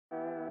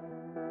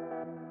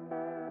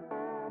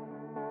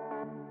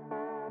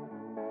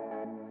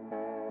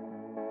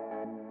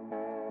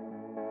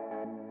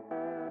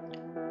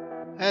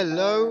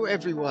Hello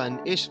everyone,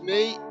 it's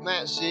me,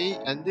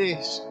 DayZ, and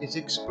this is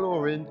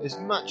exploring as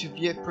much of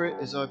YIPRIT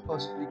as I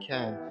possibly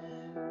can.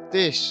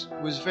 This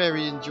was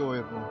very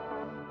enjoyable.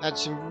 Had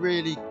some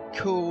really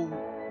cool,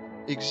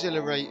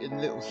 exhilarating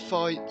little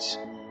fights.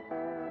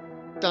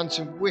 Done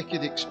some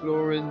wicked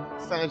exploring,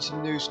 found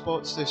some new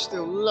spots. There's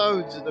still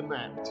loads of the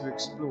map to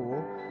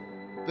explore.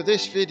 But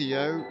this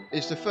video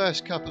is the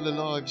first couple of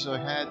lives I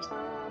had.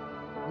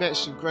 Met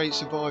some great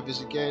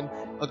survivors again.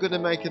 I'm going to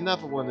make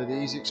another one of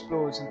these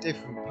exploring some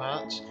different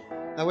parts.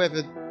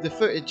 However, the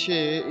footage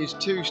here is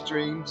 2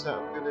 streams that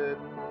I'm going to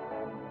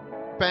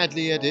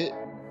badly edit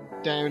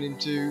down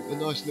into a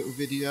nice little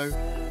video,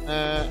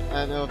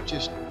 and I've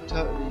just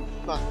totally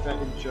fucked that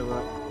intro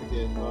up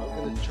again, but I'm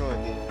going to try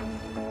again.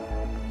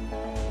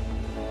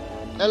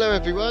 Hello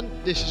everyone,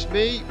 this is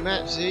me,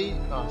 DayZ.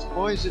 Oh,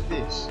 why is it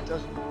this?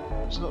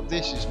 It's not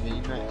this is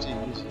me,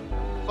 DayZ, is it?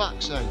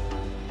 Fuck's sake.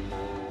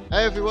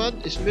 Hey everyone,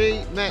 it's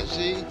me,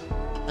 DayZ,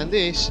 and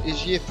this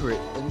is YIPRIT,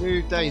 a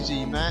new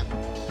DayZ map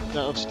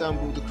that I've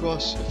stumbled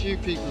across. A few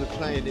people are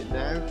playing it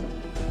now.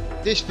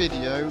 This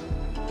video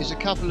is a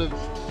couple of...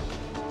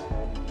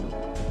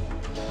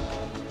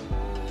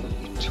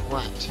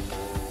 twat.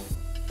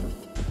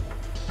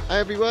 Hey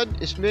everyone,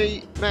 it's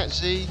me,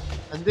 DayZ,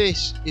 and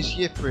this is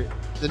YIPRIT,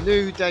 the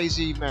new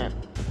DayZ map.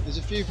 There's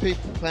a few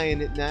people playing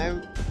it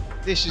now.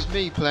 This is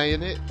me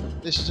playing it.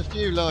 This is a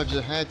few lives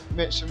I had,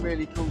 met some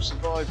really cool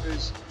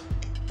survivors.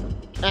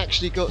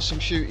 Actually got some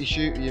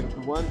shooty in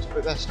for once,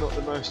 but that's not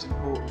the most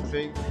important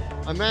thing.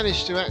 I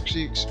managed to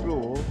actually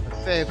explore a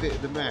fair bit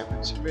of the map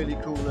and some really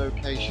cool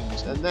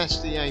locations, and that's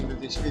the aim of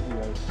this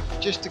video.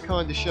 Just to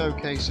kind of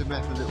showcase the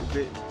map a little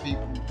bit to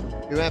people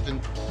who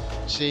haven't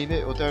seen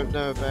it or don't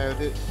know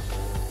about it.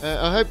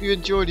 I hope you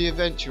enjoyed the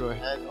adventure I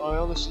had. I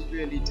honestly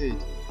really did.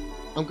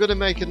 I'm going to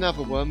make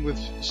another one with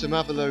some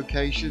other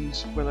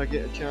locations when I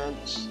get a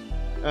chance.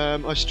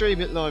 I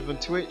stream it live on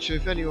Twitch, so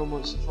if anyone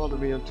wants to follow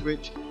me on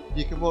Twitch,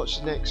 you can watch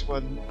the next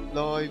one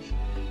live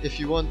if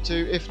you want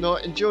to. If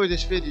not, enjoy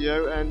this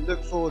video and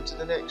look forward to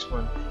the next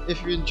one.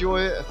 If you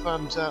enjoy it, a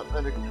thumbs up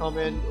and a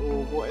comment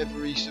or whatever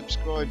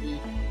resubscribe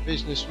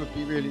business would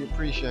be really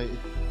appreciated.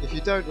 If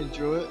you don't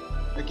enjoy it,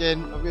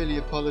 again, I really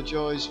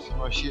apologise for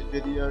my shit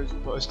videos,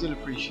 but I still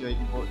appreciate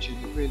you watching.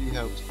 It really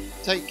helps.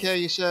 Take care of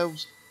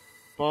yourselves.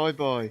 Bye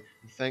bye.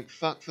 And thank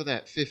fuck for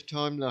that. 5th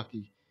time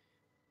lucky.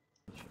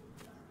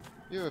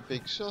 You're a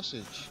big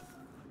sausage.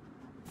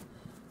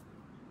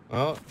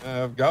 Well,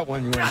 I've got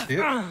one. You want to see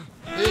it?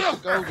 Here's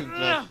the golden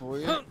glove for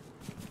you.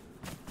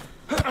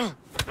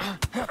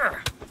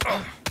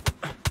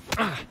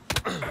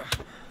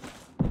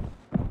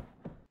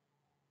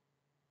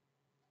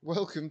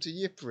 Welcome to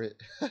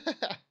YIPRIT.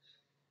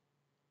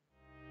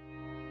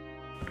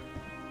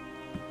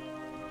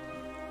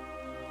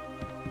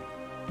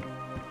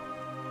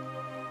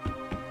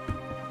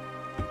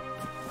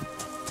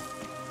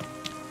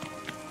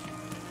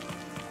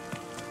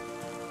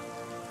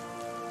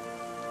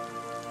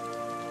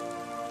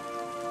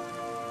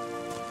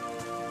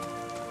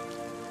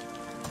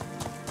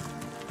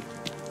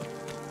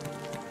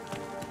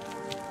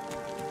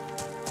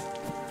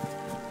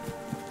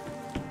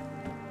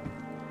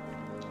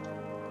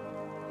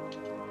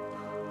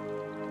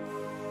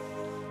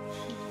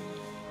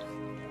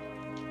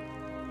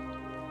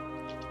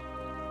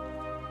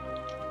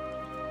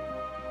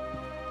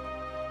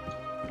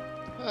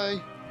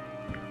 Hey.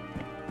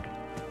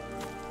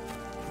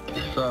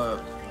 What's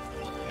up?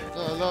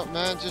 Not a lot,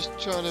 man. Just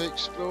trying to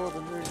explore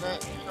the new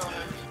map.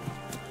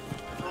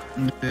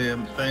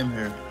 Yeah, same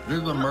here.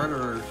 There's a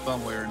murderer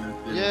somewhere in this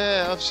city.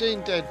 Yeah, I've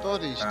seen dead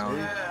bodies too.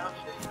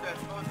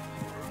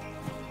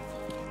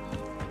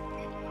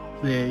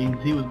 Yeah,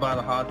 he was by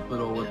the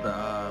hospital with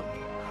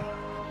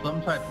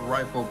some type of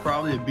rifle,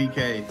 probably a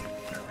BK.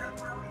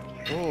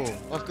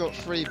 Oh, I've got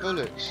 3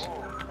 bullets.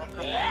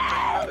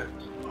 Yeah.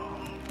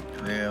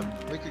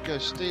 We could go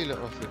steal it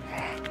off him.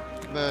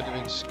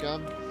 Murdering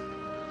scum.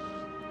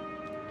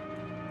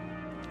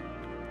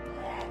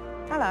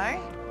 Hello.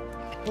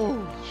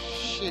 Oh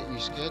shit, you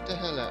scared the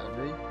hell out of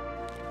me.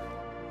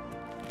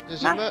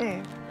 There's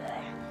Matthew.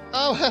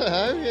 Oh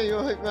hello, yeah, you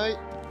alright mate?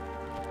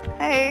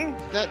 Hey.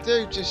 That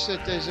dude just said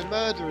there's a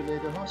murderer near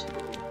the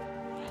hospital.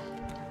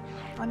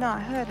 I know, I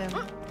heard him.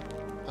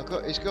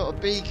 He's got a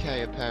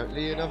BK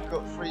apparently, and I've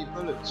got 3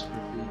 bullets for a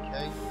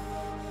BK.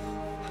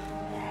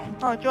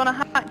 Oh, do you want a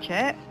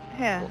hatchet?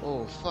 Here.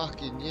 Oh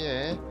fucking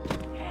yeah.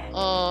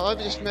 Oh, I've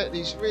just met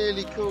these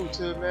really cool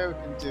 2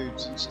 American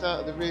dudes and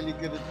started a really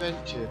good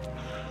adventure.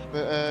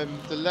 But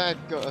the lad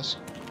got us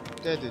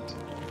deaded.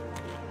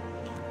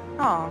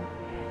 Oh.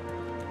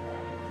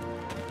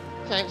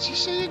 Fancy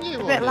seeing you.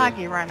 It's a bit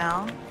laggy right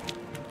now.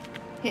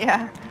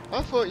 Yeah.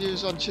 I thought you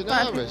was on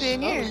Chinaris. Fancy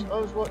seeing you. I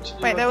was watching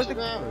you Wait, on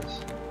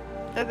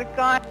Chinaris. There's a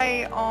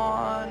guy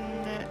on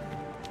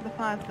the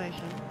fire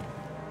station.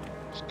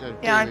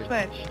 Yeah, I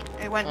switched.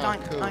 It went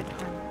night time.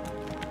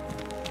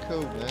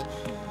 Cool, man.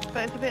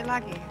 But it's a bit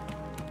laggy.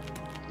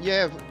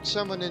 Yeah,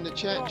 someone in the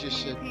chat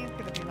just said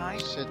gonna be like.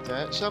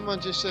 that.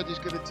 Someone just said he's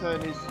going to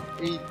turn his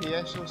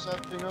EPS or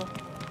something off.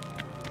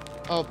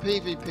 Oh,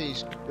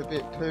 PvP's a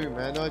bit poo,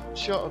 man. I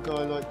shot a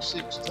guy like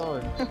 6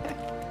 times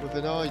with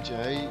an IJ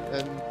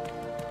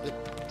and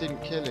it didn't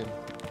kill him.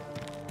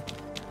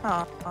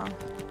 Oh.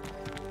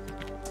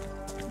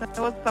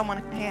 There was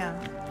someone here.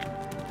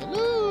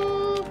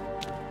 Hello?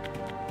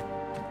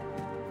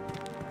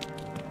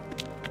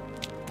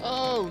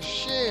 Oh,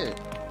 shit.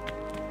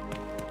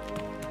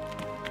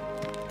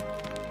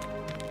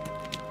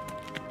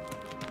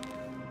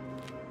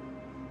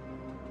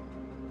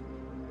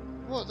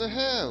 What the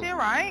hell? You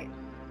alright?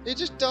 He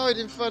just died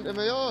in front of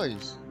my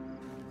eyes.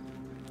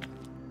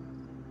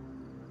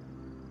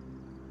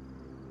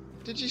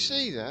 Did you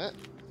see that?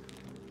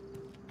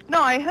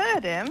 No, I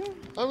heard him.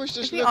 I was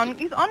just Is he looking. on?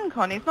 He's on,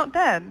 Con. He's not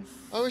dead.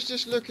 I was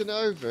just looking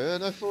over,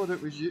 and I thought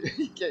it was you.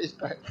 Get his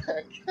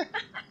backpack.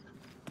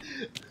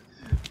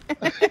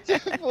 I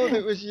thought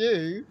it was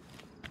you,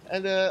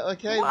 and I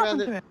came What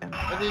round happened it, to him?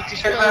 and he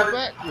just fell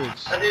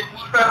backwards.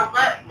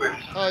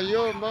 Oh,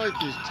 your mic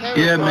is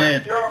terrible. Yeah,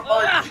 man.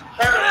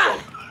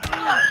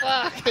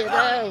 Fucking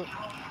hell!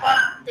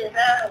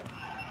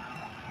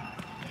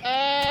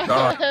 Ah,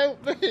 God.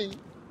 help me!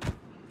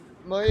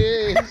 My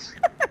ears.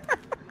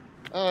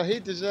 Oh, he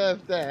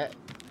deserved that.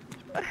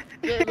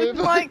 Get me a It's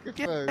like,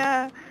 microphone.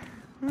 yeah.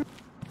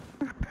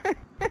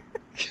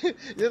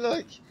 You're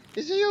like,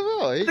 is he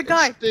alright? The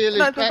guy. Steal his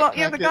No, the backpack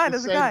yeah, the guy, at the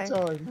there's a guy. same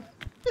time.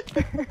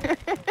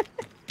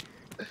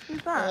 Who's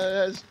Oh, that?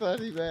 that's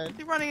funny, man. Is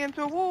he running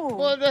into a wall?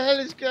 What the hell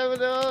is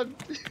going on?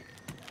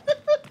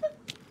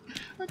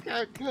 I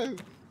can't go.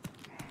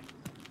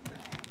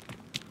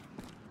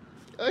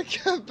 I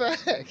come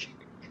back.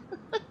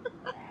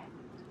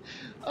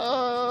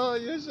 Oh,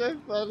 you're so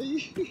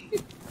funny.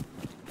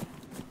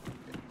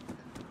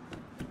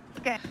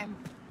 Get him.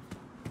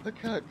 I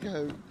can't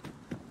go.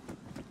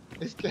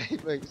 This game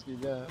makes me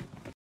laugh.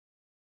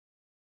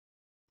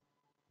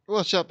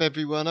 What's up,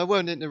 everyone? I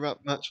won't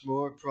interrupt much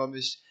more, I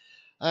promise.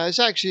 It's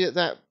actually at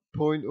that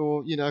point,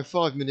 or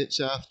 5 minutes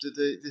after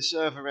the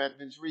server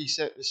admins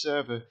reset the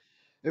server.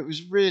 It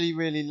was really,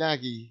 really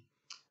laggy.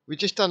 We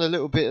just done a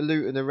little bit of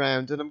looting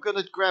around, and I'm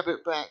gonna grab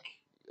it back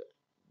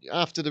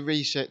after the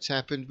resets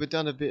happened. We've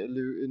done a bit of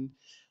looting.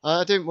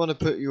 I didn't want to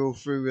put you all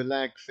through a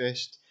lag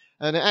fest,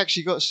 and it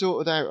actually got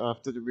sorted out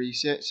after the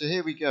reset. So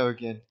here we go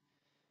again.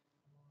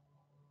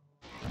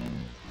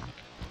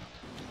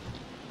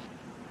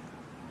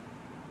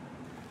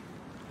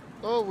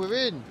 Oh, we're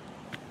in.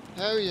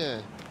 Hell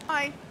yeah.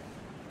 Hi.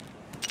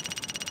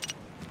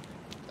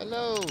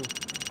 Hello.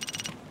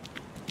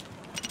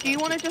 Do you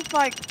want to just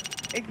like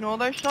ignore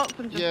those shots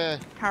and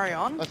just carry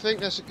on? I think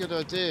that's a good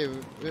idea.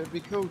 It'd be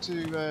cool to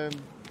Let's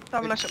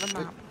have a look at the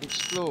map.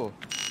 explore.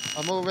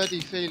 I'm already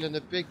feeling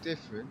a big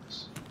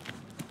difference.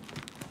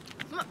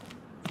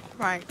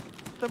 Right.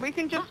 So we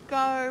can just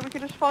go. We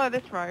can just follow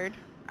this road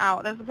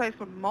out. There's a place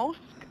called Molsk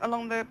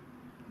along the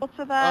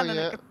water there, and then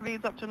it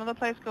leads up to another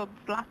place called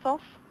Zlatov.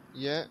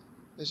 Yeah.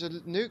 There's a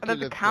And nuclear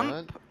there's a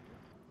plant. camp.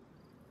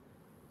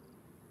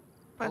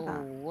 Where's Oh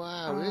that?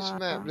 wow, this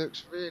map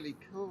looks really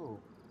cool.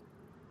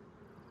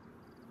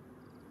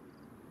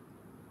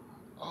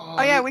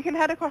 Oh yeah, we can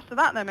head across to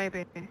that then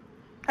maybe.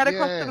 Head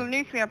across Yeah. to the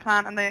nuclear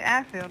plant and the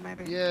airfield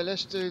maybe. Yeah,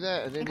 let's do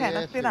that and then Okay, the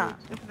let's do airfield.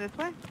 that. This is this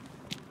way?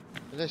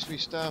 Unless we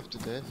starve to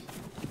death.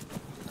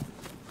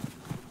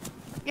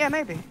 Yeah,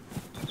 maybe.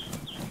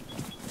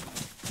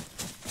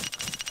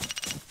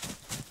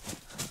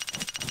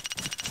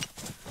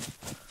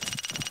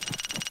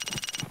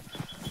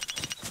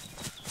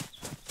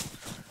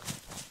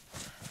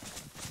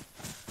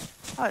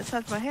 Oh, it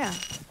says we're here.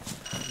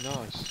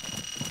 Nice.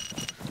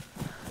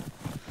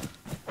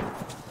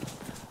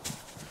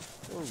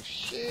 Oh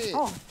shit!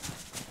 Oh,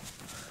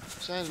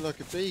 Sounded like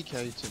a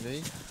BK to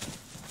me.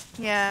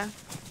 yeah.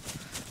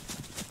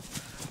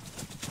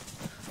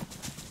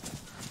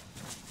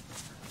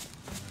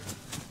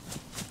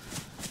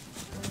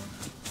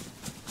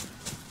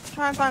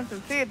 Try and find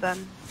some food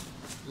then.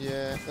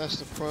 Yeah, that's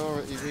the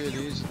priority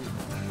really, isn't it?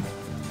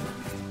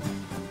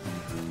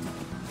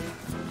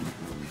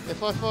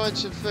 If I find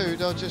some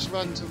food,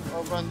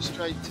 I'll run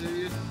straight to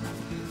you.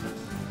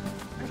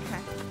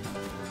 Okay.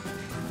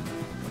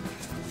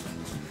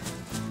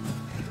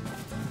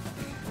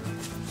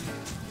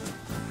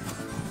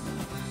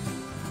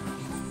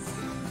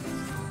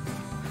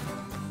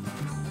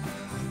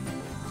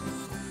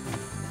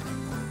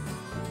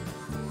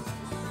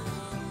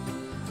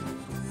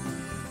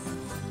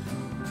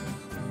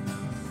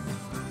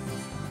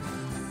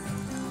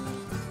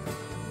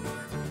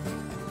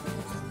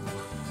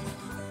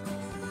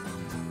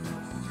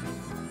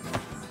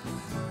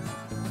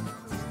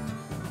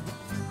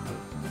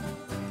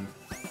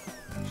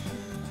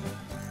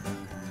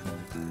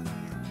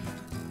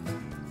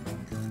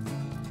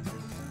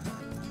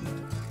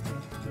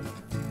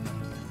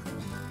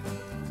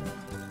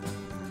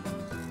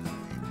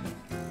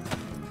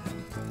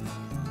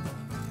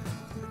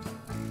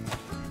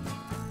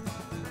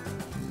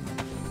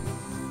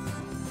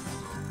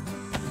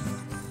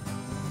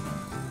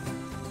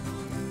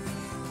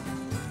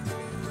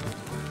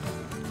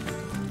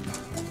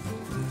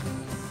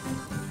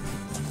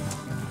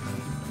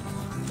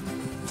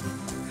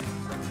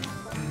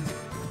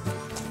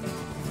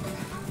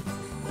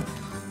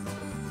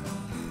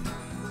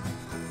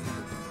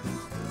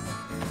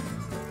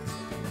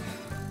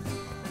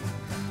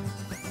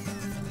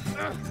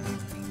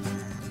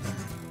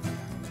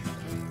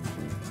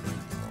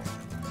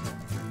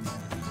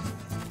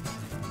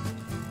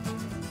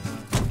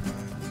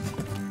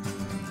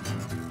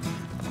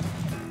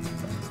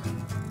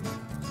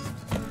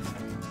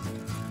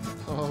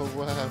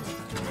 wow.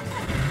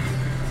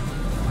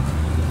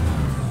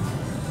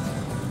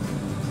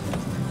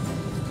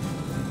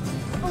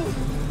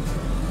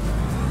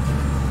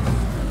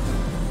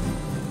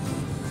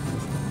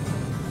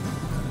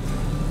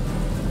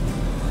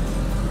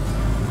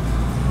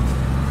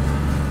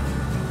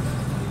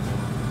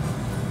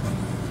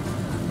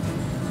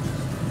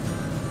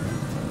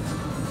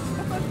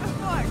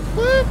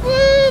 Whoop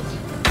whoop!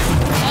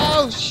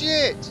 Oh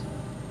shit!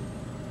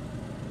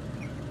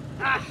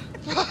 Ah,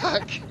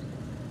 Fuck!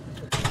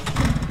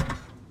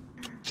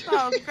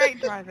 that was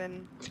great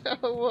driving.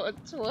 Oh, what a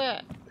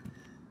twat!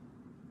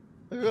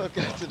 I've got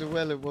to go to the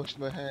well and wash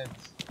my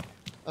hands.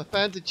 I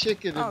found a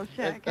chicken Oh and,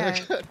 shit, and I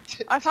okay. got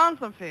I found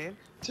some food.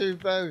 2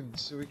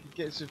 bones so we could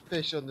get some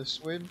fish on the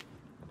swim.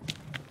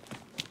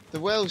 The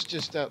well's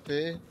just up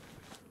here.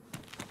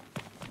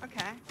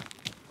 Okay.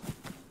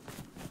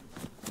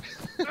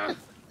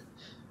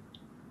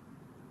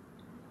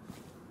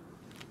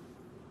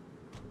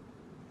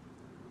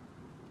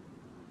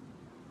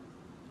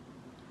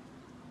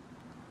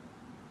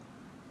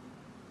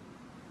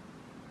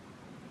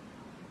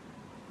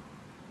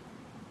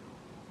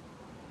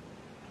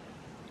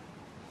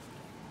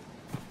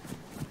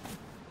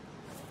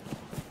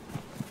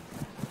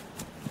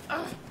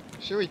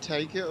 Shall we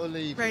take it or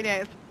leave it?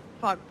 Radiator's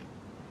fucked.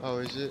 Oh,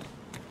 is it?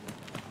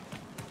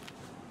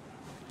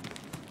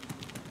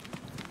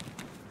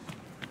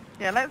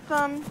 Yeah, let's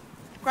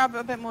grab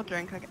a bit more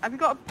drink. Have you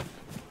got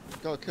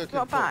Got a cooking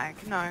a pot. bag?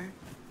 No.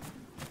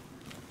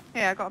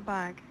 Yeah, I got a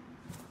bag.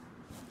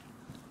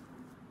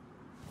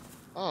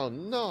 Oh,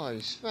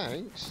 nice,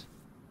 thanks.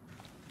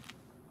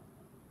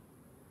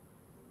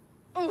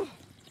 Oh.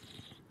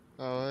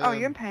 Oh,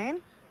 You in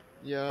pain?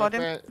 yeah, Body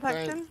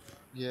infection?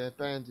 yeah,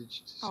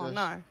 bandaged. Oh so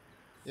no.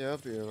 Yeah, I'll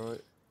be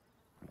alright.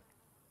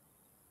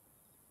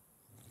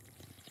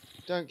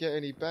 Don't get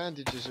any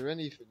bandages or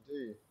anything, do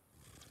you?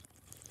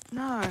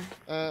 No.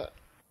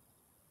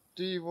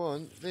 Do you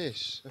want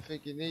this? I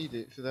think you need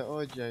it for that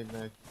IJ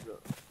mag you've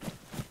got.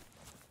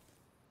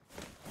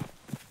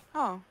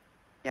 Oh.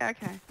 Yeah,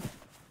 okay.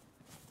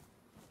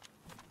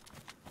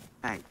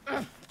 Thanks.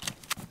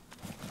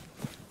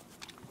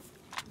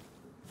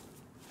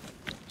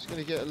 Just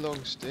gonna get a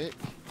long stick.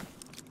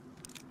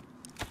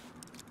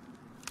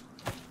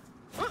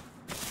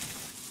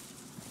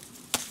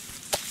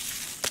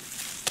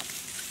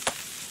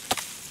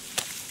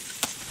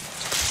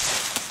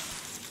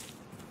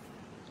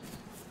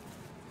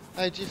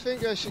 Hey, do you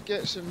think I should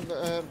get some,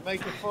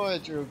 make a fire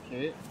drill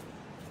kit,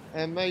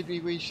 and maybe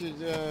we should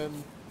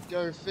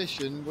go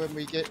fishing when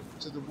we get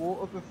to the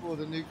water before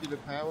the nuclear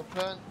power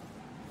plant?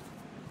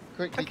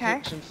 Quickly Okay.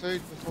 cook some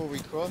food before we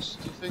cross.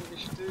 Do you think we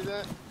should do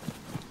that?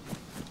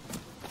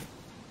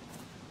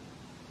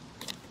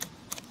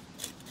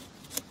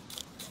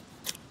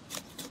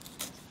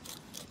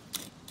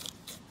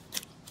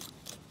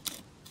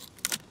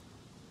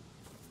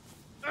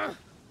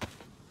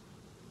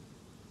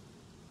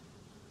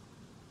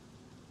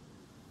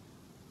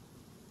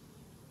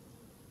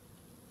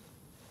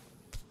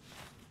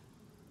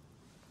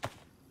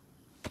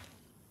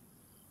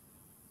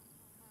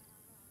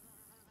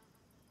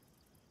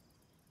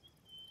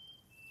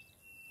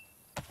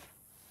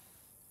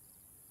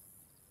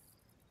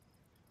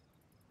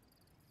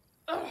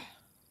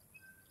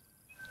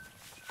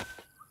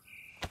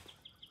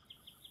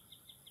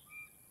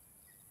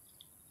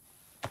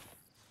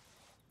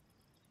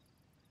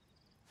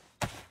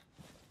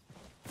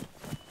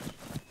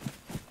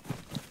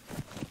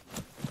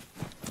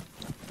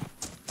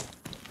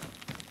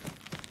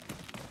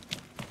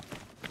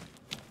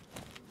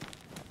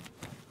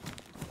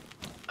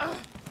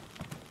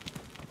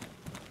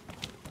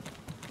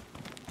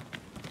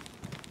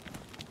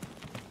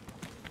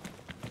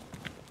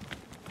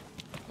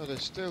 Oh,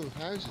 there's still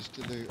houses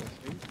to loot,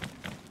 I think.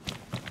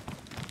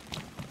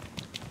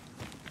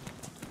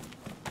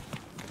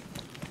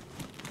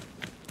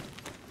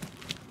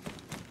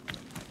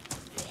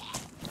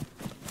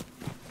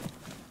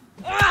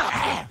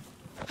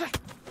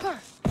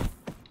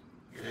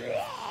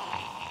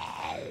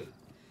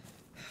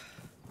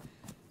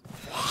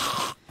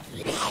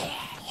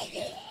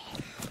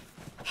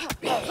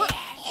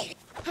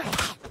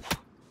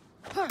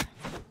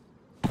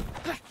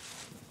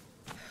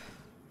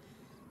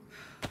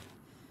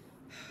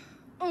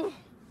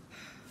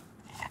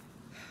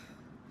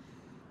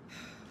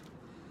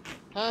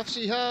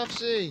 Halfsy,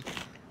 halfsy!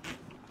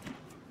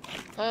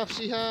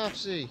 Halfsy,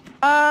 halfsy!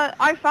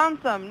 I found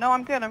some. No,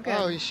 I'm good, I'm good.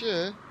 Oh, you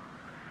sure?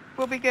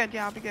 We'll be good,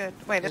 yeah, I'll be good.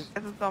 Wait, there's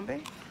a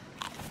zombie?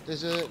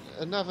 There's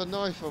another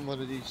knife on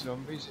one of these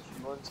zombies if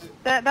you want it.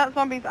 That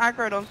zombie's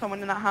aggroed on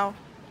someone in that house.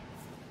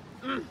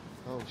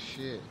 Oh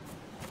shit.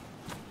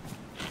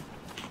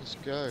 Let's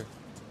go.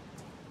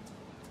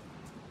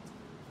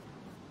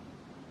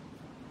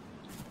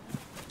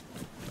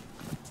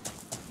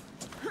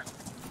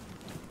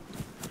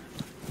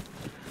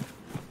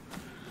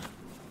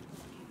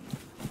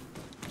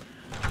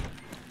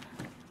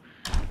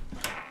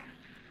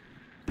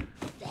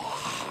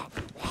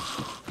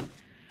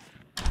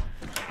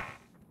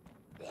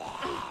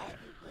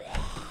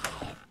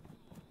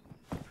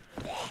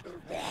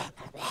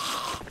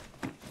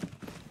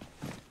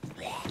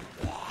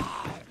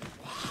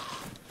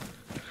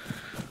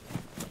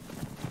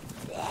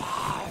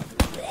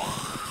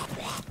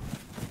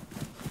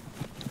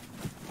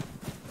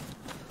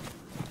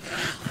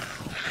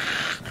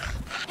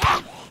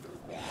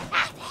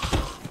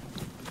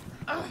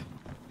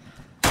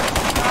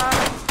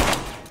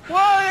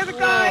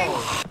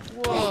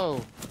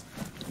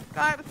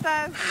 Guy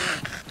upstairs.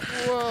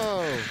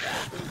 Whoa!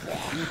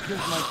 You killed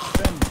my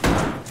friend.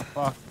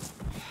 Fuck.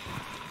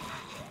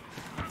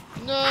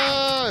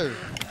 No!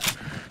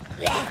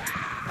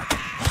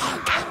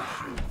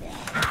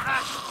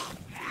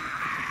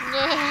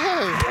 No!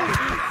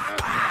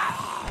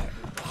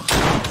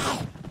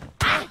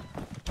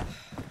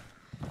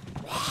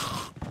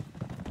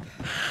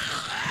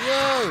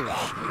 Yo!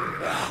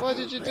 Why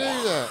did you do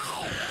that?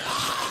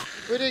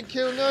 We didn't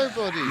kill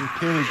nobody. You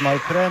killed my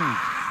friend.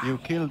 You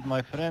killed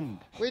my friend.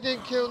 We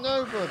didn't kill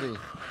nobody.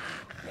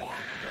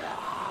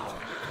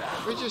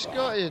 We just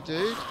got here,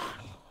 dude.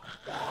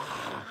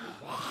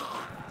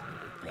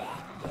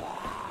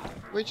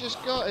 We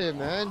just got here,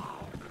 man.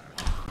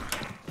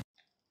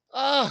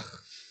 Oh,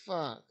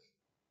 fuck.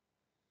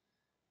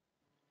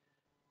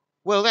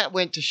 Well, that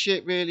went to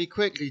shit really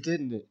quickly,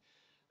 didn't it?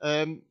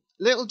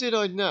 Little did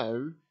I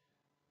know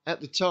at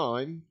the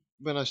time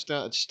when I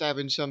started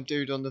stabbing some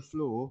dude on the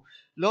floor,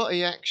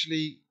 Lottie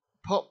actually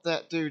popped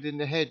that dude in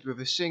the head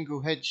with a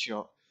single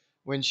headshot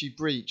when she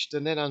breached,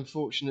 and then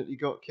unfortunately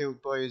got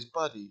killed by his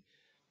buddy.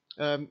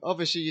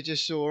 Obviously, you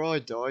just saw I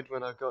died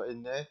when I got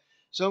in there.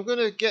 So I'm going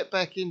to get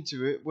back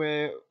into it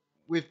where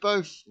we've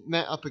both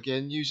met up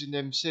again using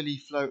them silly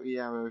floaty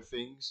arrow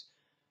things.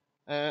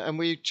 And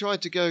we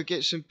tried to go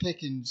get some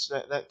pickings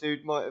that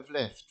dude might have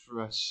left for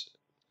us.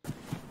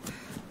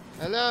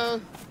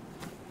 Hello?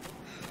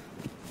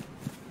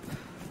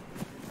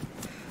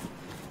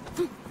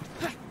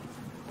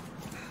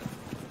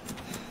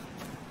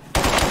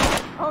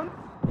 Oh.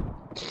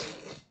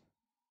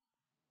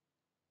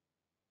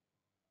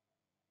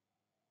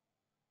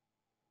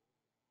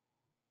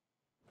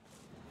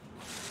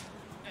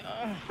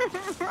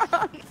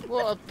 Run.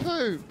 What a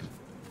poop!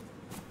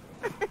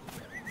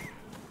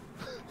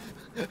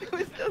 It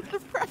was just a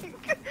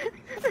prank.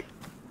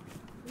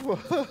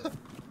 What?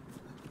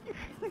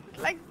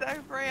 His legs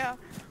over here.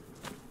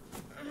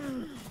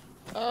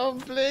 I'm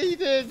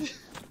bleeding!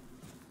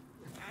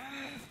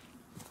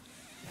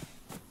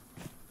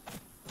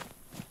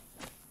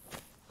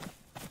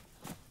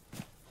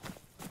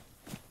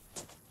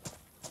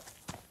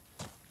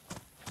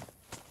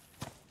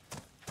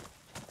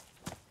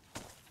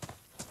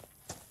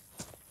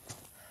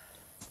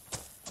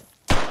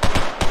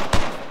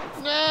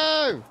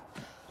 No!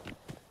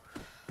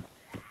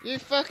 You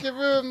fucking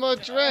ruined my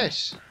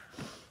dress!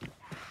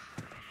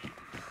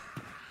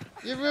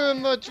 You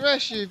ruined my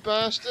dress, you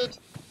bastard!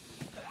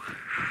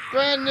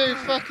 Brand new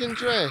fucking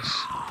dress!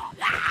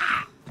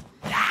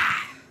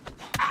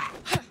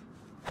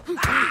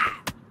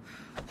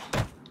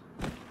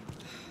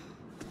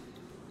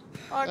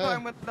 I got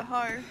him with the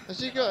hoe. Has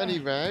he got any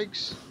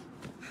rags?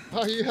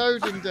 Oh, you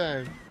hoed him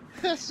down.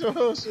 That's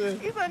awesome.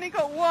 He's only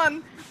got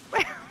one.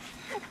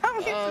 How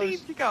many Oh,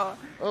 bleeds you got?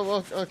 Oh,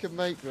 well, I can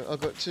make them. I've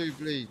got 2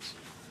 bleeds.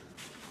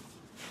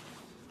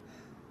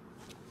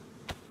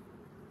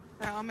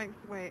 Right, I'll make.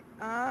 Wait.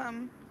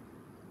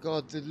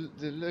 God, the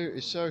loot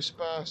is so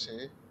sparse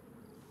here.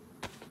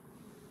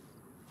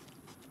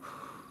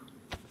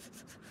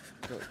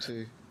 Got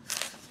 2.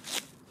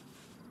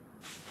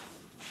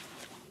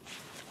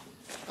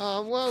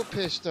 Oh, I'm well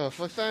pissed off.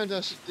 I found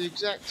us the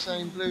exact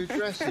same blue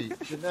dress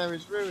each, and now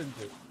he's ruined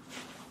it.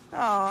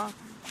 Oh.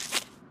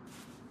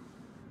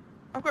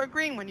 I've got a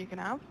green one you can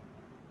have.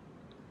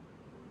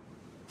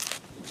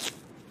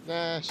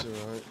 Nah, that's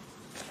alright.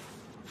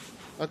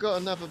 I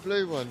got another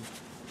blue one.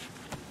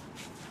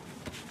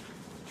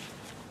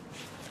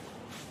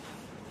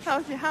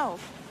 How's your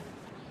health?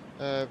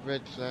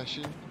 Red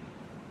flashing.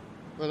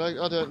 Well,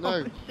 I don't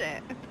know, Oh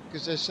shit.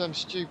 because there's some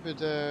stupid,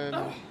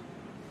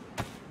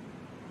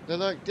 they're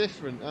like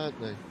different, aren't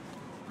they?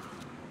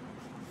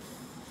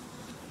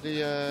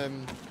 The,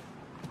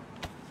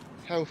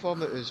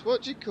 healthometers.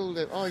 What do you call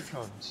them?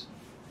 Icons.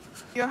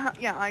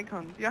 Yeah,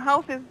 icons. Your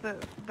health is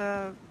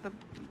the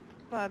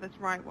furthest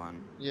right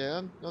one. Yeah,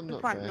 I'm not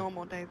It's like bad.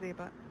 normal DayZ,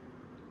 but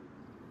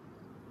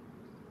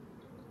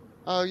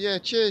Oh yeah,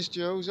 cheers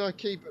Jules, I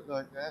keep it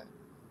like that.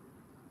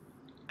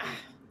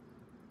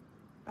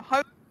 the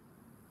hoe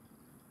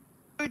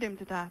hoed him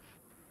to death.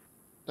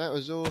 That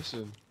was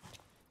awesome.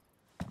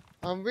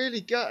 I'm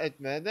really gutted,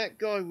 man. That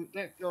guy,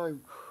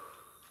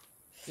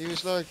 he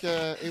was like,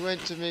 he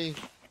went to me,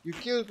 you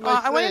killed my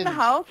friend. I went in the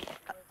house.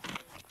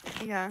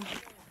 Yeah.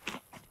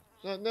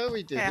 Like, no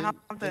he didn't.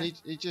 how's And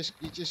it? he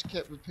just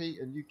kept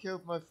repeating, you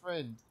killed my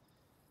friend.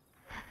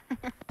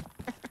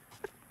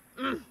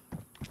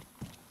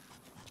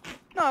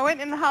 No, I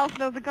went in the house and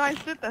there was a guy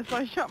stood there, so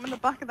I shot him in the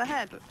back of the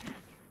head.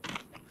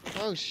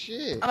 Oh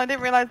shit. And I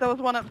didn't realise there was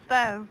one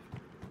upstairs.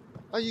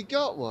 Oh, you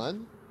got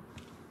one?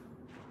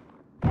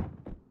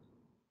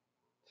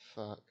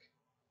 Fuck.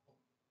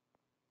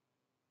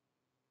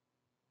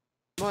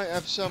 Might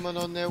have someone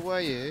on their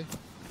way here.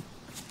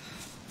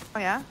 Oh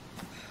yeah?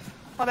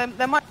 Well, then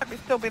there might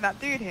still be that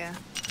dude here.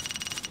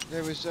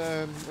 There was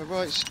a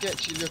right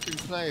sketchy looking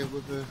player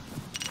with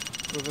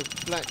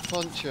a black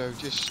poncho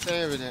just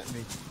staring at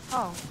me.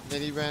 Oh.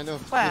 Then he ran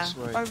off Where? this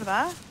way. Over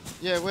there?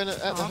 Yeah, when at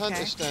the Oh, hunter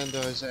okay. stand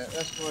I was at.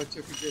 That's why it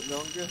took a bit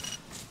longer.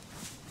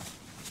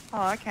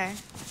 Oh, okay.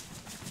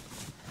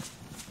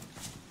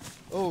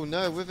 Oh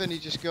no, we've only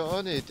just got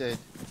on here then.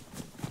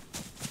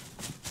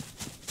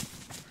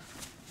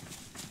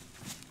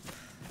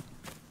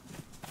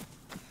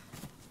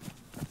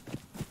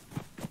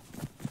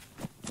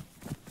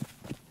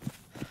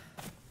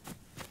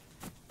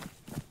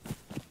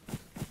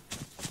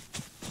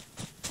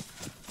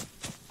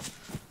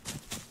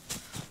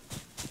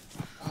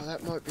 Oh,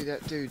 that might be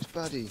that dude's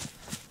buddy.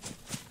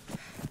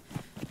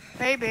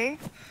 Maybe.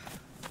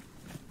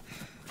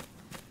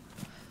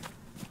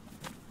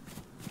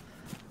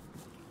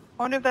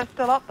 I wonder if they're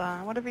still up there.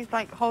 I wonder if he's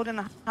like holding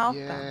the house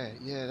down.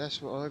 Yeah,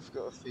 that's what I've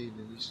got a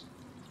feeling. He's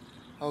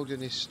holding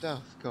his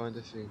stuff, kind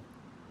of thing.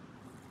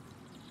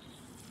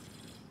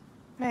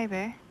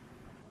 Maybe.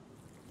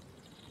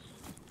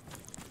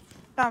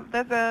 I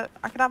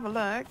could have a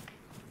look.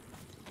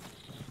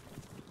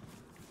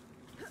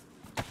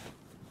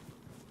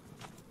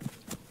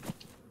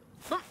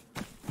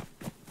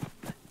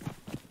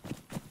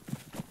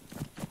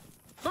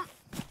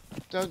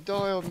 Don't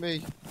die on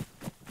me.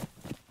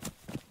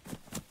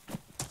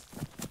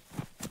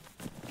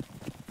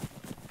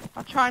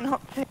 I'll try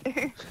not to.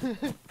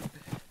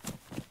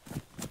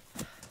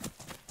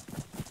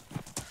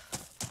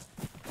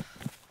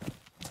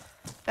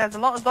 There's a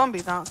lot of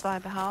zombies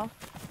outside the house.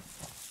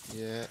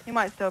 Yeah, He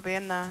might still be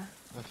in there.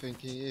 I think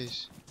he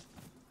is.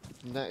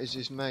 And that is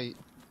his mate.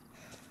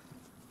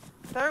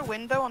 Is there a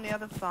window on the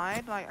other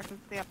side? Like I can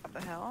see up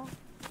the hill?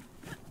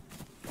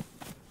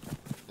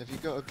 Have you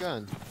got a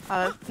gun?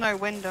 Oh, there's no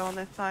window on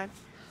this side.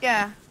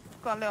 Yeah,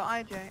 got a little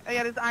IJ. Oh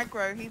yeah, there's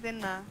aggro. He's in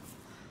there.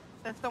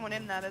 There's someone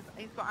in there.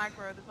 He's got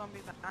aggro. The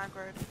zombies are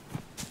aggroed.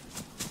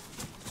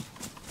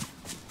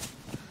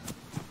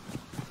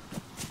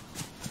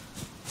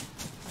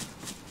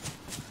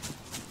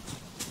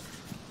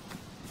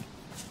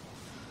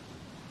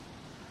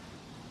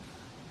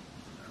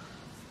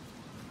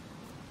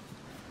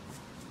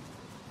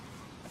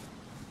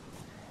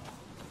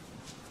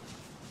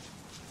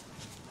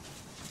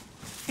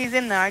 He's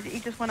in there. He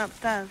just went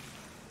upstairs.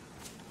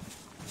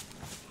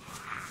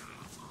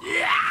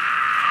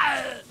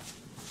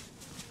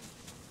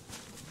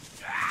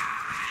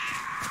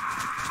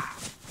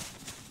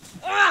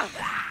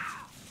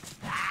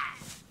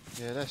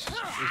 Yeah, that's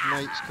his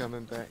mate's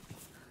coming back.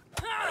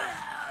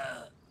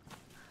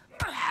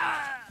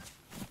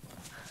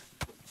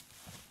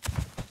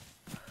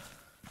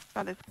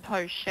 God, this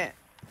toe shit.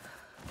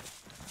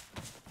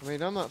 I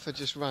mean, I'm up for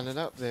just running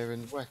up there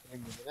and whacking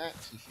him with an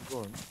axe if you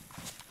want.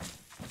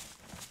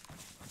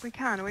 We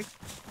can.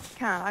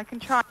 I can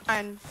try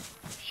and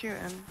shoot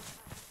him.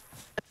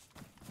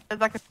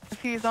 There's like a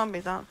few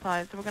zombies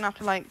outside, so we're gonna have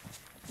to like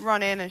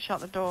run in and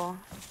shut the door.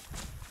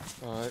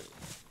 Alright.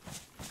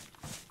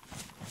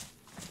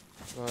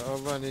 Right, I'll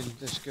run in.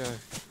 Let's go.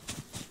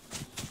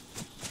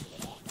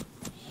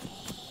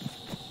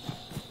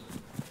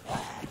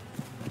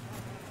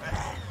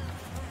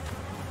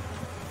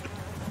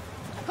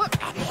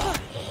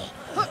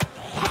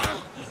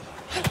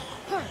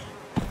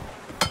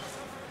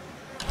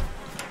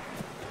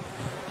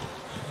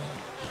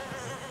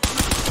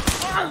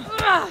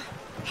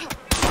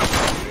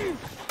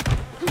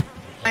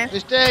 Nice.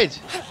 He's dead!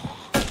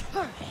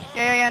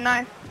 Yeah,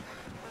 nice.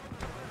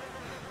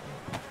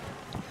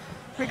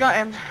 We got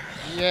him.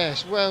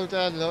 Yes, well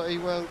done, Lottie,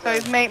 well So done.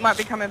 his mate might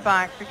be coming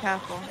back. Be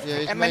careful. Yeah,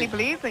 his And many mate-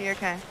 bleeds? Are you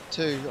okay?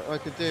 2, I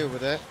could deal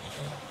with that.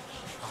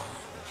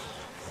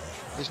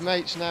 His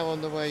mate's now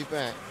on the way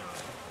back.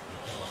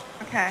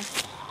 Okay.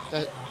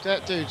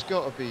 That dude's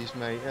got to be his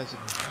mate, hasn't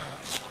he?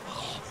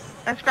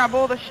 Let's grab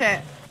all the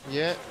shit.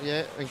 Yeah,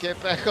 and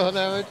get back on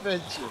our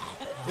adventure.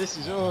 This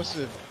is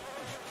awesome.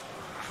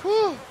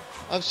 Whew.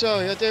 I'm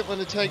sorry, I don't want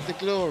to take the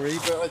glory,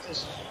 but I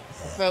just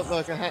felt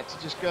like I had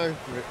to just go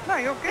for it. No,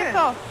 you're good.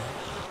 Off.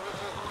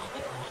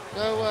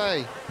 No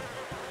way.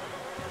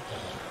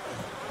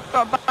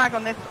 Got a bag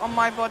on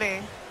my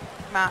body,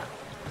 Matt.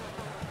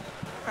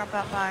 Grab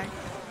that bag.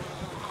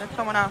 There's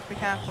someone else. Be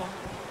careful.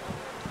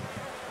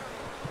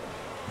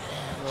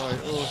 Right,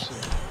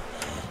 awesome.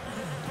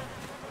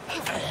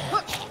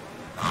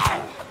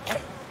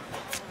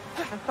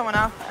 There's someone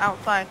else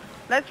outside.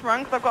 Let's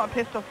run, because I've got a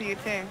pistol for you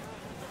too.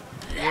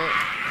 Yeah,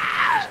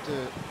 let's do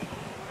it.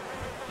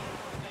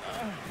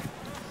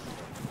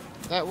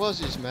 That was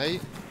his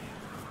mate.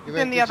 He's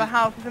in the other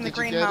house. He's in the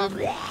greenhouse.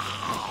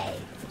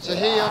 So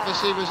he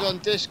obviously was on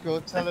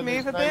Discord Let's telling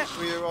his move a mates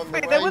bit. we were on the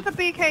Wait, way. there was a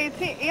BK-18.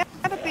 He had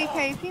a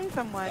BK-18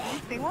 somewhere. Did you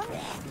see one?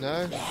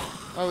 No.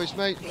 Oh, his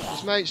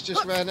mates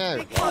just ran He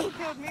out.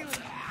 killed me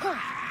with...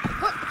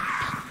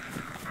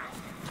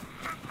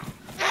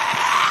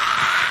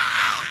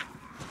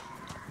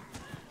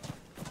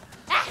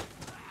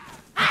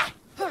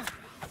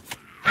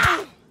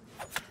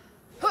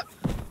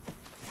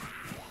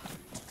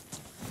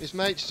 His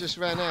mates just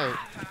ran out.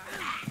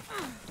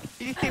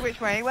 Did you see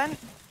which way he went?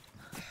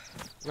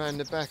 Round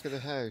the back of the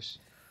house.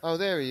 Oh,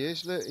 there he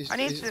is. Look,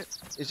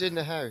 he's in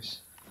the house.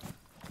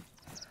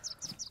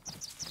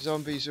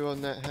 Zombies are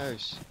on that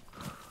house.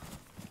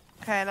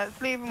 Okay, let's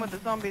leave him with the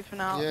zombies for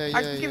now. Yeah,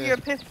 I can give yeah. you a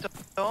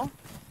pistol.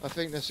 I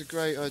think that's a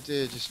great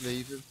idea, just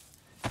leave him.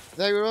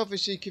 They were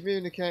obviously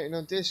communicating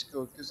on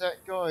Discord because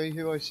that guy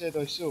who I said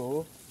I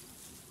saw,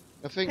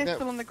 I think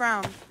Pistol on the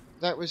ground.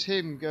 that was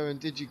him going,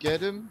 "Did you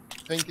get him?"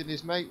 Thinking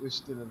his mate was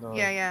still alive.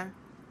 Yeah, yeah.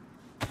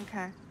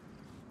 Okay.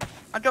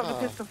 I dropped the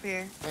pistol for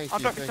you. I'll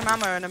drop you some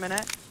ammo in a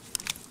minute.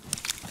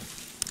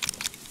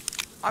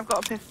 I've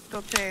got a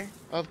pistol too.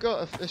 I've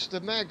got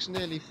the mag's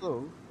nearly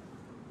full.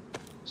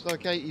 It's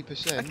like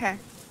 80%. Okay.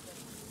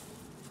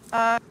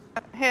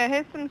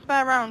 Here's some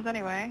spare rounds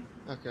anyway.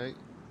 Okay.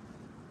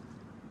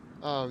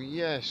 Oh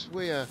yes,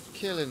 we are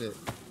killing it.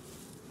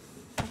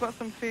 I've got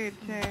some food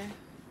too.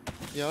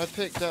 Yeah, I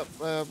picked up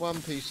one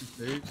piece of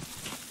food.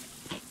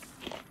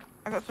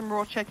 I got some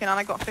raw chicken and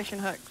I got fishing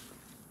hooks.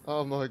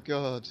 Oh my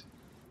god.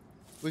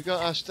 We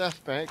got our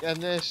stuff back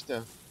and their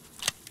stuff.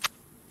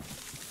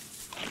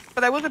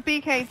 But there was a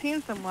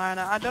BK-18 somewhere and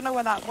I don't know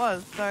where that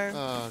was, so...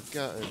 Oh,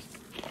 gutted.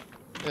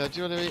 Yeah,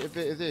 do you want to eat a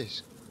bit of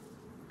this?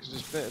 Because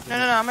it's better than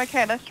No, I'm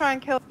okay. Let's try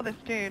and kill this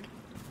dude.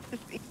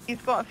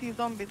 He's got a few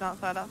zombies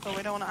outside, that's all.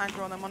 We don't want to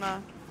aggro them on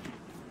us.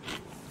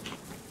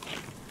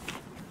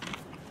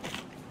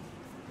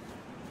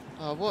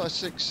 Oh, what a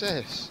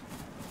success.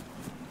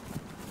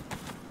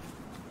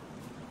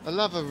 I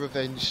love a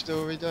revenge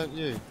story, don't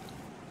you?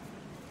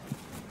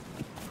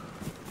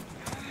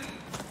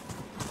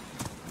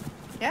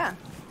 Yeah.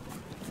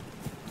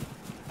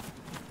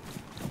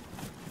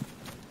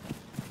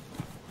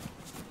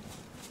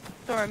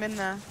 Saw him in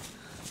there.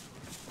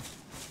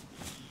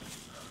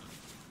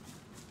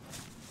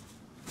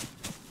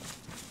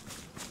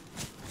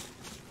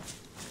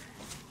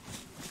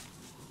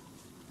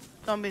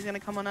 Zombie's gonna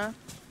come on us.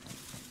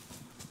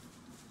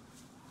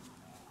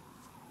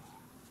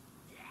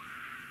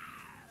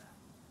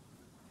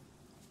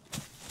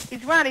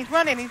 He's running.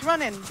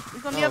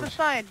 He's on the other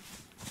side.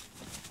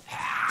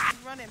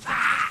 He's running.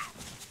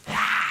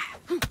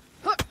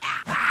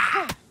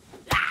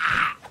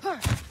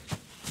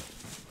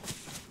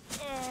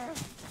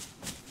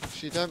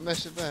 She don't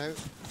mess about.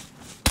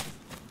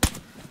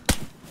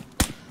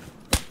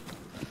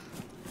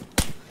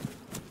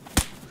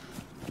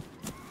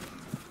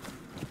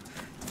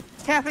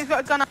 Careful, he's got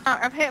a gun out.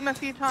 I've hit him a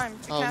few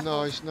times. Be Oh,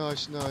 careful.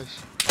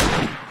 nice.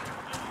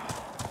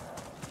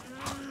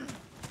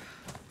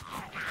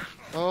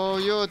 Oh,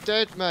 you're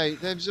dead, mate.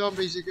 Them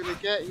zombies are gonna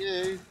get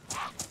you.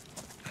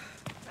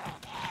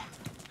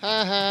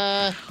 Ha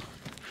ha.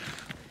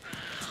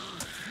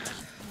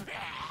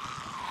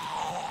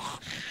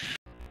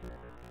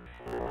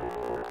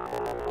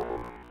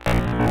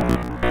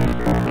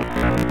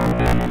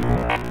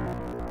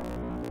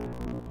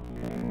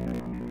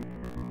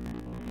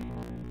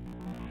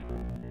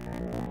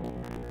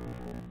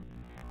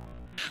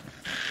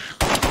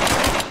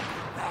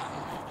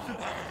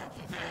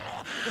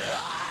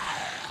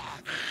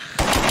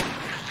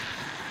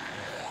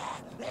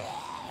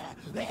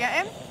 Did you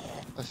get him?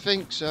 I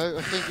think so.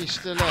 I think he's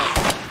still up.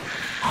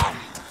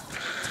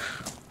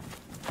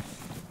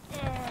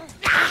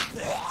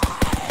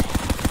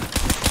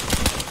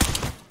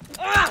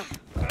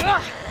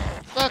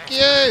 Fuck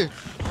you!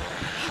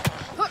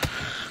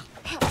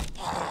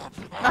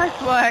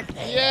 Nice work.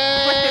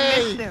 Yay! Fucking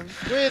missed him.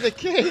 We're the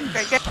kings!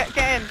 Okay,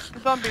 get in. The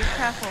zombies,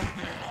 careful.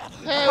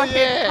 Hell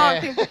yeah!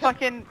 Can't seem to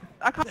fucking...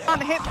 I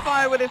can't hit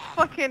fire with his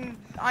fucking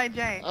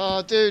IJ.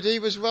 Oh, dude, he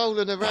was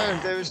rolling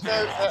around. There was no...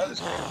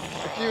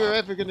 if you were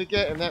ever going to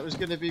get him, that was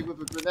going to be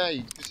with a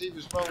grenade, because he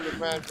was rolling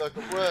around like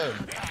a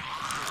worm.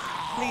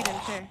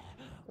 Bleeding too.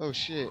 Oh,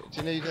 shit.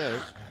 Do you need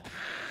help?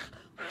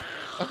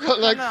 I've got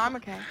like... No, I'm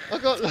okay. I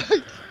got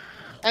like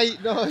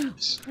 8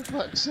 knives, for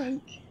fuck's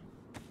sake.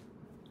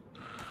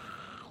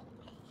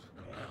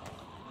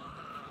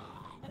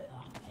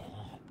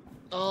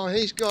 Oh,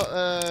 he's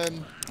got,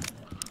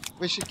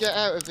 we should get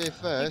out of here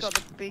first. He got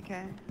the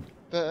BK.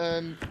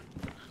 But,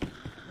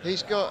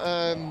 he's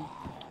got,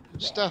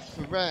 stuff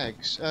for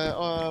rags.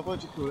 What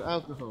do you call it?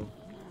 Alcohol.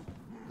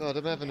 God,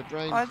 I'm having a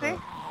brain Oh, is he?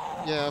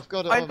 fart. Yeah, I've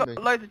got it I've on got me.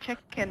 loads of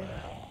chicken.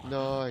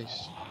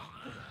 Nice.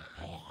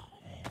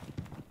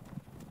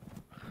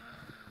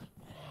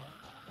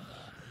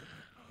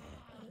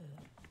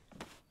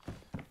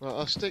 Right,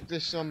 I'll stick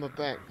this on my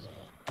back.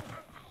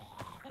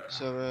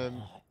 So,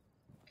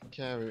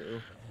 carry it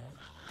all.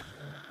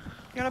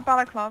 You want a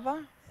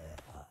balaclava?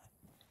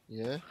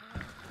 Yeah.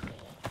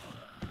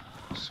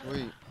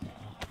 Sweet.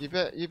 You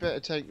better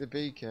take the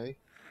BK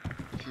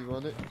if you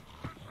want it.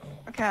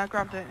 Okay, I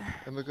grabbed it.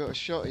 And we've got a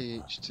shotty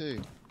each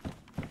too.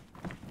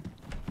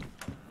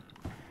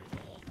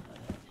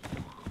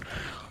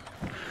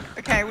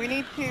 Okay, we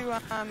need to,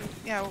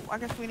 yeah, I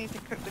guess we need to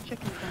cook the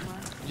chicken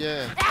somewhere.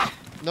 Yeah.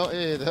 Not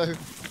here though.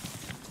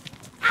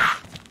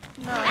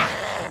 No.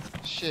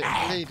 Shit,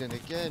 bleeding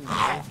again,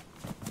 man.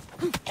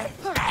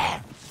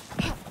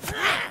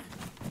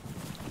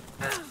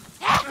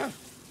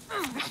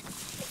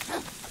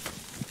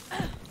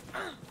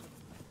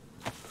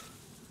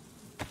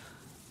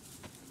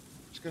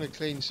 Just gonna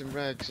clean some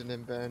rags and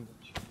then bandage.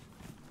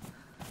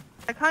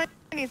 I kind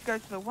of need to go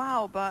to the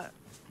well, but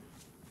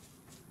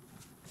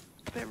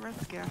it's a bit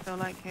risky, I feel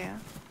like, here.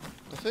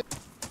 I think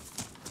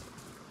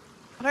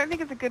I don't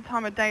think it's a good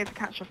time of day to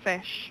catch a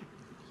fish.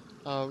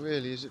 Oh,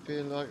 really? Is it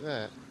being like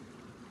that?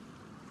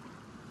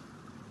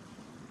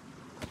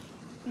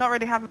 Not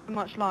really having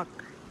much luck.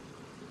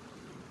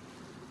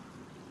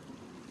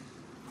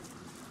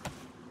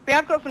 We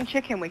have got some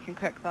chicken we can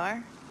cook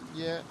though.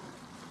 Yeah.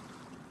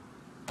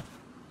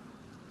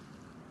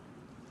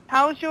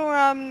 How's your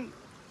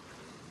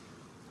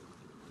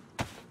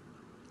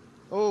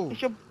Oh,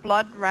 is your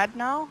blood red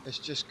now? it's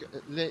just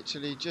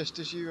literally just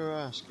as you were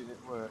asking, it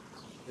worked.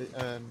 It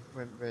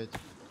went red.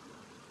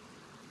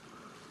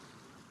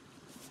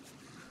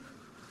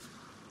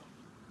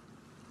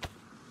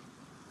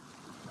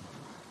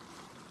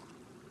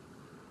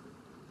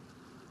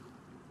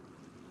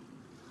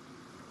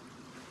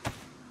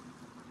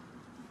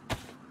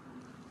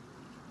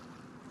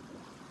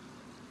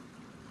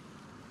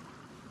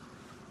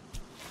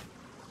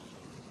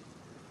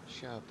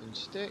 Sharpened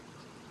stick.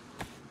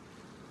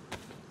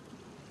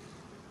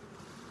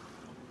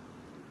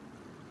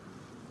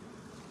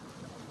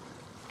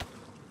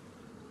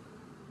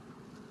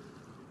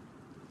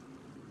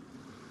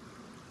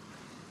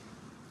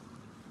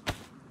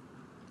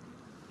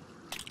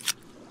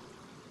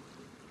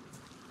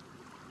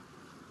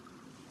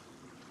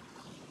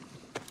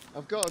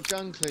 I've got a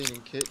gun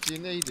cleaning kit. Do you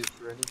need it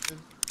for anything?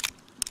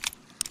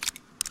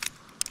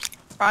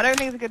 I don't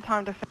think it's a good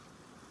time to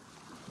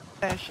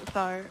fish,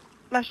 so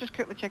let's just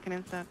cook the chicken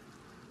instead.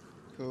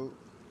 Cool.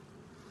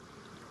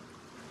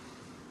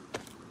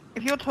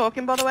 If you're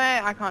talking, by the way,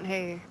 I can't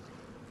hear you.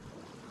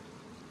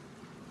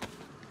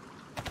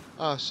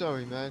 Oh,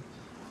 sorry, man.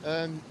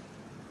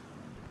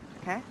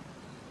 Okay.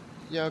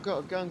 Yeah, I've got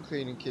a gun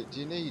cleaning kit. Do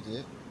you need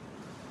it?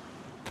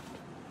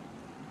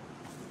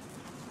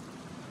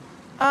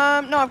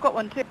 No, I've got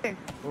one too.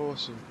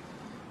 Awesome.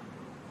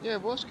 Yeah,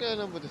 what's going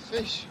on with the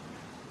fish?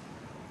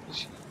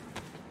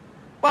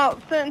 Well,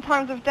 certain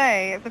times of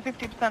day, it's a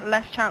 50%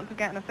 less chance of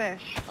getting a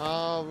fish.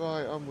 Oh,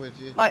 right, I'm with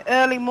you. Like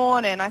early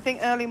morning, I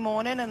think early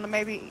morning and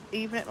maybe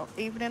evening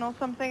or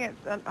something,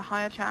 it's a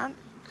higher chance.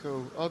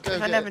 Cool. I'll go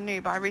Which I never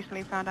knew, but I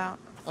recently found out.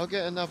 I'll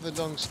get another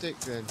long stick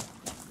then,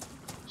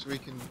 so we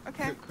can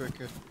Okay. cook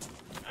quicker.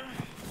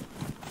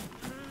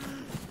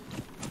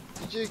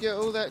 Did you get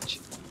all that?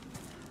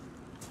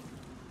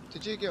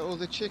 Did you get all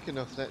the chicken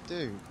off that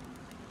dude?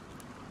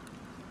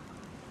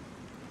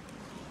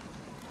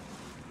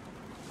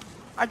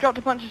 I dropped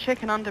a bunch of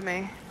chicken under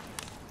me.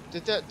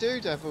 Did that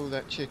dude have all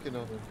that chicken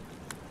on him?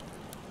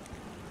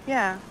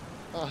 Yeah.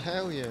 Oh,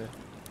 hell yeah.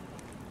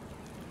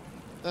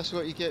 That's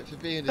what you get for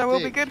being So a we'll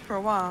dick. be good for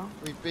a while.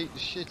 We beat the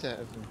shit out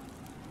of him.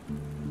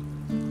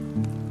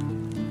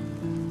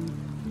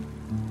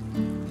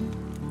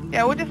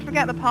 Yeah, we'll just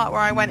forget the part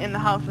where I went in the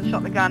house and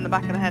shot the guy in the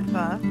back of the head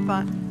first,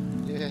 but...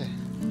 Yeah.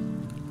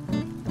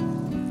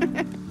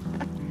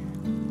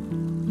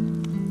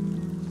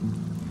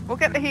 We'll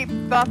get the heat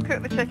bath,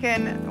 cook the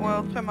chicken, and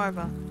we'll swim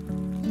over.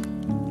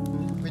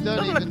 We It don't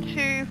doesn't even. look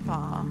too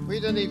far. We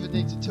don't even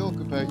need to talk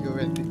about your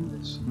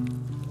epicness.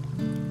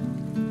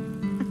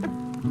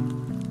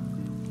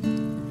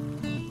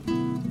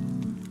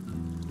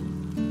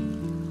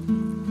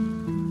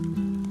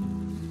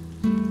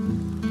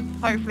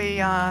 Hopefully,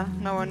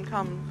 no one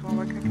comes while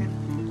we're cooking.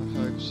 I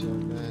hope so,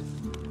 man.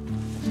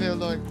 I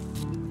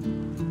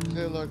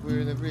feel like we're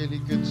in a really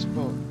good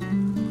spot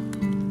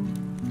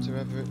to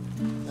have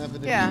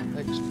an Yeah.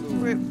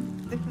 explore.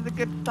 This is a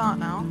good start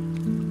now.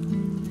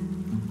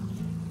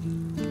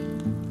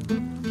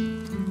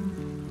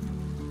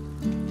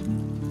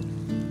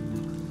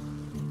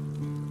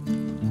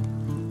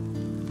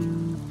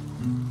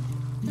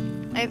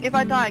 If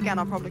I die again,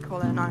 I'll probably call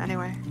it a night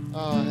anyway.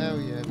 Oh, hell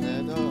yeah,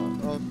 man.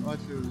 I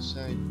feel the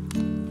same.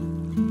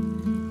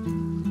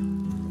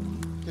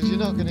 Because you're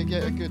not going to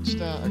get a good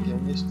start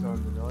again this time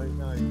of night,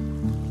 no.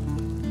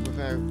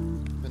 Without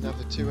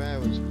another 2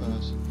 hours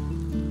passing.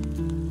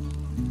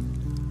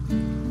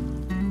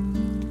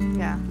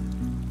 Yeah.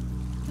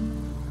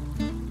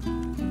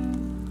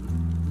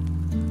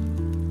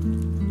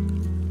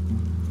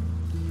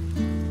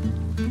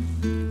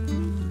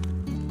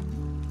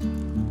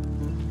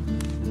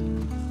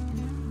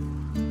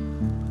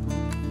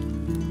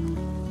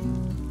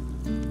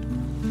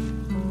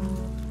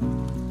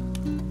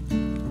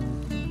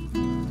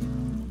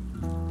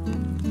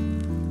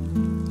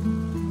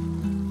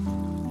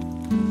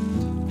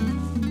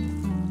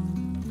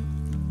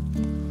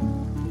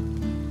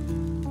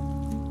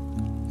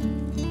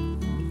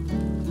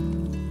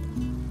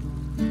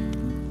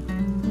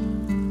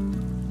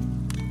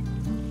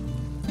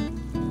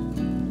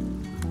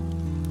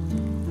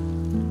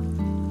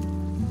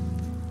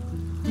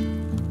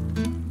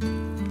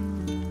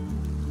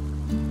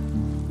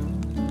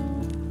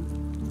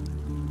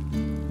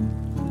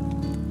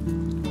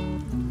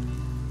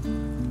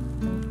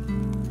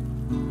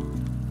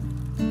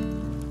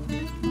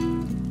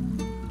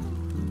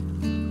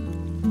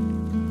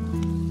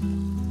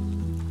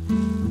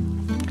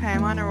 Okay,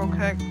 mine are all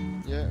cooked.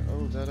 Yeah,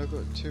 hold on. I've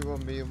got 2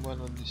 on me and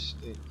 1 on this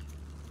stick.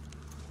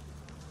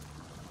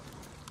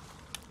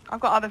 I've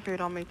got other food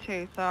on me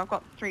too, so I've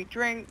got 3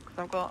 drinks,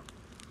 I've got...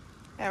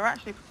 Yeah, we're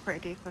actually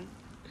pretty decent.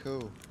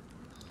 cool.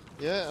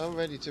 Yeah, I'm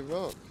ready to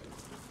rock.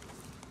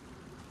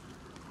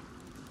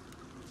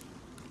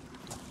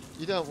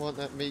 You don't want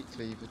that meat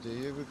cleaver, do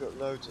you? We've got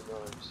loads of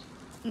knives.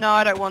 No,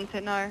 I don't want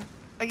it, no.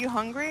 Are you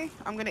hungry?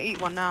 I'm gonna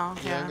eat one now.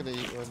 Yeah, I'm gonna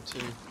eat one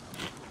too.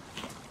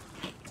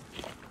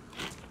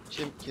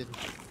 Chimpkin.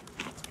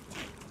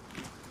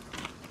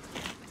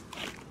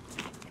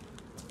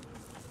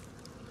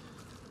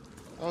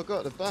 I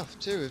got the buff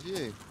too, have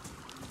you?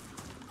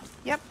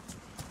 Yep.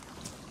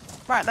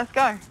 Right, let's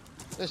go.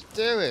 Let's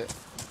do it.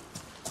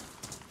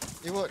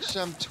 You watch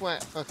some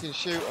twat fucking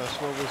shoot us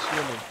while we're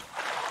swimming.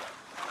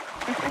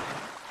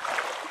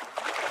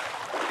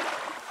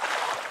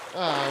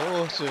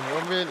 Ah, awesome.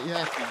 I'm really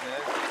happy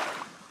there.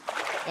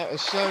 That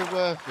was so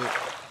worth it.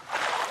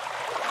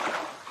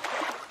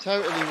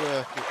 Totally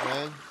worth it,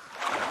 man.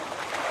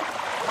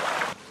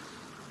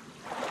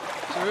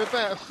 So we're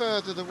about a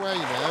third of the way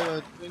now,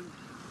 I think.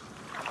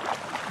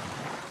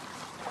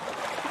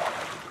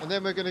 And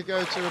then we're going to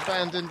go to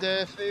abandoned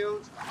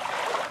airfield.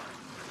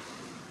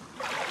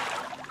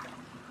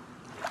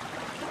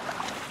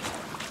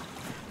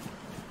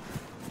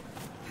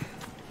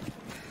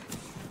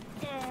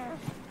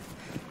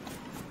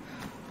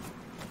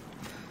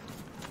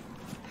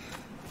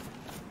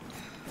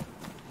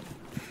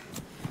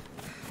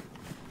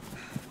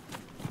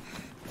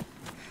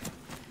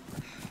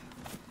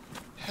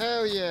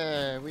 Hell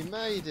yeah, we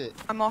made it.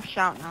 I'm off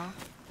shout now.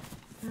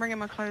 I'm bringing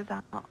my clothes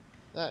out.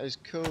 That is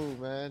cool,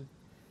 man.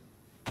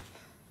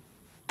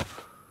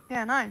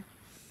 Yeah, nice.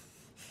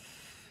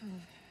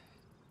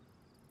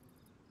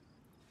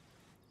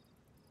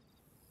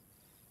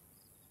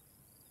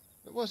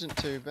 It wasn't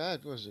too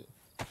bad, was it?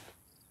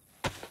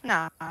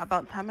 Nah,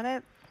 about 10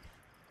 minutes.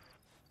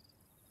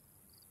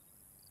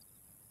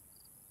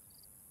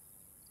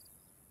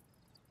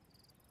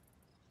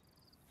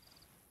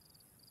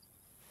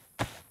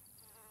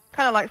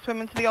 Kind of like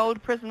swimming to the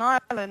old prison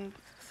island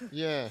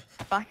Yeah.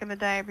 back in the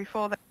day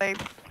before they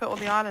put all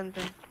the islands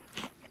in.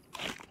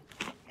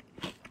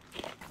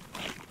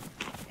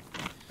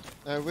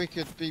 We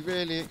could be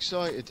really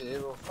excited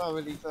here or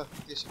thoroughly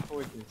fucking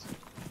disappointed.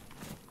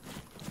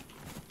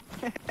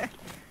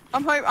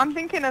 I'm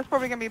thinking there's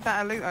probably gonna be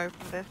better loot over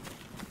this.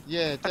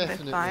 Yeah, over this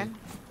definitely. time.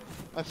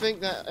 I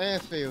think that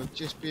airfield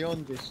just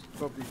beyond this would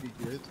probably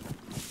be good.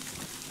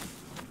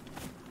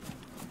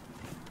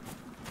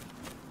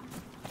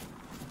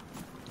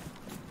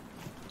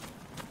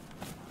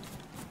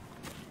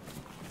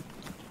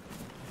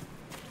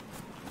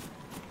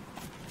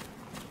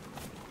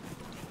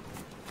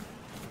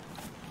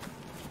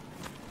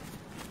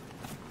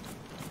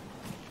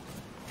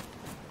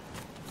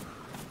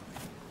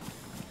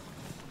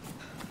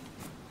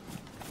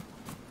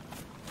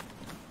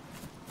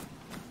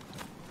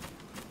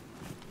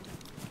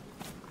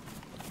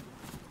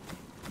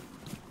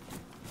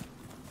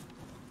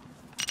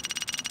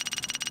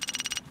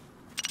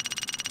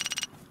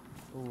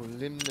 Oh,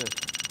 Limner.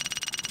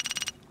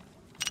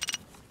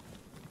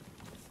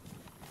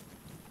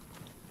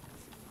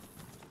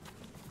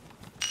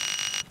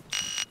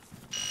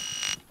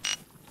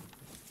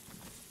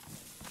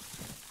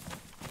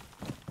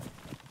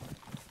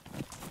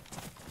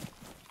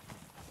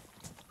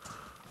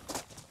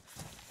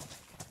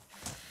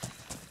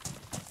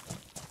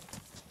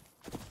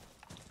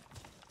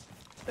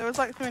 There was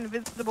like some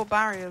invisible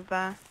barriers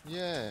there.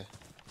 Yeah.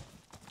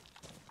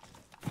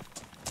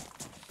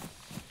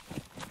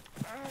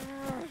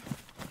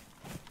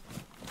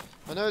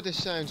 I know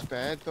this sounds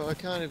bad, but I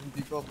can't even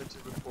be bothered to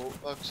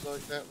report bugs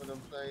like that when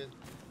I'm playing.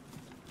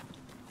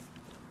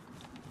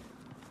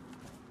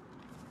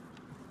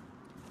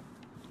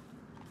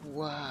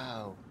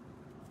 Wow.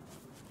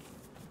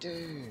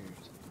 Dude.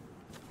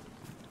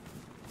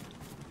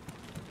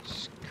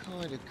 It's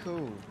kinda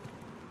cool.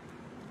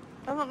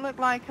 Doesn't look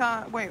like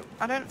doesn't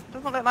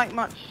look like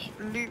much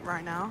loot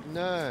right now.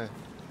 No.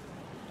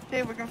 See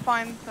if we can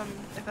find some,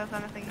 if there's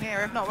anything here.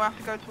 If not, we'll have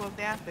to go towards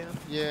the airfield.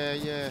 Yeah,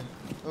 yeah.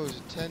 Oh, there's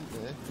a tent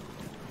there.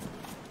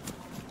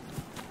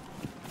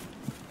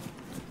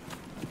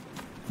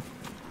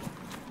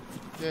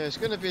 Yeah, it's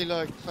gonna be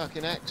like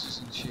fucking axes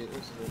and shit,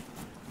 isn't it?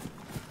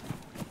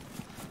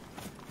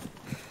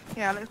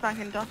 Yeah, it looks like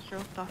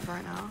industrial stuff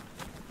right now.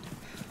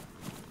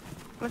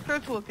 Let's go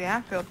towards the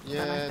airfield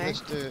Yeah, then, I think.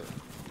 let's do it.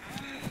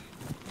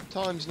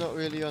 Time's not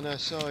really on our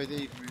side either,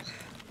 is it?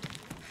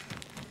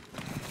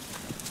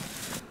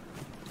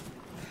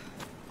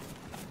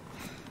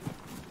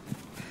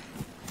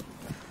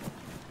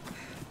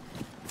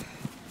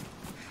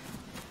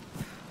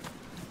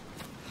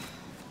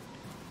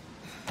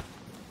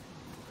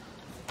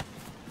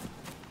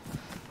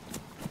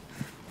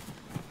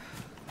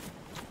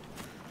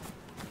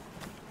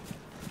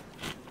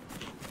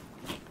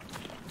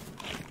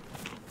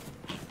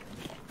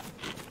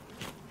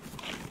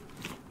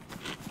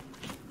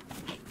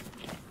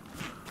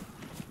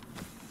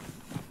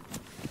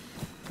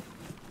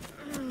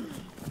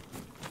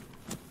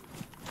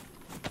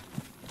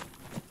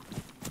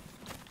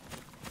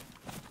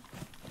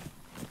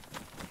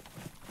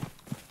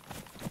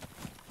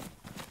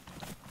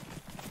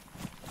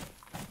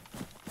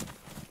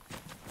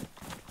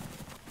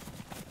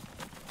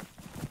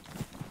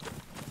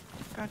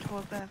 go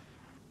towards this.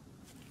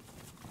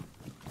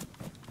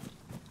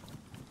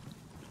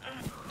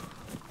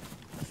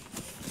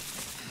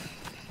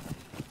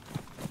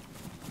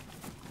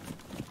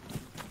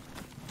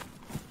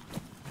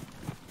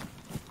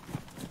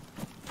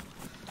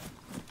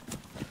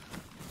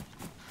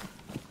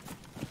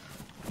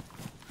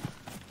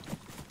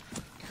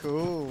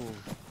 Cool.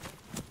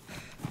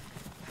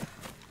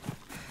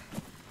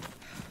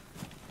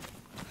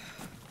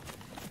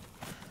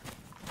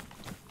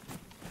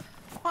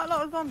 Quite a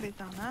lot of zombies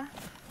down there.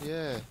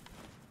 Yeah.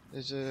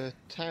 There's a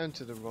town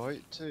to the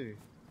right too.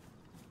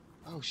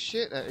 Oh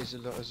shit, that is a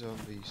lot of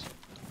zombies.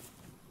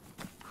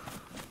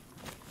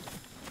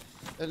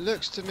 It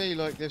looks to me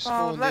like they've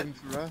spawned in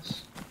for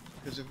us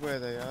because of where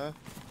they are.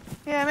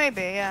 Yeah,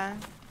 maybe, yeah.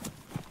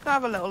 Let's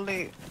have a little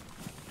loot.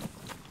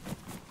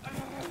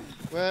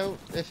 Well,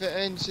 if it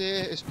ends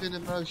here, it's been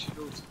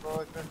emotional,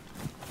 Survivor.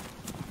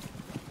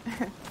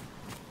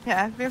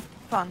 Yeah, it's been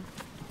fun.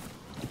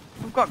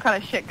 We've got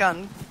kind of shit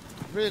guns.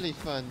 Really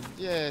fun.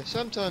 Yeah,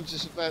 sometimes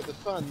it's about the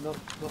fun, not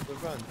the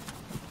run.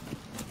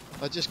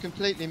 I just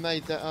completely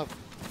made that up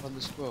on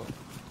the spot.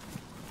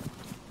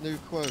 New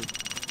quote.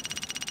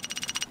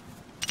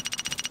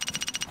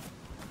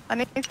 I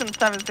need some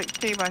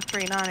 7.62 by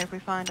 3.9 if we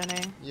find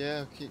any. Yeah,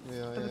 I'll keep my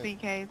eye For the out.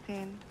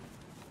 BK-18.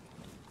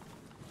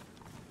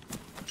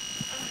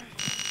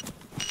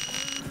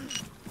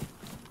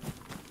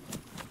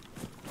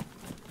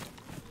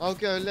 I'll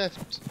go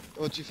left,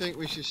 or do you think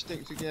we should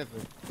stick together?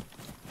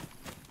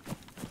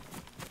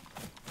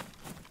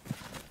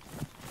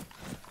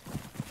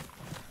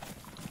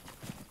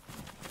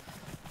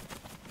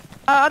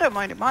 I don't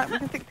mind it, Mike. We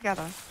can stick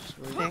together. I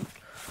Sweet. think.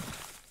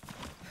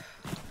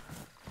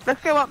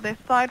 Let's go up this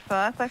side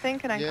first, I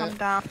think, and then Yeah.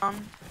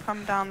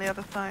 come down the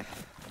other side.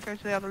 Go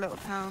to the other little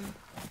town.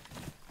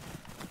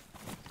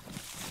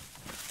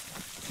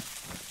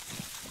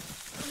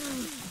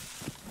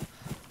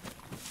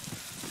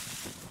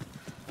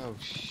 Oh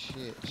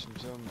shit, some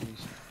zombies.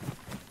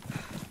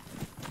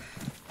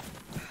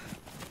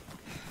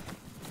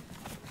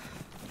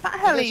 That Oh,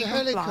 heli there's a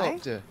can fly.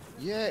 helicopter.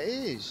 Yeah, it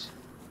is.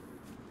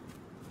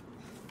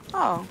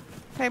 Oh,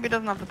 maybe it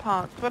doesn't have the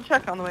parts. We'll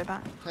check it on the way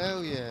back.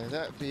 Hell yeah,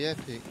 that'd be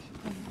epic.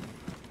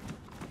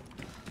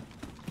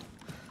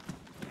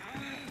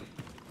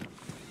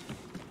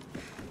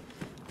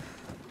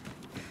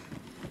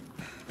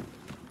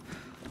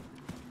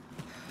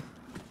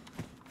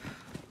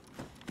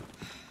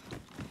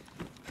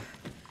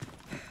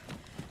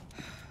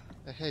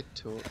 A head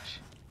torch.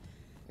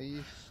 Are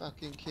you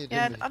fucking kidding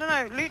Yeah, me? I don't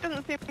know. Loot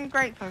doesn't seem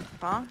great so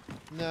far.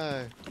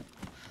 No.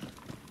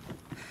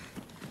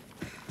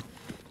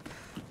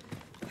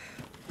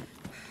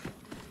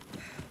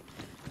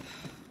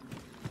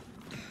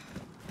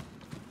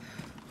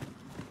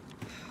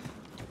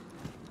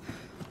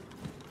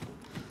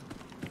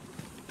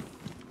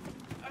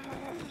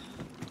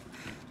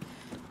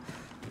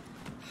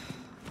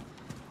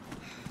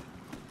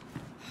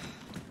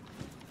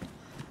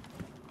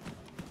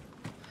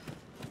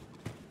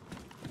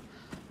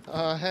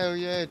 Oh hell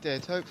yeah,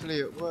 Dad. Hopefully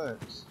it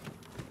works.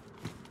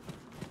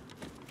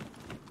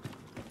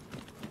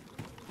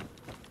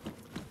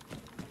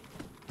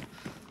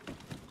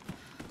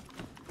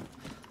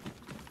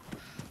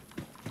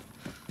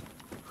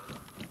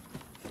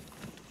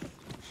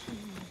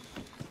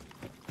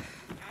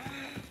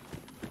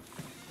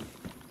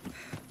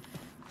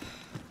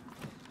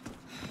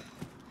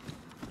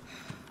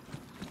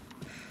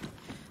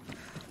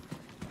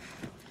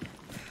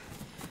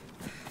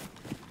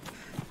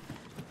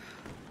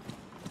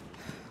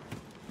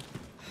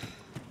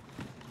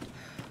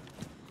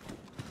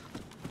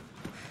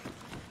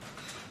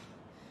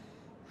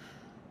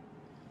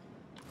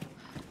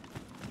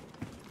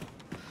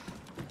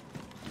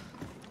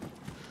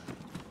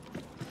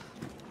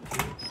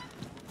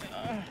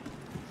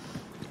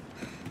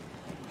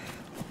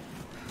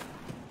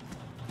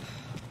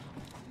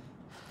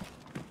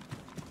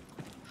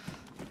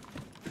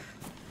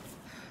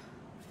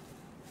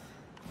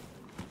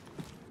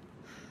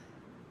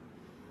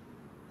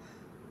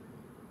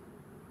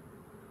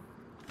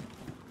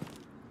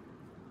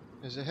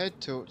 There's a head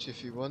torch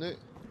if you want it.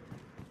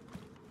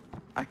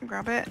 I can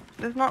grab it.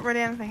 There's not really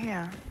anything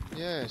here.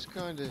 Yeah, it's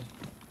kinda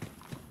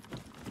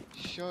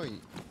shite.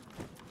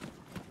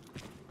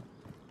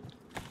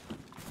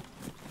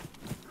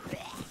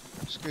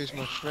 Excuse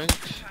my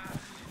French.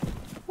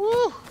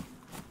 Woo!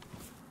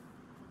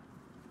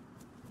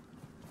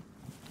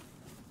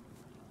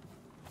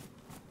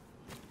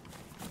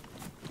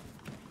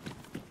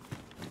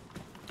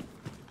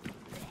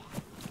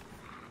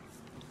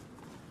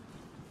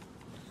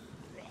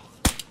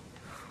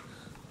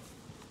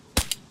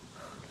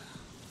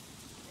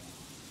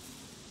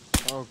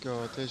 Oh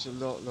god, there's a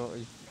lot,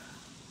 Lottie.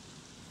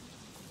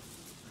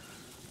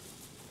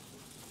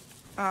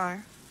 Oh.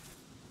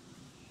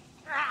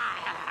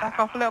 Back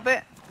off a little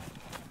bit.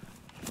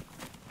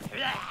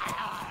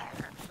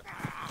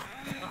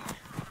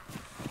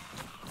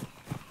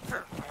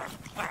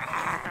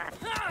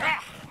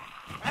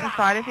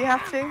 Inside if you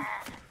have to.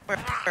 We're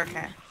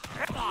okay.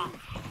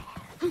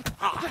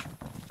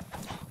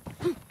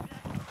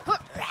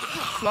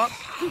 Block.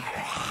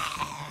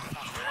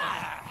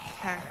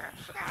 Okay.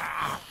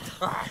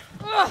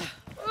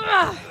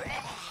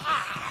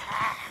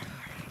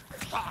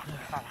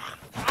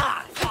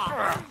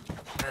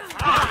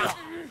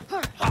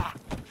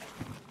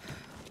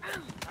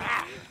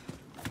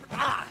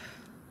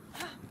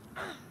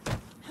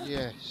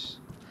 Yes.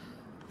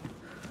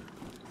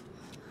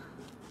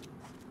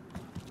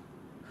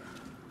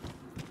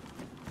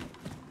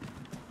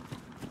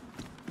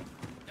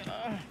 I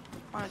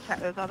want to check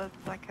those others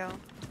I killed.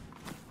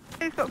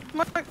 He's got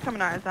smoke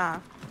coming out his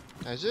ass.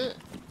 Has it?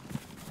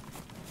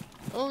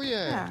 Oh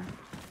yeah. Yeah.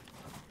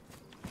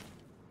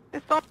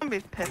 This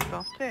zombie's pissed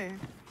off too.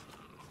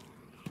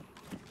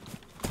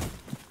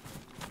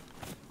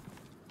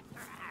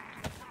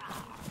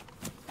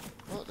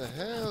 What the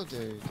hell,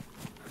 dude?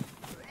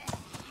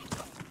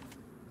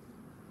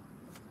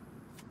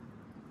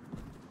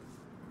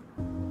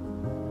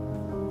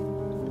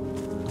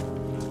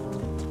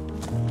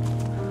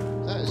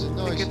 That is a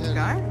nice Good heli.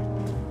 guy.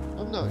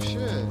 I'm not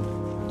sure.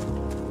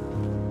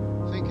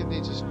 I think it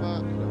needs a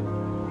spark plug.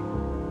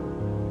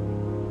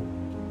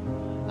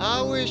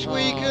 I wish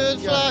we could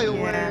fly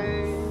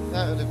away.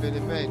 That would have been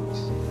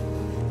immense.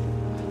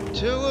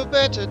 To a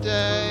better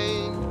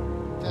day.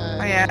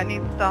 Oh yeah, I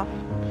need stuff.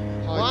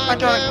 Why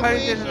Hydraulic can't we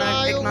hoses and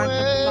fly an igniter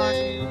away?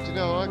 plug. Do you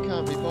know, I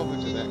can't be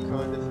bothered with that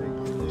kind of thing.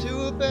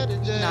 To a better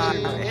day. No,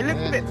 it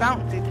looks a bit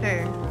bouncy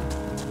too.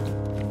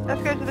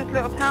 Let's go to this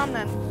little town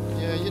then.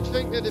 Yeah, you'd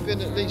think there'd have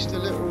been at least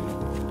a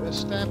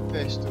stab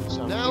fest or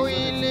something. Now we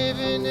live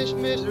in this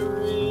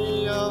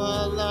misery of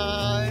our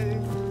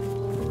life,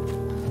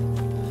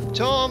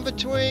 torn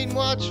between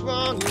what's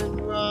wrong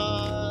and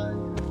right.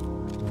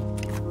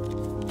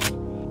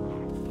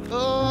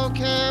 Oh,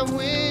 can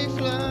we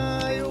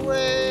fly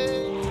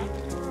away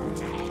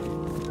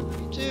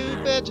to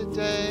better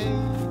days,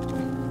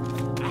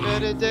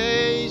 better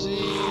DayZ?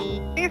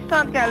 These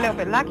starting to get a little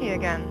bit laggy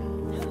again.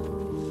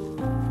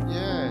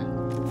 Yeah,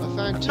 I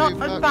found two Not as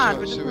buckshots, bad,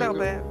 but just so a we've little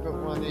bit. got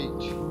one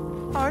each.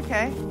 Oh,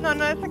 okay. No,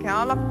 it's okay.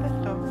 I'll have a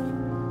pistol.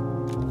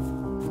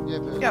 Yeah,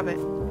 but... You have it.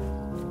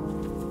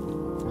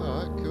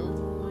 Alright, cool.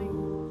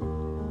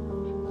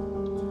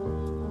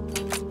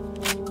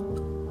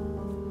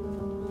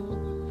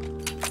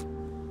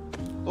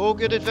 All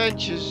good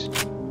adventures.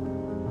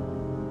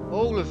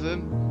 All of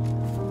them.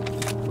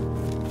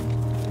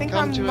 I think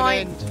Come I to an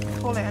might end.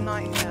 call it a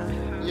night here.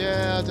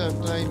 Yeah, I don't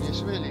blame you.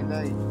 It's really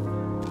late.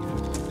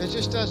 It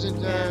just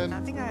doesn't...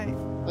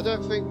 I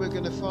don't think we're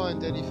going to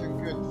find anything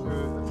good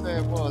for a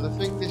fair while. I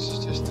think this is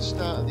just the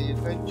start of the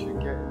adventure,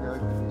 getting over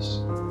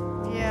this.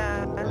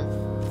 Yeah,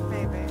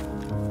 maybe.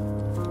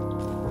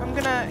 I'm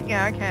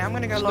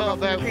gonna go It's log not off in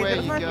the about tree. where It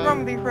was you nice to go. run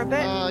with you for a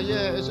bit. Ah,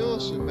 yeah, it's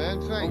awesome, man.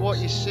 Thanks. And what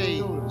you see.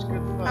 Cool, it's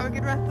good fun. Have a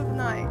good rest of the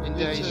night. In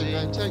DayZ,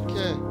 man. Take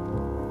care.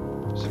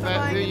 It's about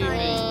Bye-bye, who good you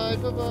night.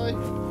 meet. Bye bye.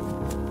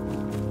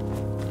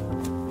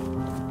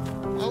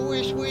 I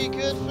wish we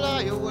could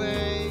fly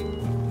away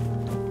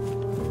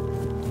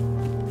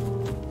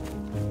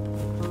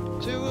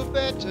to a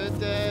better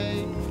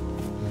day.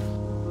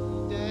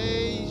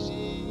 DayZ.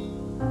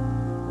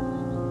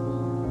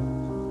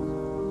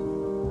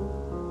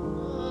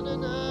 Na, na,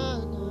 na,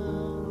 na.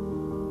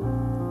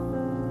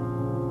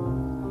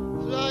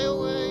 Fly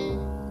away.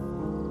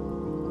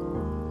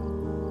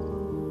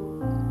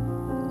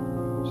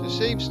 There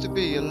seems to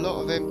be a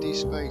lot of empty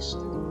space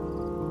still.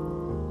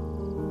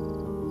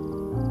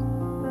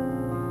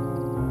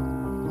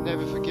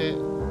 Never forget.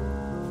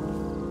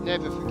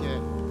 Never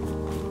forget.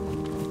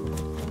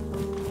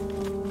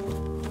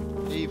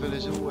 Evil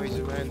is always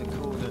around the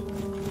corner.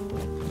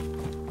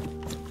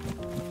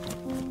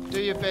 Do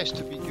your best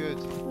to be good.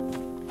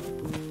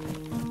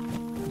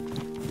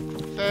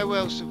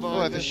 Farewell, survivor. Oh,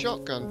 I have a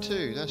shotgun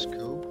too, that's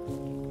cool.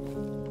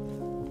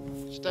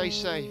 Stay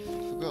safe,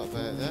 forgot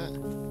about that.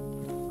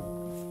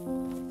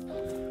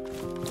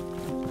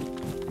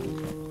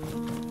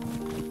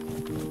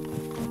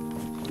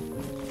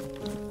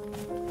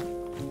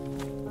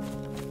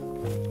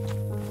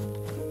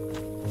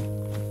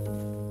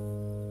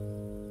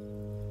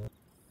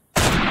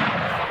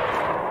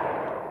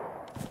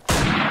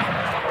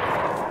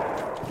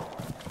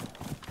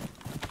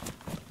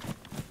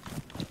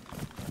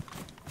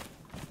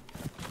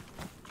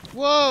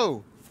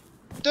 Whoa!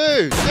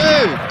 Dude!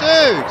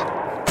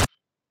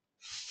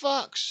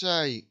 Fuck's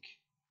sake!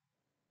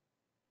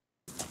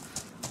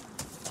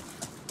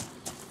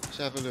 Let's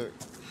have a look.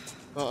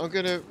 Right, I'm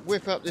gonna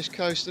whip up this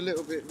coast a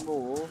little bit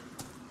more,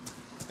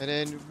 and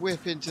then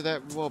whip into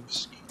that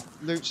Rob's,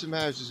 loot some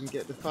houses and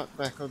get the fuck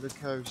back on the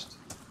coast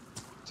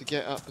to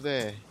get up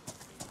there.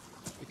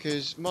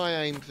 Because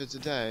my aim for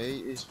today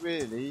is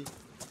really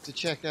to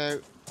check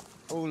out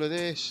all of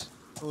this,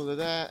 all of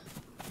that,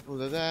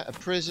 a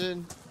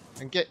prison,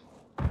 and get...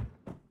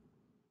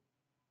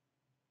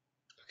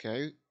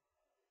 Okay.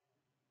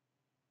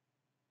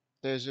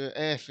 There's an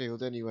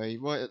airfield anyway,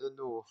 right at the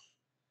north.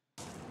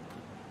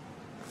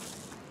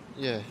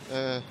 Yeah,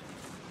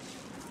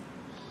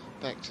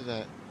 back to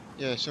that.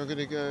 Yeah, so I'm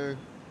gonna go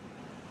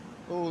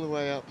all the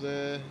way up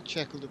there,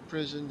 check all the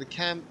prison, the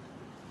camp,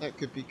 that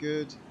could be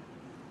good.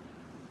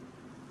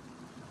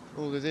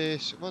 All of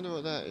this, I wonder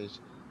what that is.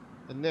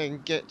 And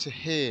then get to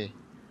here,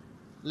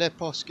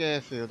 Lepos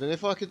Airfield. And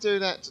if I could do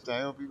that today,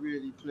 I'll be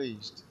really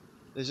pleased.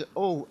 There's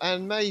oh,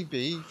 and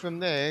maybe from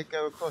there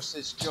go across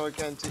this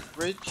gigantic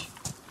bridge.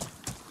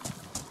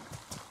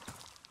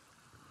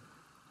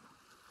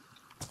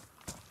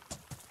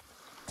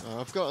 Oh,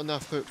 I've got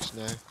enough hooks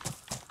now,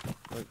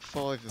 like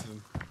 5 of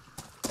them.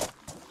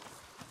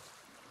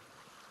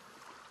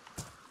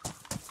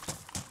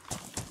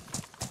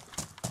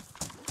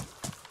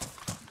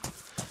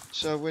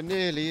 So we're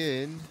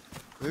nearly in.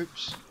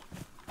 Oops.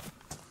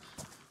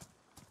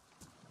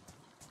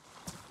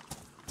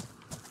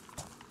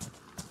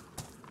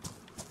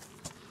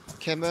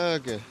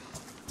 Kemerga.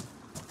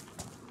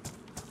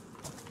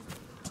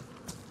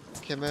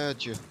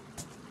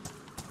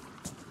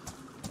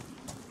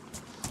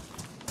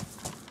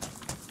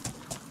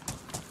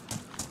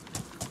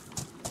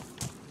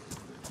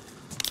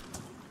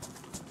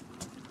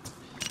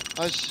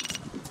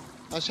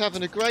 I was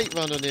having a great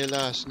run on here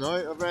last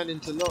night. I ran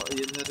into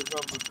Lottie and had a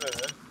run with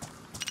her.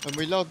 And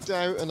we logged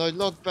out, and I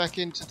logged back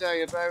in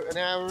today about an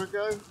hour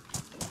ago.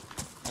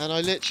 And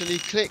I literally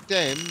clicked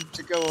M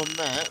to go on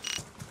map.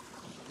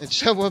 And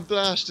someone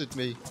blasted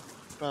me.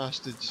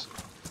 Bastards.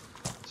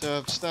 So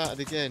I've started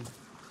again.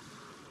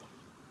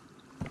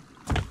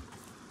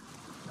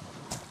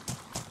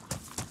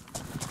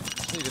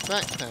 Need a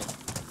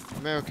backpack.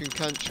 American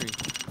country.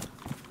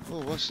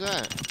 Oh, what's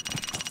that?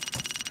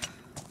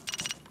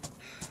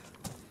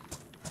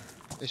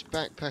 This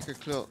backpacker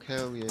clock,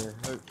 hell yeah,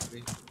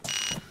 hopefully.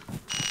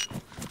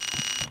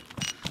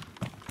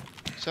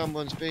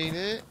 Someone's been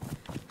here.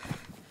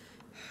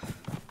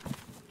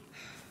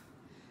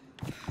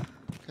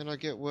 Can I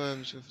get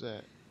worms with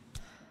that?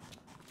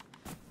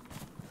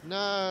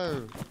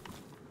 No!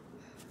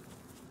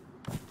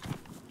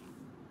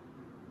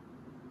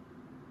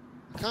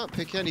 I can't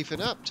pick anything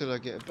up till I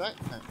get a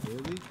backpack,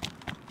 really.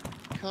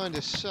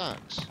 Kinda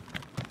sucks.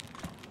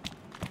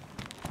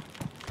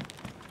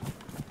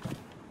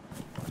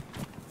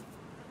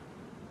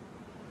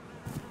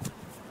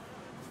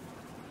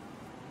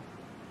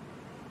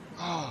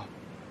 Oh,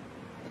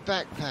 a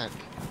backpack.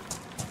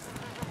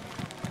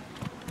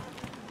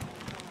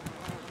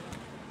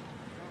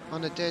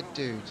 On a dead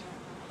dude.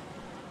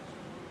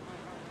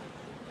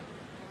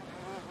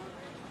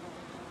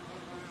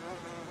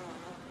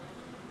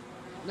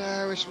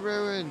 No, it's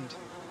ruined.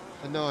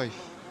 A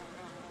knife,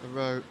 a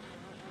rope,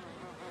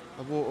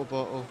 a water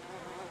bottle,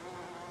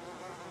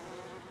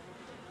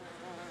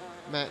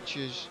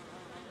 matches.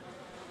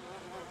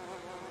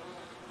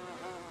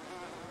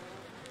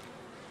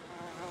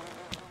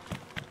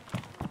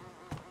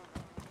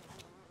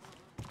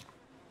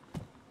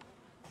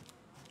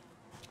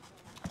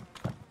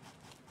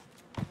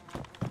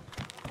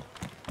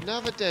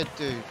 Another dead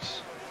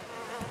dudes.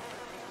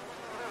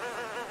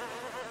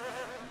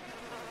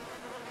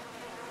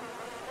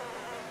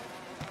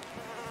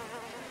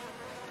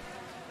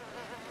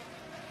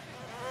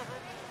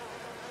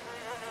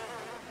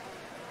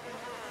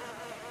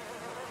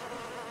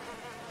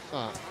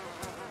 Fuck.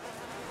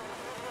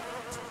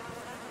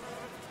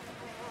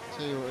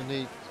 Tell you what I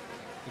need,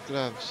 the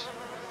gloves.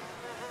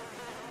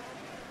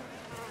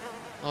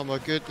 Oh my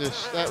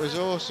goodness, that was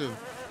awesome.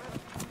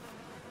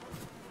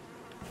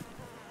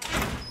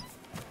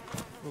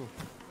 Ooh.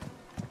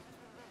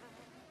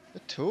 A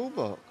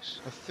toolbox,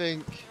 I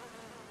think.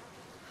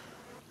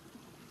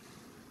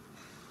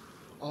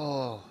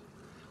 Oh,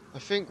 I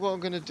think what I'm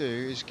gonna do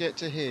is get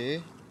to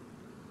here,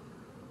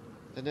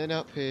 and then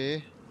up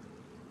here,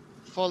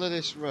 follow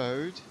this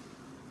road,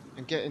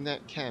 and get in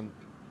that camp.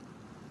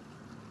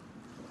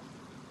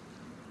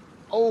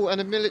 Oh,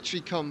 and a military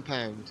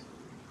compound.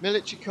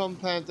 Military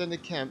compound, then the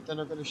camp, then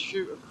I'm gonna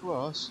shoot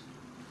across.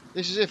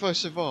 This is if I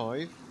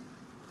survive,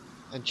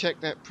 and check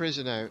that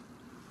prison out.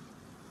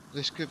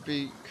 This could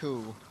be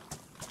cool.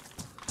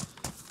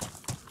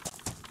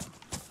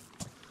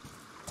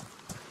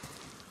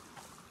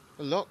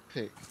 A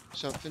lockpick,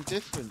 something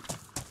different.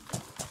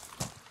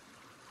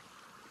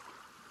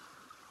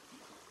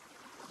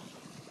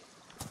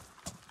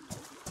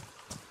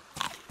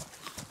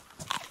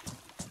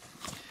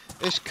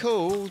 It's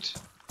called...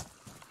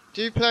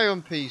 Do you play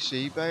on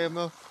PC,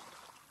 Behemoth?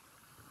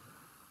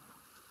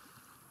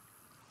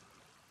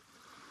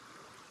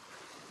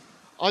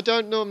 I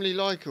don't normally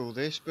like all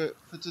this, but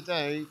for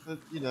today, for,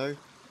 you know,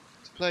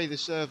 to play the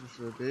server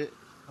for a bit,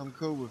 I'm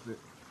cool with it.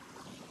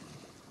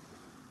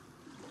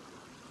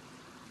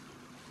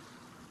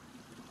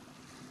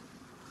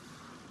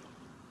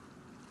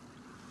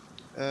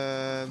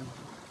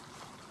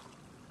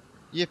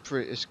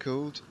 YIPRIT is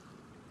called.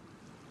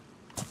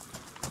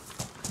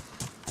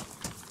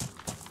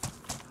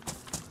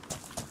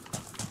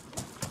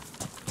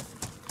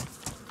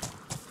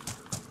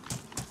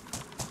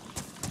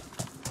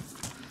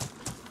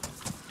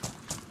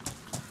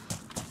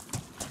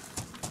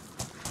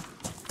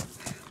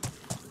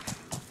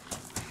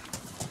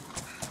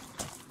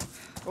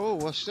 Oh,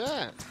 what's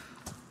that?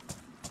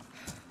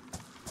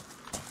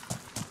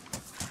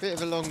 Bit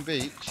of a long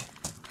beach.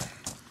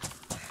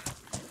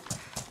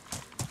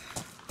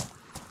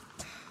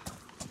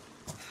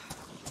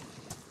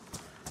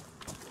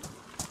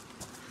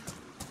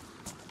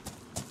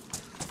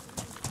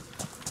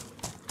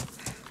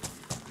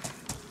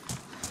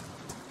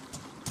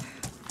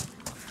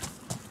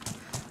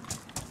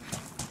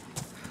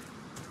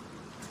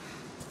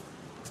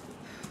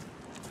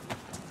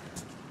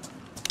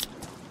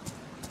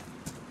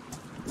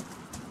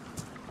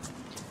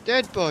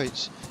 Dead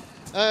bites.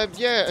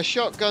 Yeah, a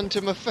shotgun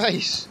to my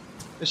face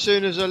as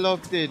soon as I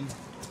logged in.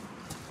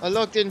 I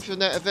logged in from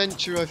that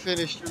adventure I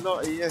finished with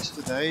Lottie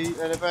yesterday,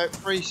 and about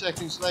 3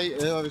 seconds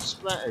later I was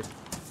splattered.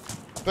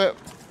 But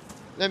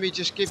let me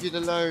just give you the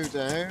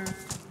lowdown.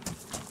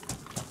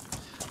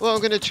 What I'm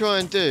going to try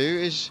and do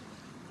is,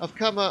 I've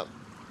come up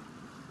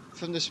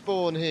from the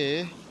spawn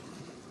here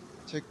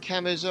to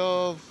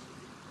Kamazov,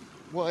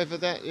 whatever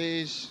that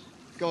is,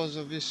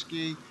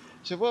 Gozovisky.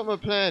 So what my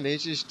plan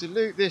is to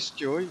loot this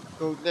joint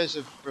called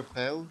Lesov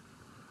Repel.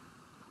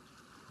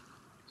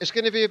 It's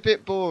going to be a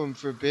bit boring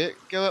for a bit.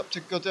 Go up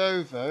to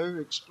Godovo,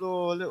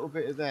 explore a little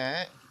bit of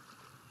that,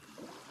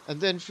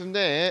 and then from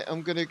there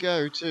I'm going to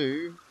go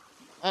to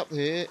up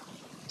here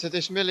to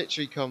this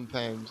military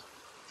compound.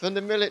 From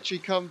the military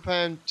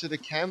compound to the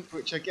camp,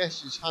 which I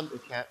guess is Hunter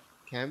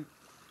camp,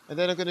 and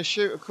then I'm going to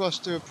shoot across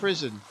to a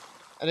prison.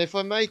 And if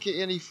I make it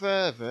any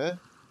further,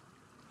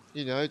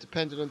 you know,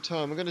 depending on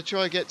time, I'm going to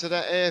try and get to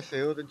that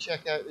airfield and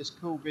check out this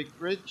cool big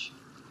bridge.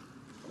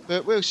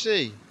 But we'll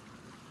see.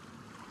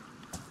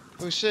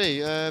 We'll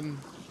see. I'm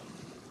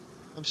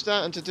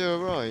starting to do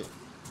alright.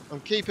 I'm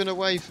keeping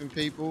away from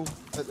people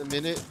at the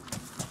minute.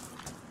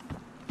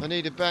 I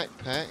need a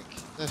backpack,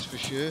 that's for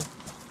sure.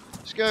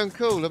 It's going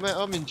cool.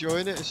 I'm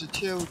enjoying it. It's a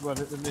chilled one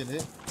at the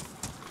minute.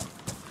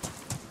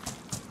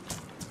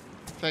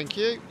 Thank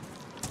you.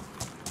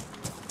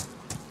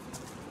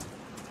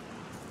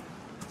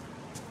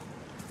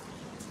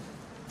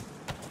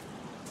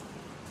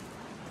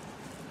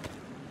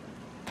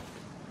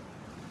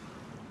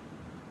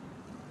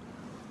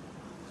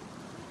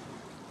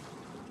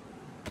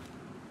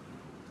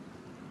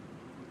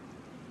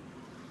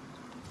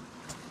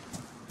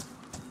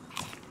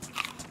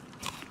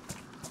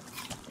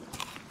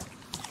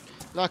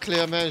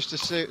 Luckily I managed to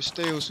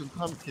steal some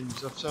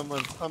pumpkins off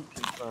someone's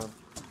pumpkin farm.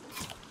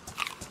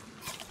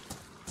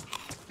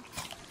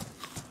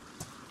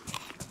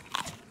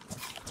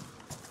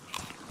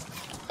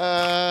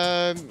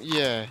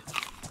 Yeah.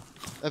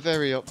 A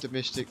very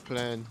optimistic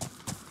plan.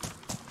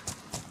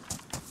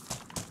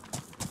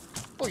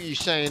 What are you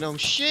saying? I'm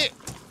shit?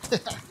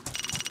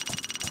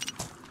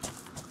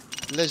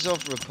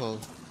 Lesovrapol.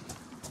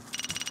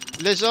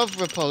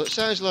 Lesovrapol. It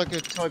sounds like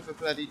a type of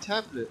bloody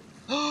tablet.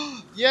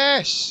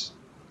 Yes!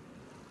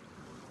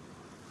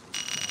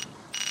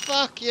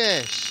 Fuck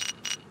yes!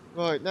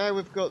 Right, now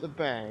we've got the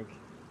bag.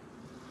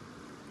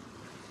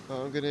 Right,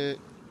 I'm gonna...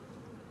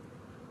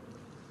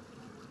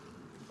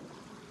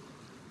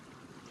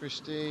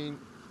 Pristine.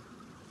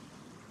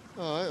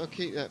 Alright, I'll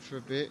keep that for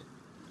a bit.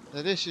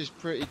 Now this is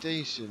pretty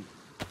decent.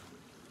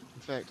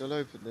 In fact, I'll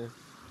open them.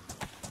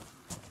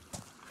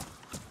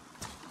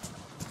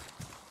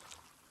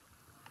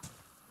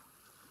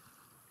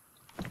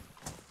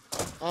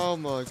 Oh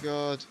my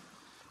god.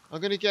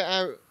 I'm gonna get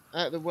out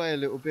of the way a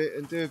little bit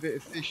and do a bit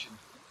of fishing.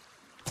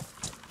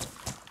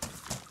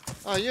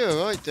 Oh, you're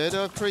alright, Dad.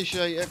 I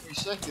appreciate every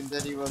second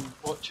anyone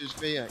watches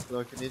me act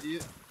like an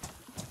idiot.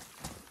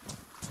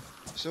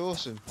 It's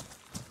awesome.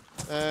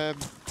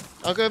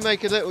 I'll go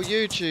make a little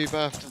YouTube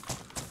after,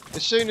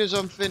 as soon as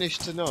I'm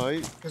finished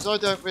tonight, because I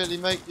don't really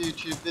make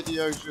YouTube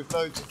videos with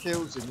loads of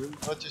kills in them.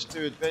 I just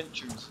do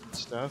adventures and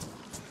stuff.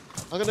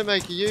 I'm going to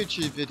make a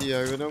YouTube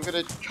video and I'm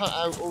going to cut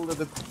out all of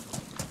the,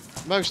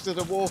 most of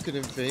the walking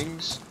and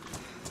things,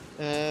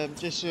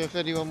 just so if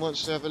anyone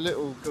wants to have a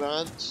little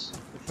glance,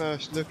 the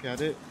first look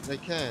at it, they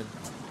can.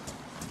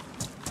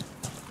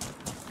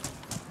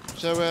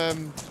 So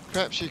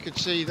perhaps you could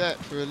see that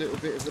for a little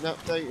bit of an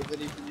update of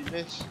anything you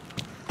miss.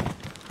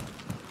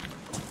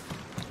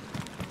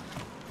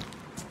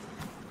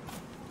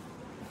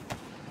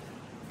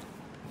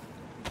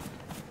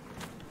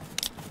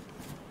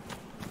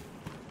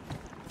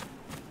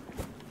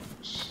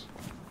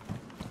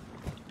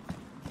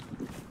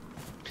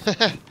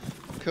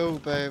 Cool,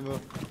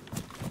 Behemoth.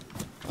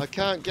 I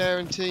can't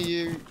guarantee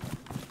you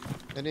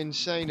an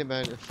insane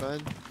amount of fun.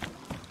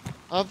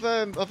 I've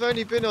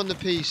only been on the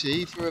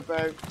PC for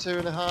about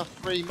 2.5,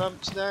 3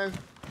 months now.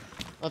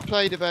 I've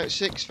played about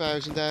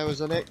 6,000 hours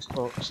on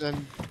Xbox,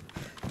 and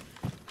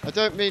I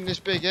don't mean this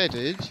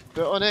big-headed,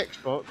 but on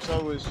Xbox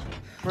I was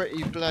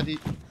pretty bloody...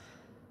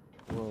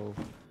 Whoa.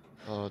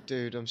 Oh,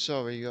 dude, I'm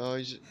sorry,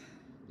 guys,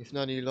 if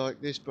none of you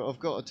like this, but I've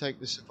got to take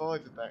the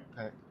Survivor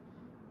backpack.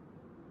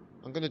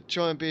 I'm going to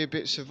try and be a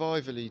bit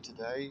survivally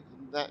today,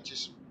 and that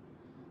just...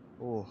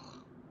 Oh.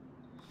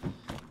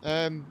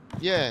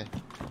 Yeah.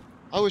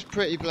 I was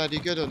pretty bloody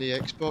good on the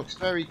Xbox,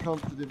 very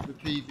confident with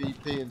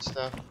PvP and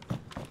stuff.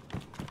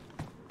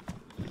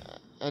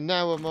 And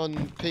now I'm on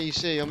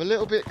PC. I'm a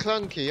little bit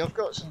clunky. I've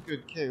got some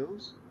good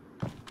kills.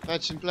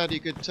 Had some bloody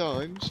good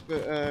times,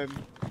 but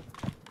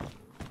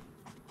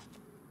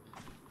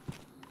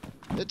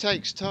it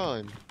takes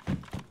time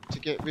to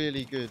get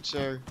really good,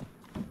 so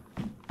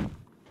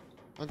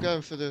I'm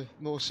going for the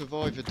more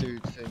survivor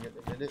dude thing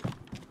at the minute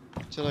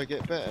until I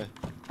get better.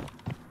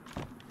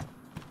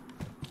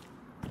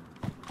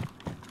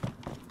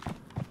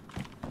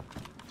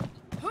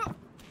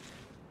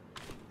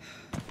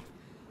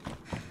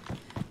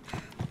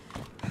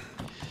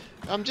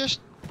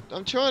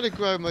 I'm trying to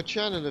grow my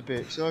channel a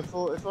bit, so I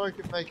thought if I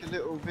could make a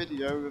little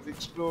video of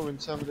exploring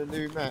some of the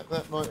new map,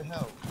 that might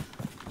help.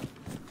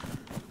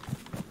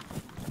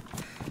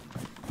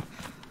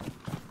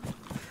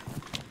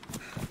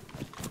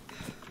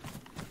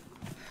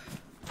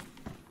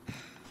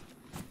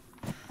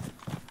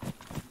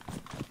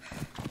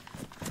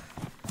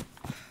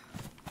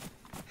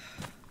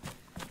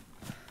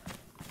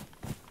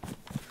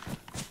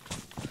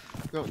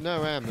 Got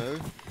no ammo.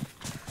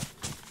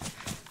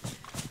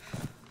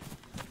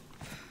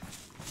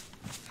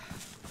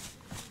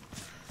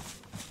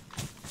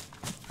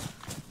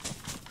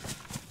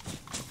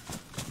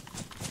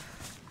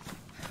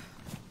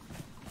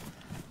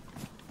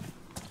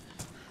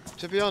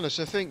 To be honest,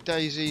 I think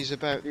DayZ's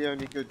about the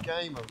only good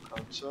game on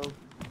console.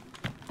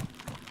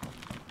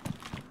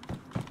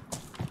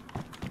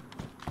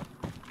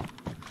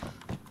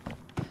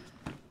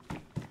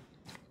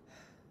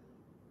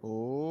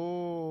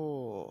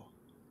 Oh,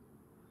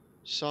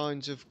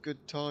 signs of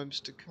good times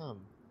to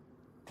come.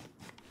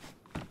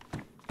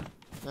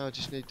 Now I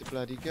just need the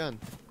bloody gun.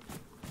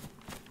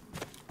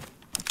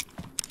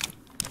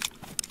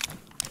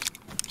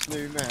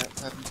 New map,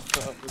 having to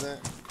put up with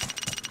that.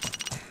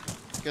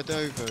 Get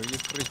over,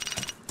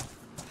 YIPRIT.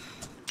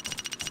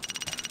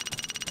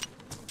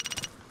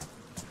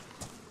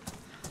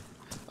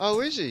 Oh,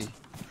 is he?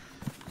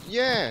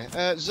 Yeah,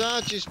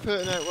 Zarge is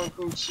putting out one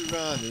called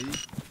Serrani,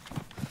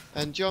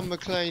 and John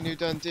McClane, who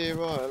done Deer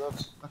Isle,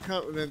 I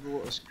can't remember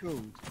what it's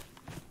called.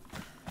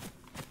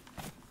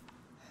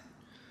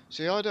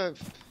 See, I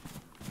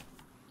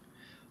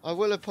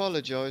will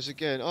apologise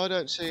again, I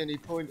don't see any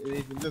point in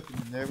even looking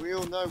in there. We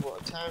all know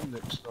what a town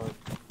looks like.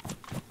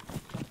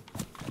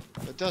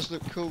 It does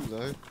look cool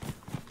though.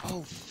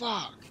 Oh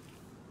fuck!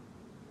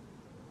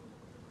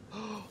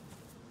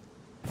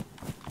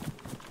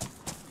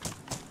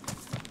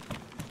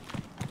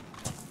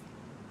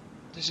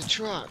 There's a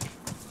truck.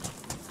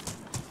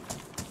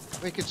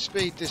 We could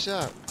speed this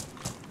up.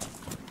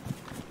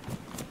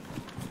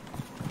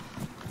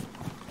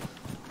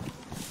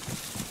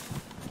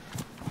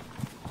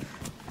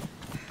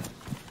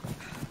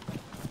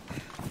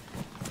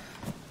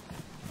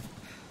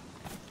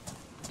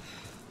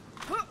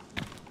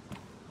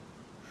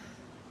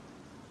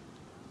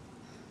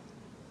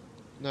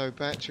 No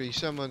battery,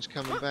 someone's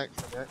coming back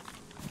for that.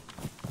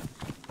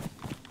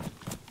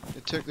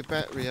 They took the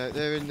battery out,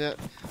 they're in that,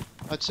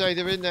 I'd say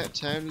they're in that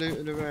town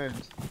looting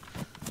around.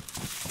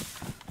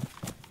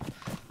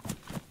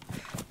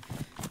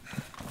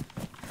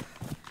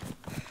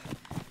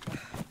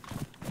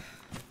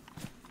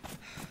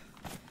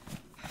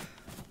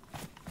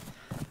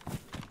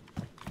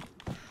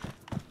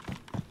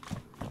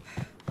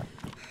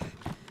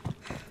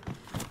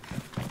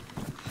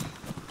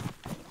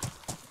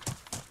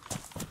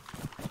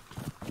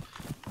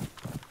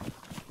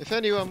 If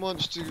anyone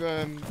wants to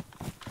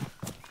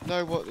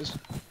know what this...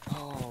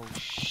 Oh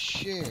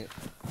shit.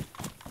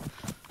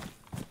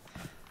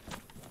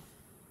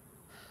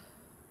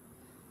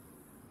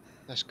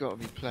 That's got to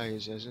be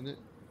players, hasn't it?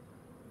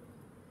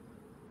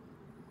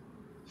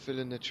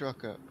 Filling the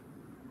truck up.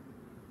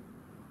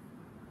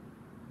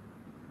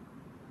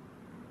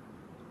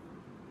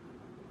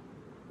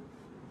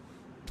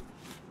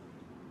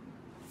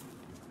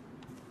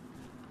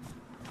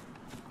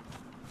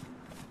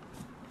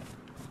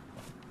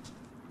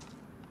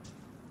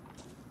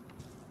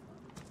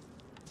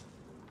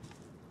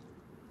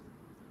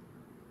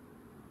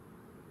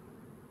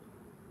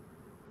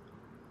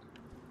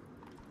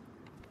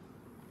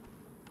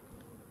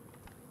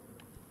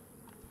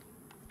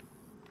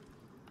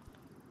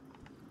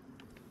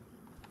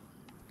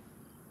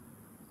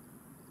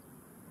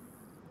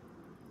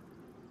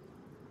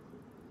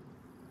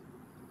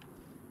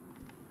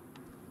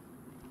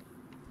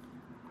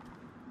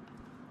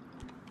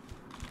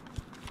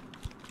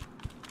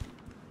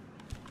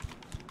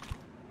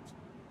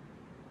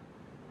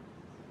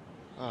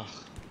 Ugh.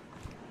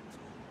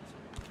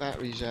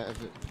 Battery's out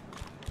of it.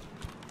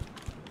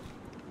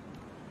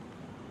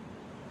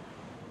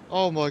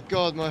 Oh my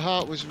god, my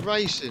heart was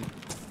racing.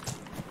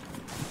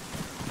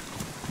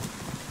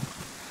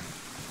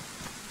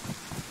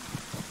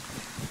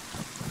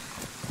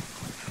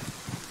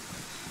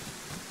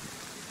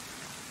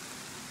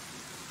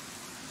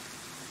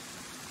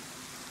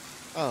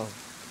 Oh.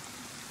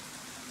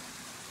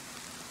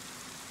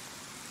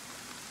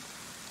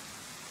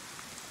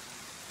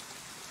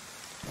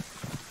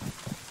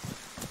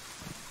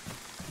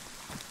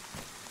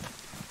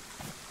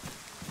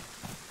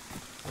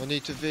 I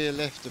need to veer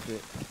left a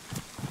bit,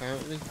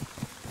 apparently.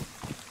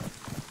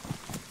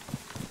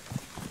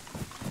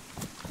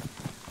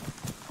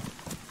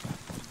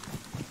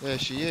 There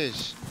she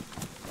is.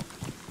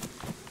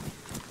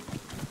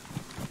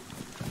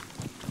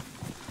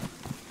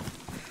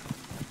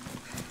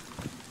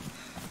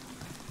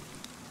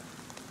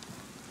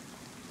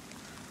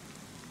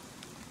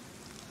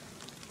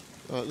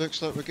 Right,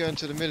 looks like we're going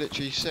to the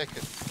military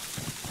second.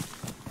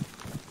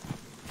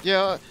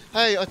 Yeah,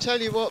 hey, I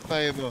tell you what,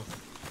 Behemoth.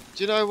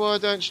 Do you know why I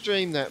don't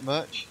stream that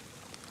much?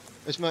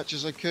 As much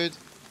as I could?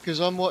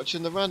 Because I'm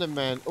watching the Running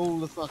Man all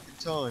the fucking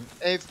time.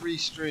 Every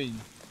stream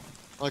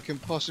I can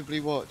possibly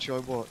watch, I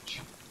watch.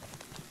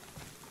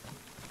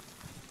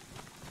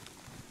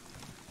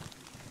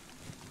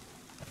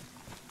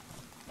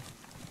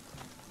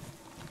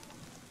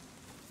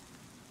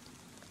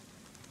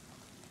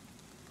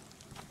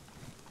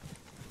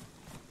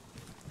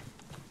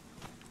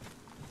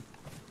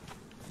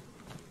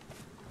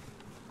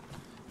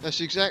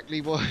 That's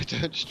exactly why I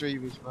don't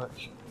stream as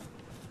much.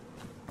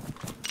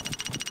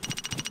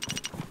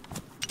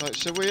 Right,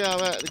 so we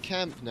are at the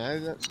camp now,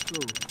 that's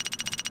cool.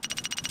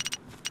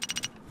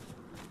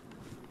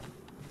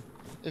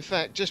 In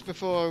fact, just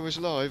before I was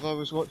live, I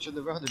was watching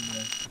the Running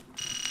Man.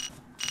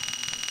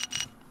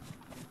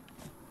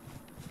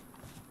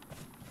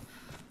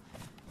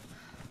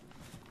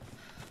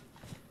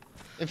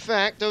 In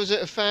fact, I was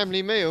at a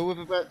family meal with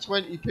about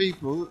 20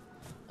 people,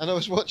 and I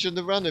was watching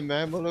the Running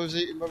Man while I was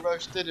eating my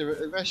roast dinner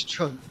at a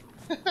restaurant.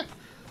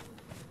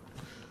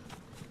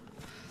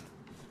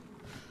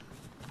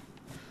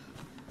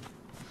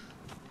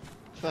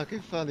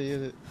 Fucking funny,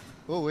 isn't it?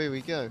 Oh, here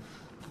we go.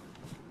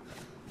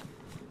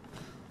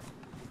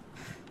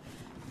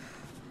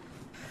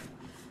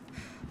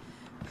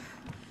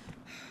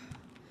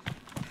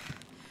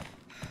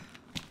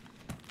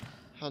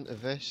 Hunter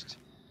vest.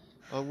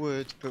 I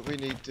would, but we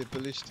need the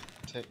ballistic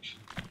protection.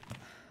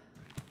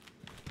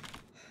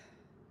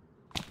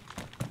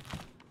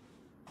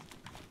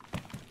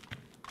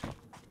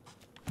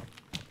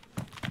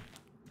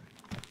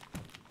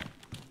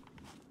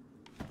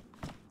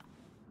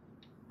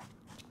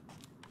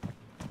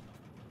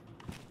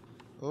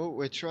 Oh,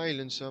 we're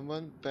trailing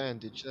someone.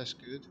 Bandage, that's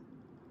good.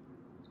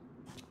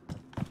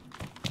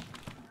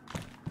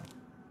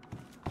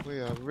 We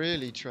are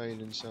really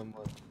trailing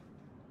someone.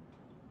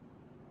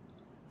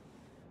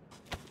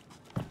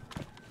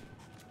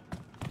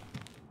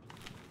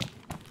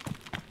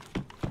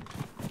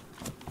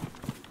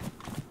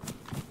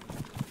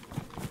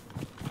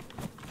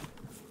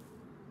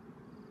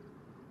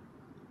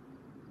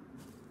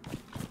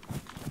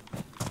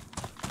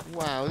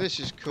 Wow, this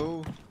is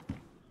cool.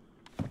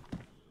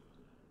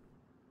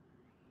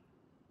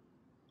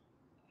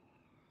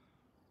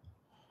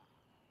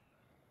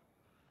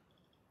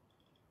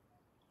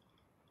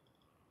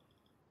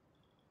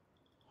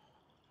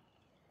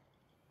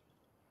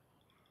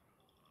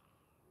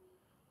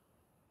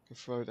 Can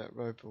throw that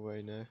rope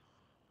away now.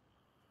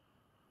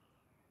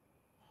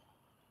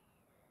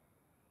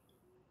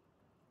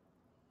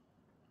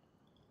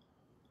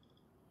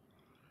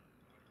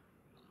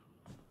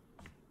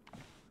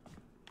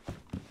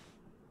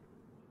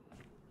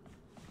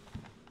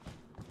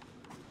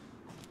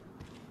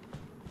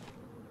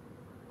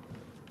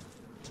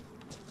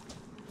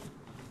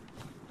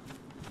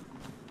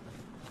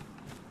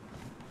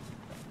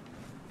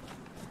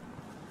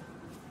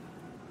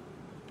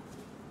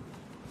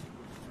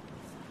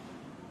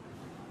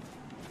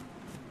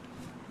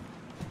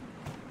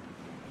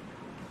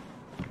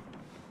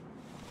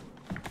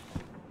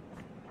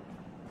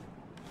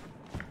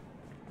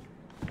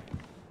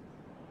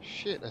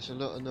 Shit, that's a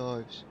lot of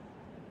knives.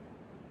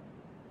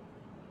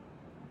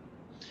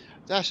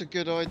 That's a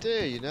good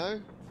idea, you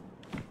know.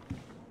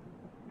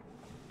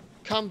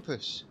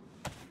 Compass.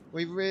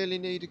 We really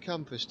need a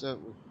compass,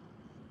 don't we?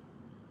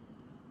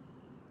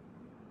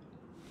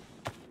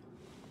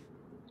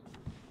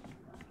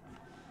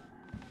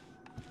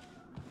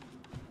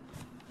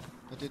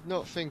 I did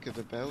not think of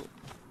the belt.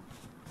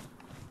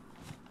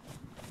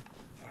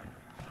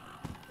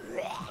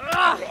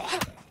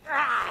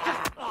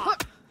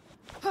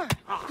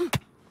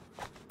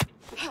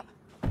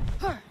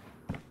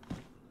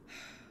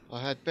 I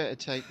had better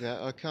take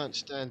that. I can't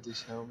stand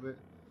this helmet.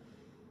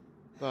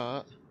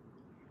 But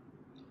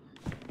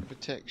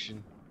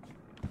protection.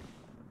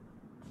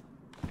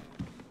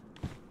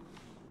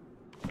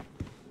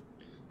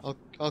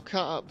 I'll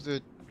cut up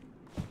the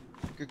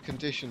good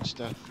condition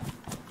stuff.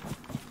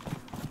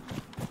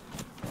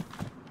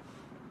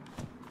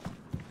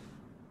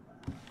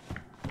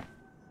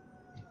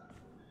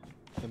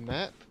 A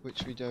map,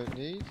 which we don't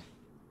need.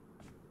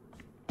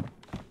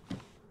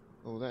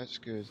 Oh, that's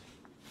good.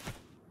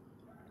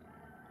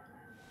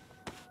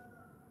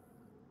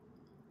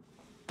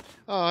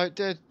 Alright,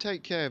 Dad,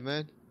 take care,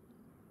 man.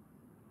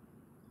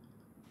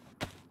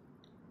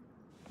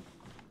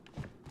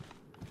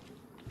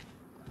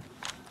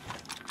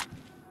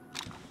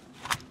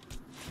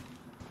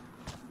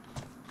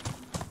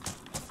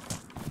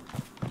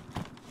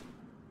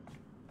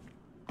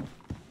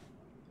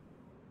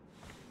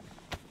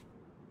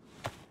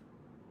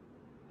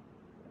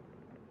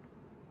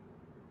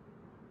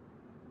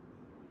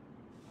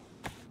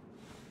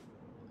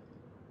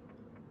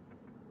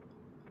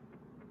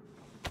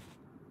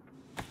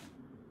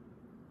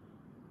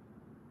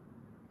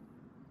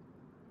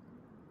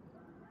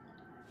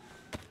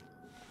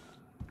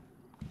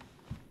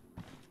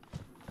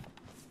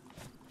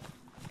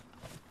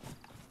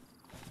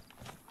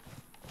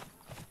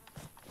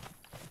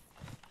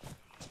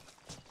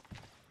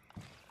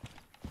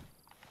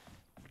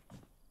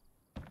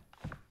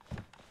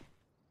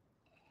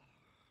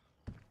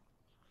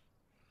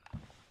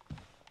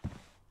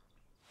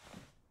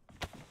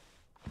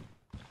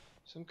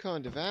 Some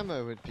kind of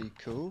ammo would be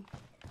cool.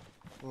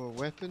 Or a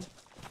weapon.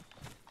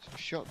 Some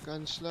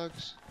shotgun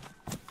slugs.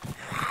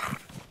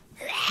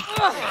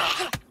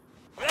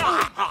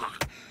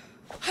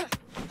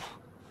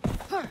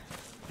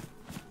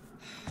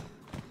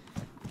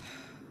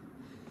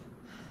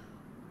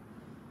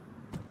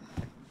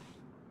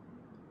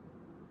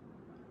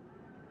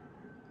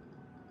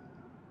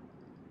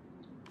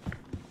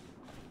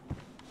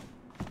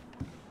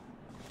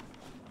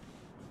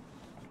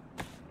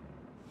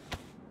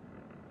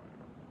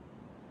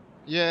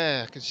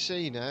 Yeah, I can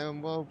see now.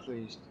 I'm well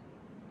pleased.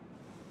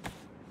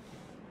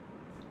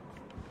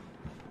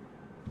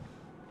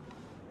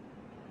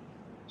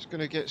 Just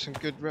gonna get some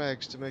good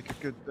rags to make a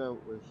good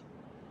belt with.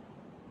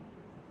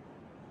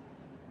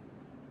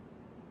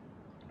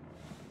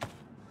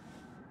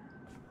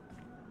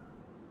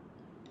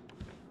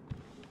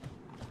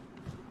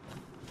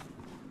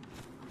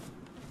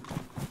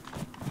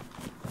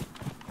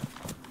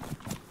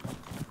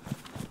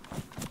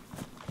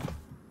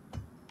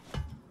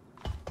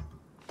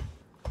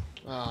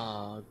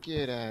 Ah,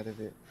 get out of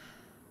it.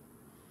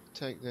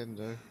 Take them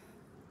though.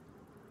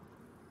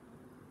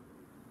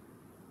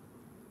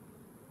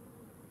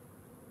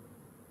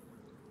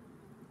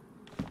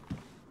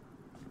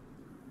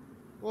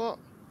 What?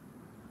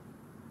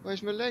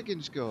 Where's my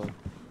leggings gone?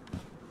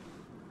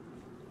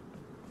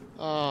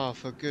 Ah,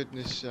 for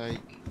goodness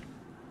sake.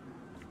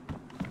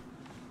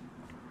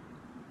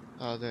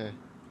 Ah, there.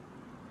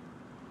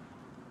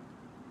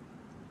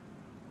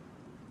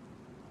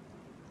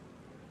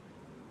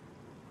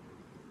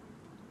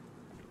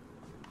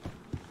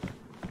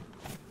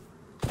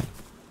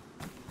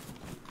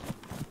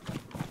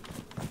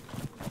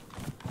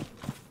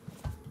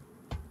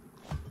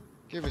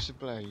 Give us a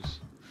blaze.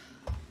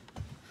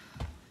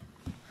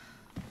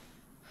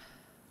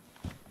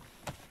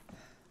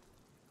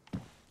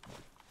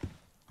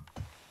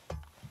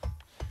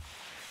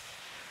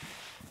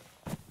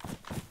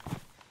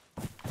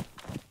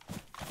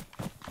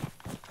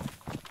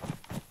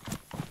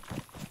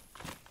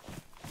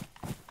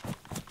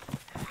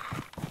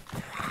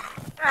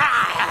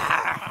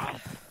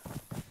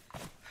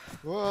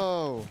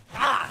 Whoa!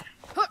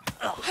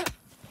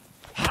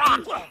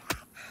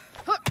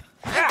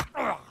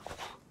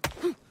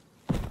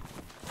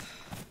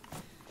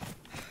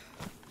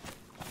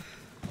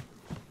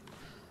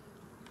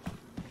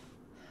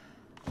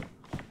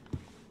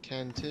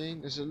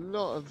 Canteen. There's a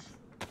lot of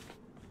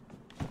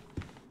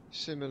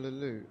similar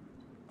loot.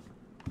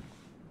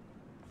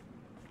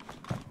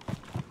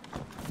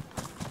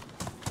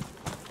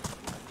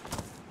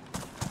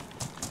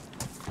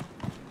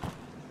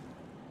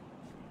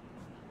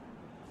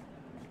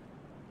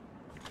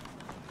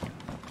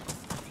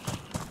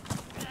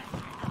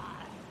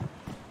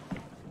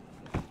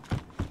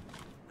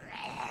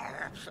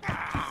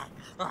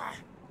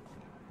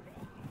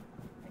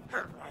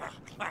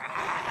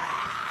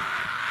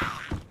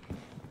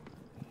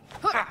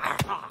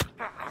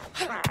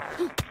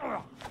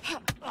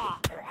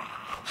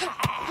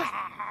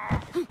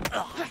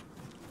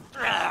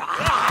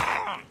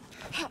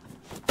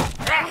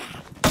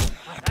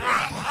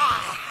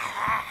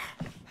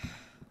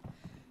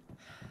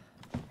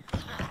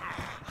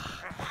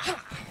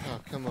 Oh,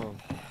 come on.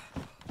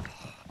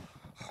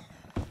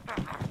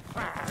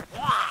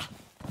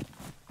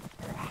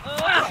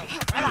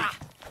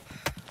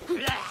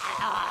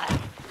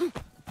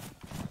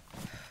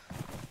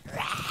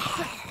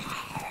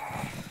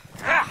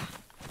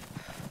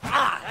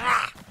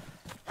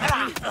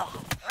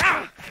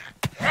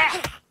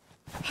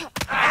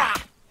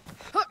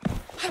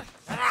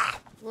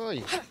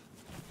 Oi!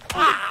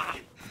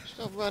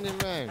 Stop running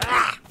round.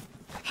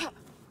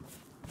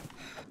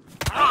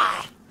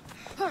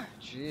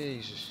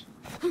 Jesus.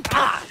 I'm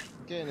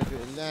getting a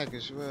bit of lag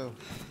as well.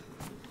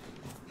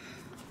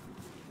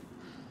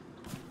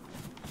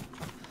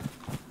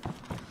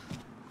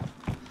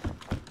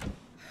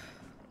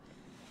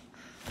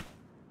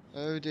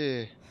 Oh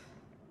dear.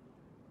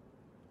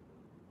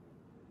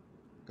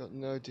 Got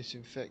no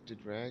disinfected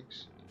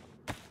rags.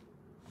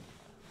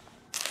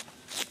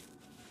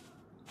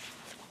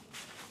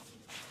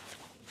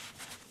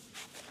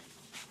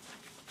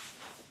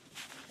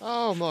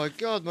 Oh my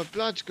god, my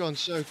blood's gone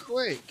so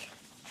quick.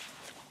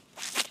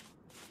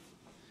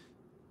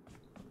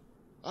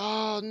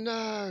 Oh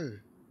no.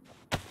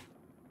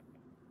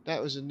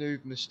 That was a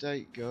noob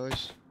mistake,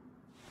 guys.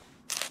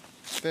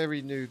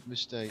 Very noob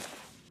mistake.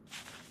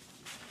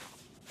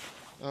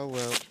 Oh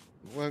well, it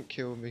won't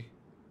kill me.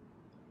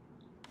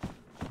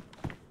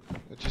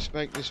 I'll just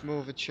make this more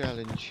of a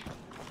challenge.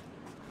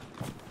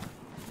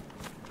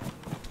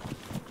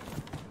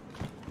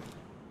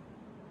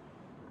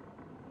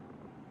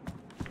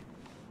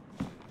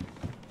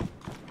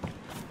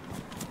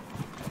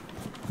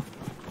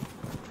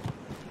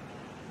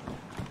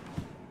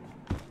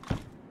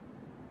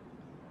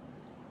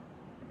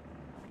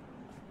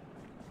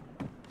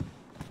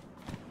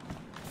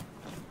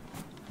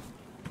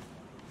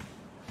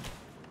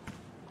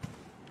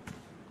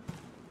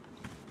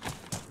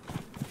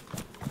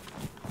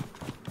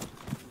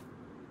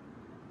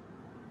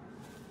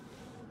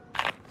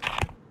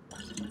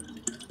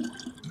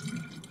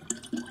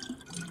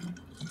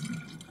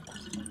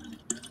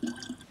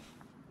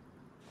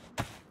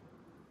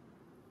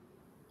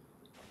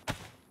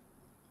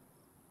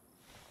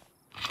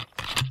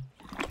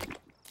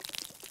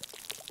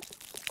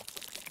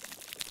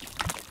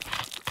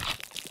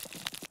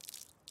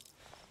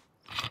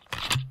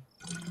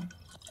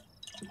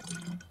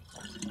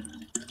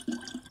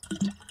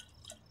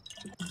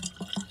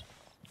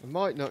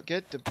 might not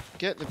get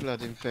the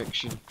blood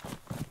infection.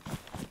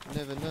 You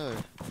never know.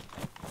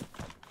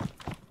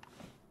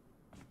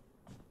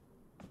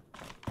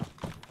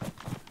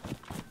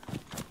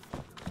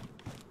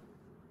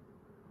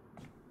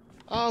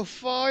 Oh,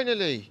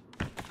 finally!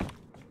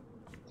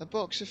 A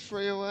box of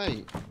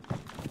 308.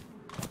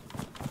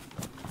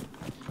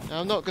 Now,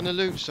 I'm not going to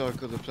loot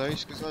cycle the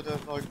place because I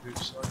don't like loot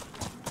cycle.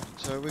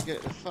 So we'll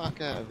get the fuck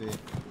out of here.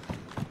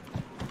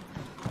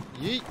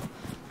 Yeet!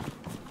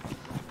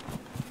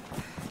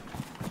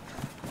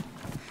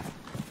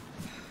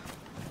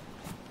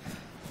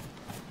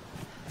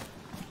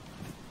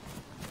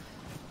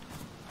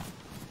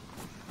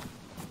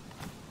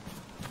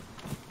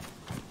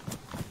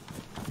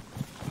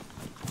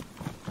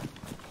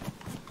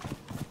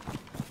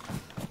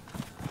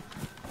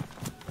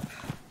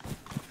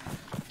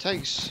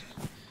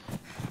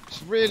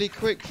 It's really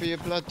quick for your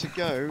blood to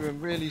go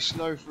and really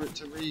slow for it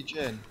to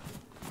regen.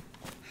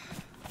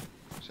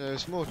 So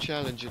it's more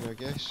challenging, I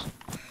guess.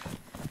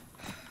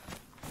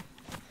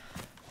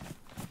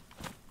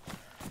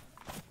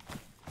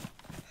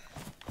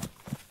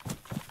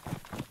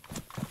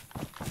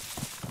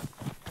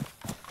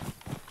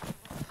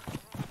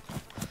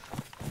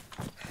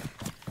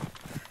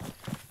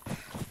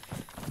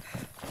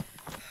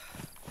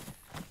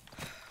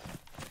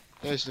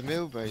 There's the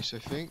mill base, I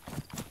think.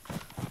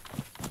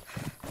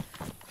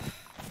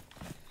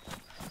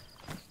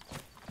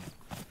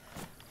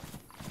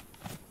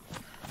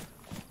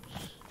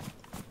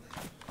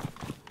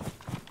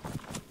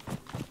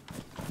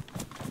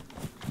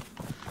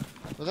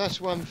 Well,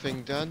 that's one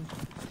thing done.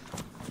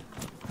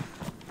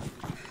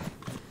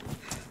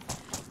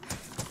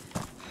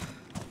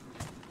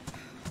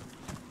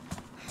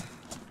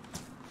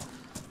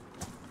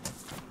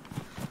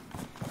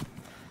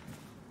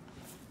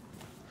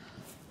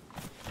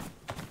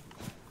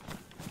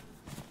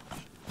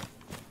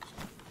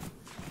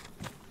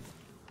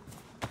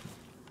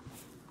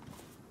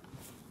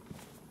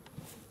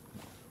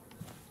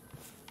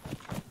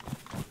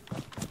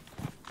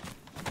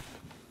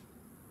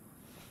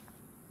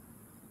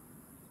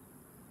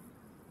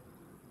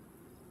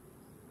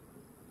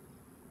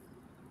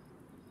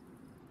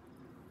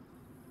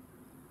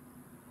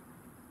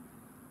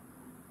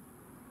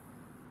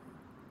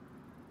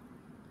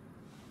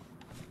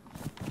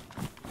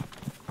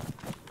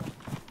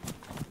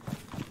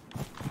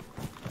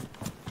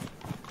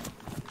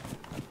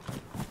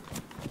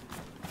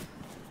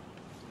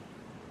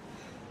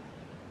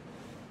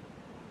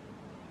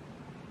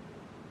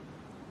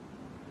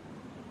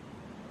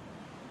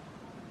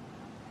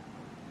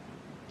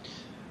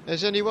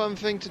 There's only one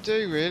thing to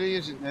do, really,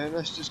 isn't there?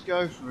 Let's just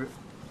go for it.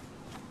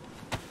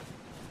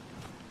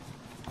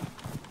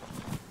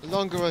 The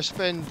longer I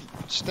spend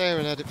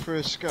staring at it through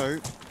a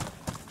scope,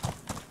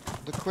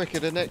 the quicker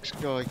the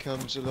next guy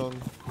comes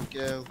along,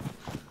 Miguel.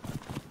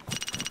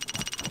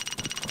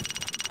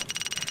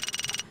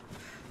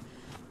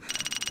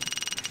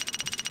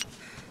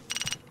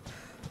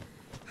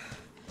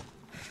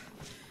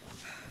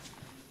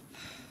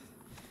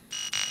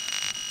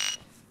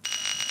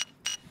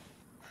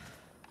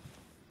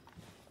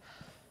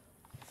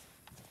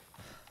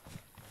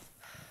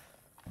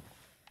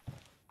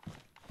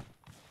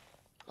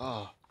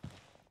 Ah,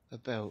 a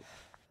belt.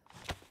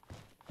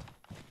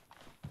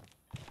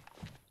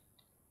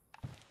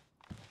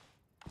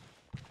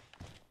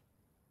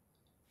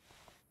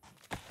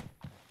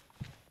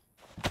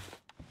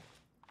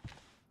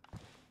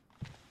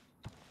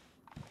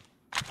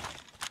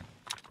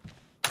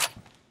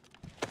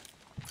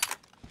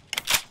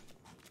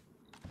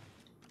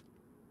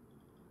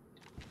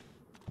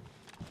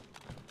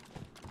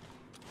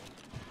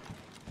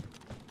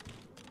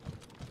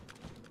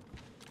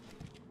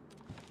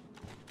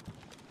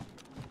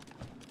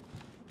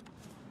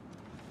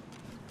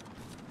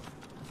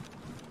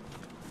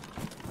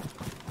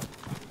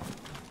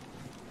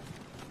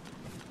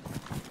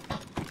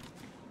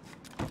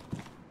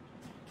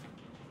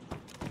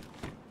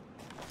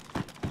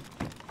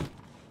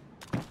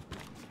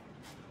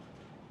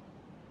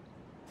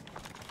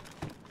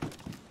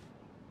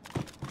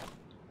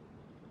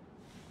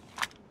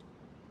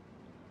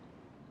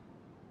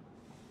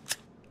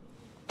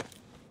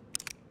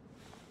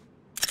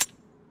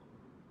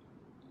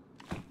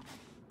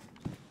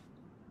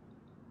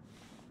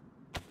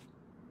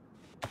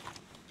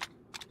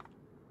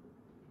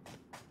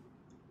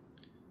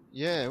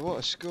 Yeah, what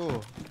a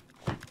score.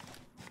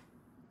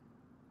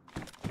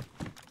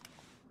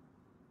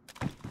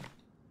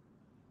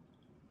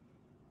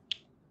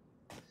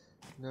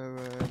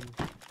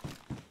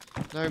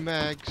 No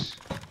mags.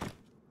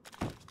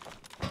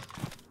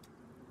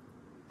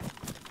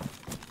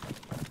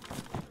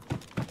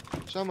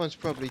 Someone's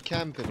probably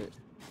camping it.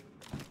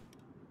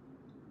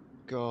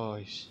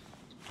 Guys.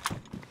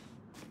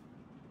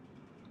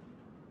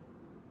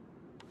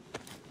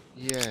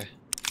 Yeah.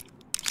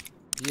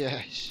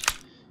 Yes.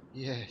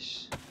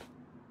 Yes.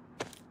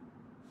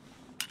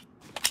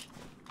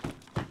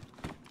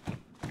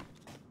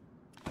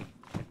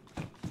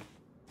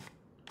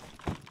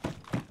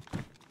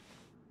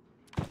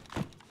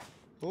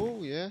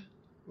 Oh yeah,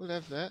 we'll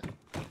have that.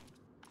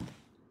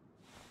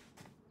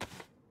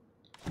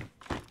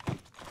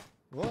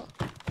 What?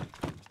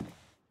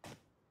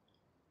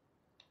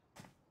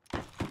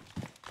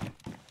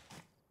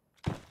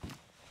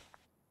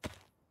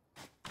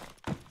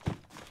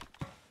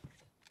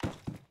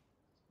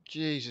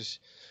 Jesus,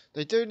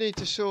 they do need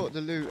to sort the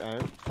loot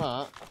out,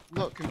 but I'm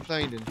not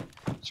complaining.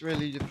 It's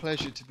really a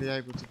pleasure to be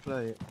able to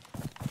play it.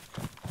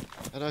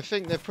 And I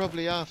think they're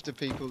probably after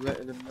people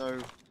letting them know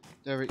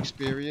their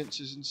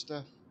experiences and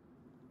stuff.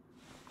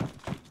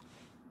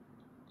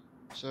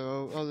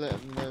 So I'll let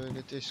them know in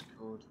the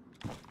Discord.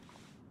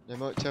 They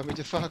might tell me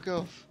to fuck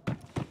off.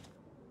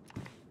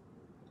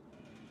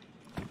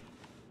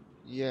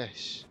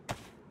 Yes.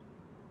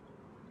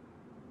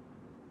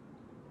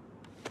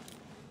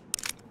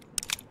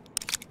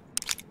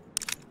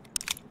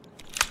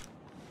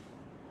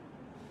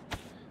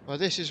 Well,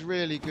 this is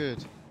really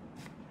good.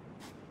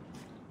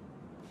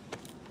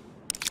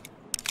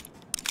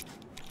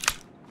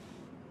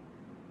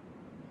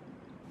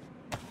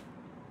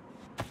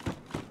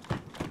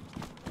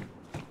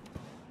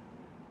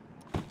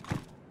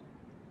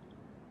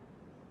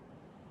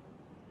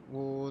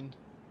 Worn.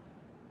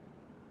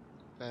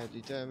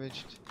 Badly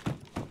damaged.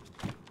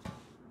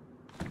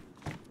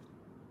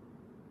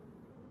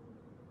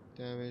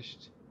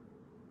 Damaged.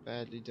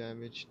 Badly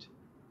damaged.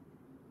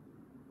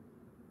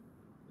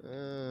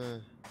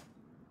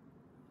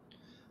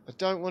 I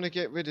don't want to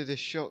get rid of this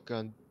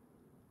shotgun,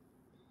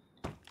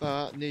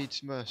 but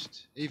needs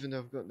must, even though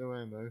I've got no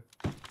ammo.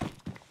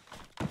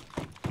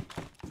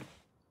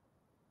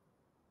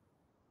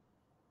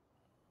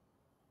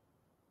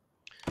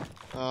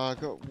 I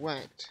got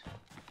whacked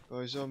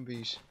by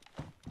zombies.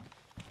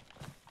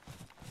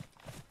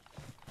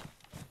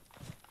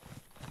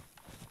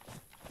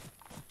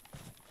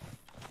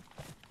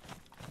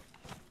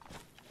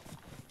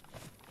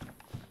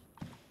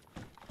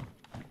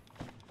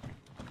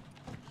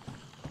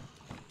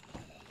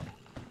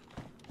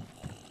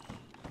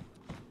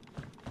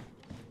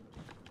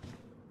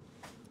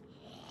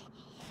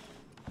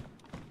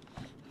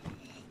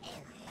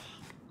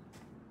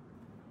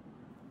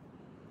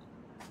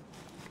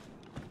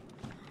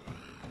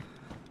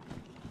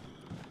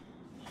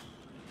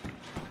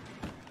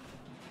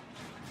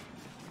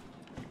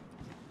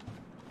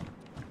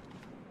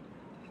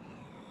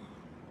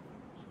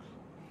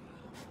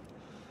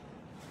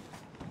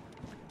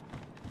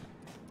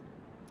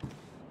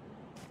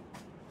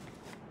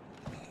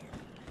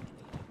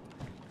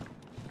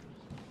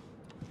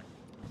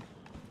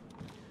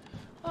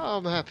 Oh,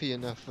 I'm happy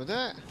enough for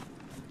that.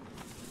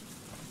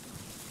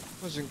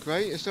 Wasn't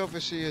great. It's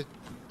obviously a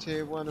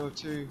tier 1 or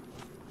 2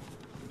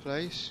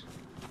 place.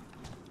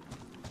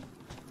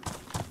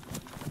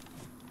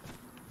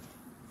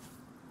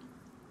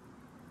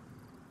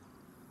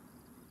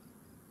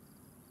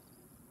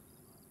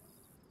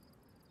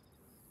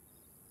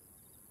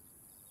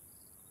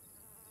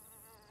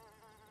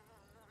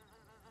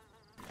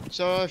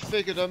 So I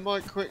figured I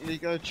might quickly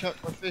go chuck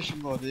my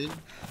fishing rod in.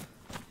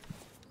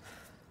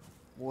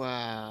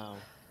 Wow.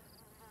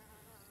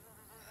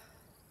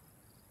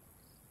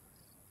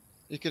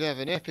 You could have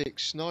an epic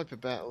sniper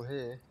battle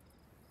here.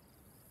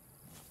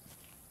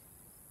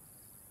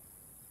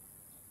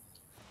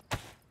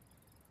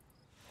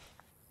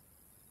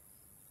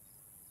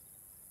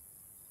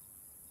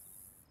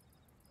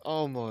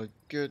 Oh my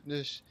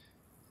goodness.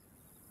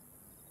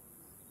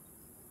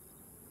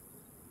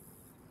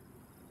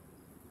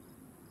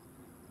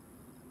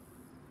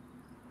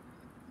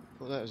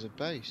 Thought that was a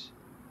base.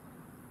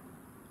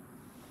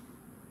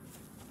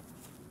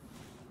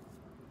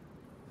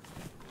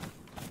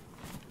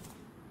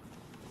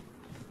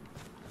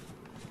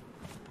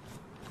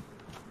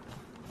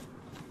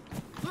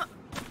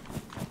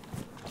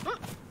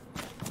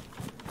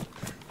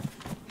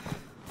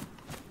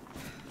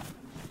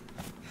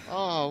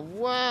 Oh,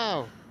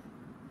 wow!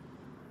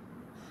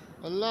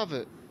 I love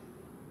it.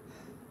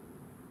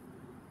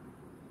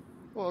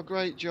 What a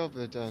great job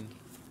they've done.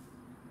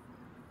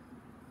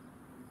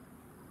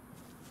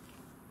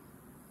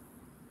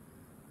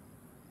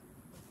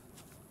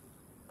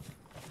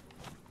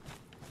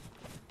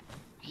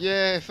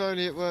 Yeah, if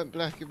only it weren't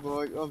black and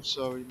white. I'm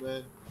sorry,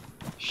 man.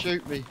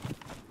 Shoot me.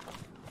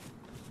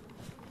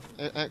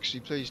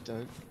 Actually, please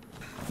don't.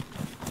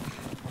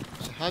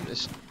 There's a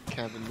hunter's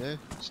cabin there.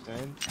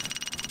 Stand.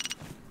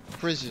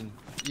 Prison.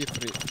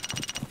 YIPRIT.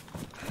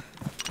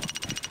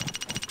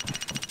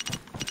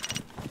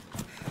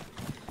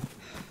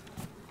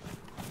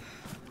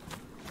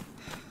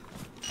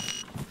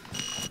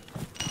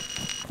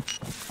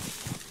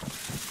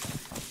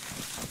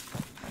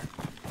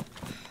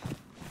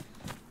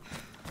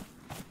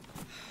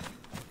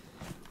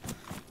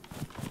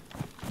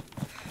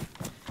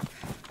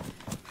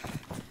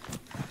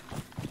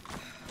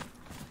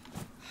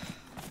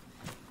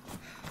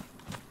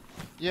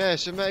 Yeah,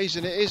 it's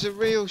amazing. It is a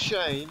real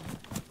shame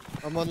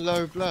I'm on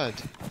low blood.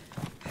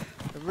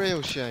 A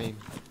real shame.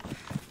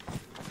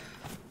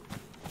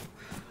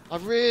 I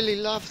really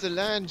love the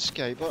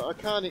landscape. I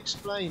can't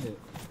explain it.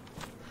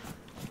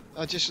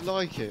 I just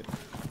like it.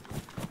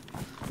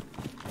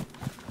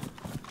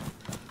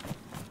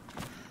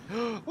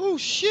 Oh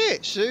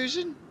shit,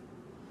 Susan!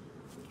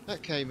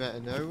 That came out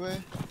of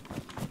nowhere.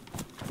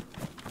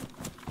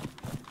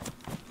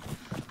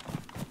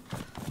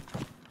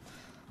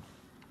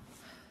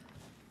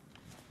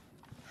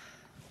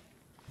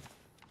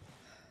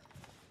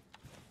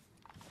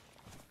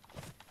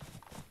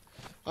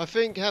 I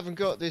think having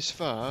got this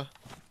far,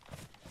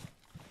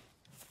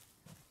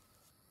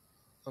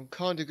 I'm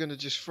kind of going to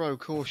just throw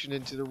caution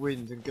into the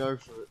wind and go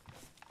for it.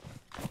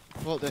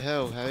 What the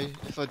hell, hey?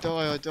 If I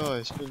die, I die.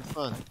 It's been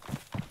fun.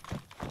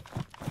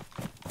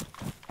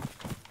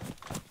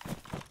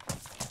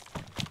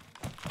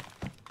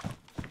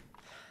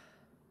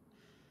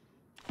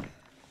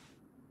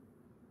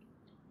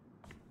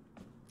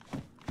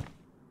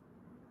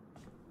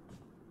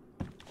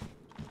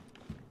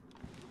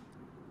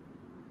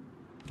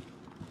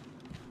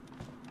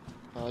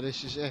 Oh,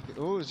 this is epic.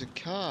 Oh, there's a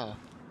car.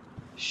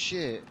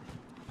 Shit.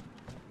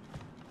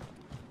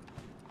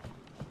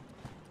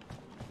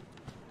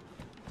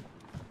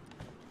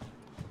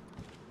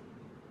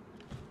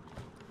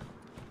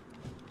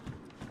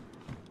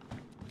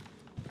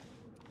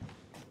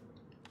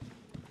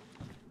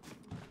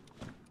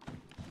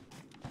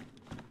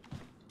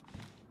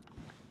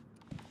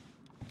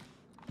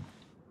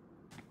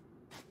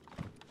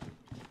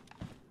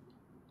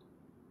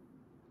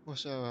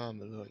 What's our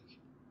armor like?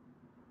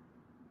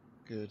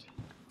 Good.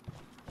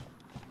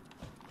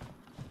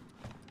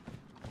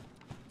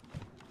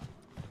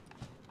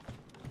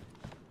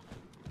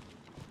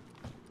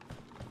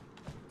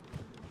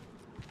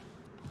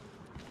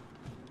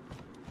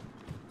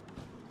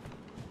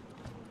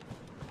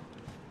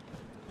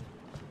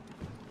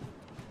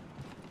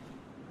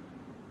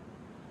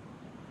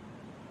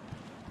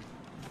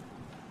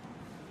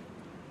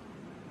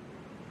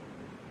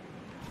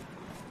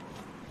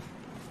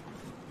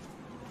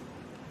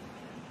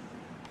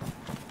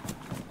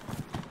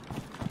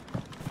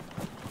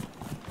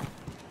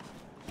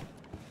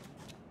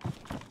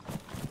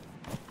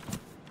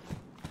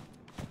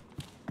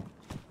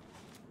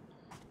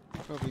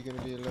 Probably going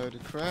to be a load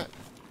of crap.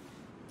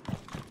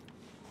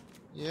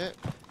 Yep.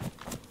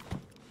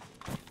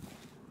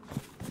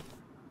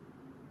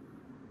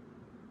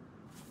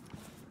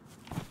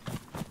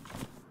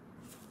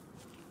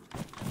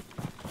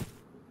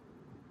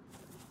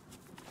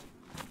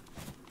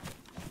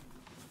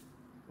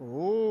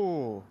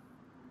 Oh.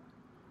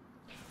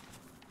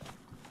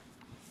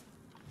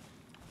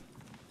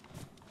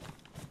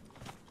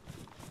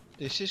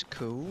 This is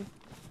cool.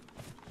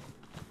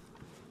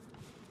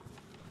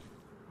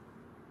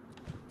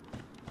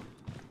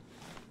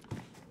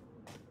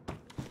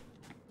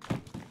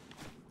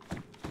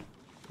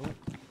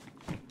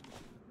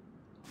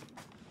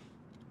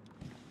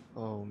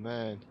 Oh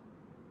man.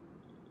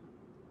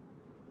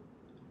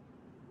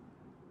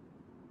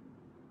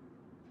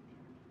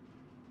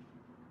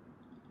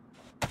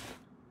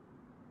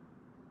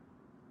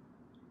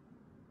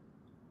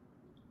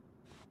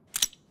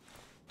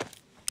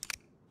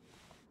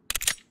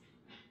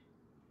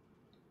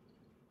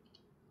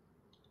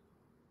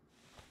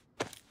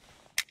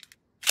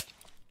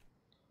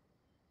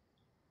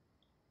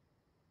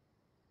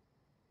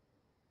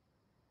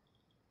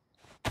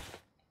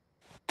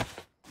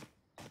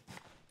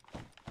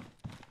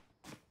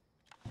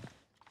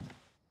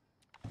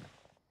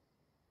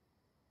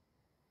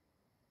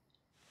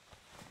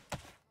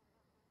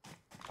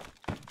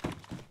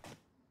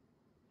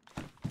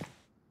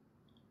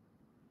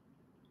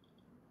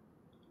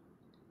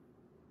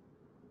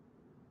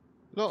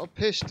 Lot of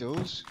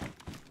pistols.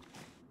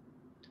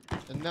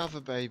 Another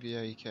baby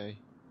AK.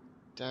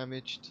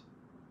 Damaged.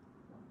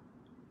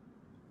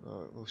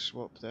 Right, we'll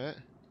swap that.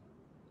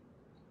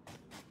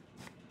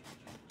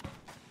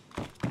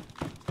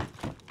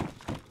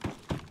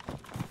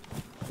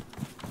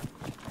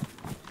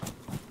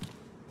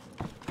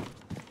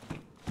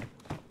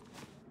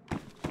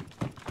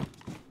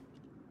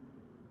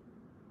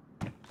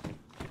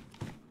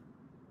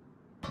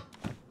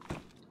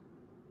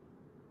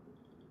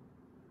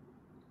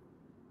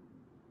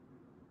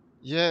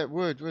 Yeah, it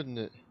would, wouldn't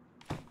it?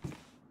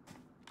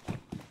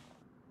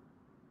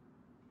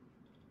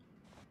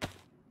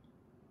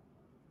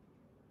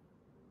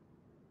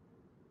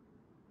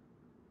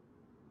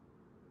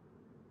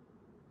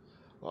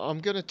 Well, I'm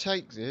gonna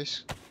take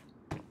this,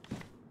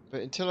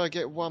 but until I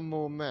get one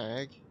more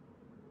mag,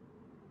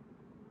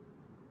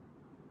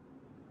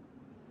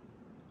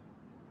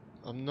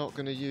 I'm not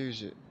gonna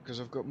use it because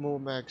I've got more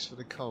mags for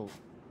the Colt.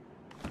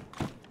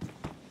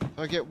 If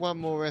I get one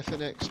more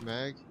FNX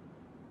mag,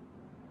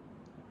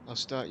 I'll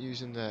start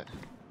using that.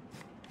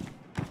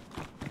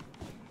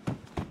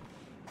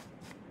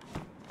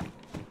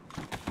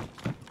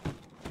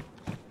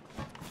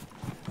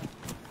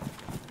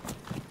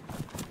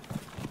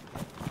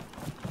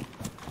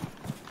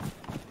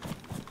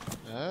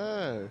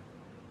 Oh,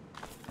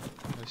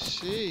 I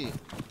see.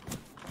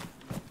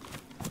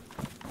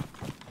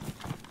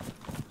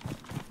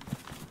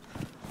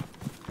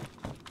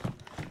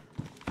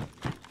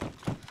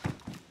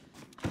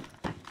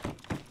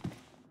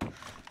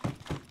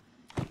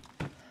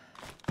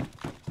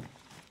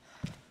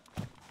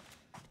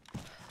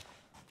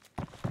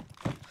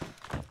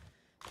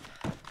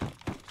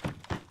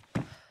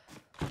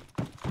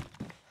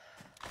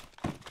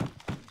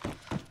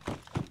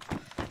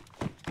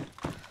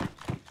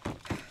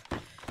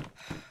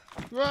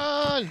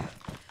 Run!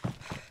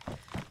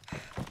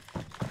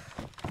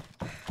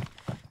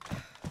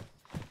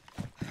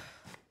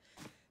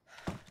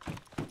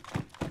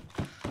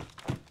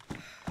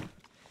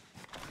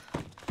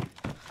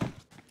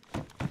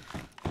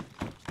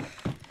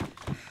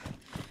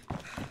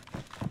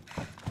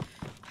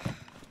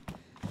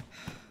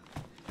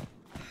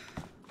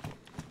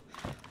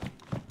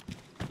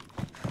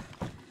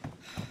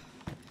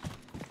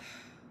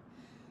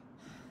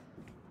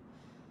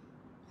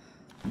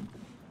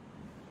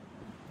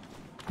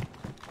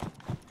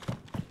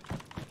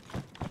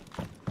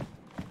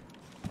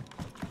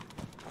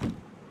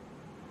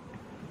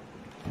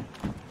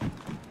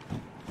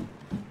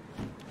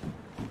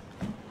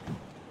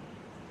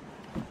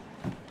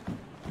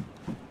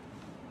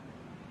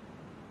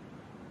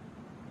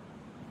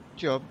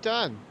 Job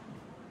done.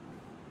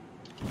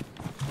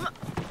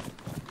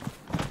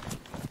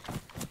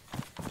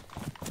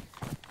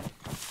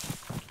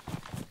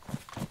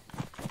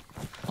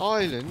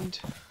 Island?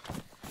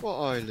 What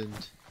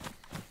island?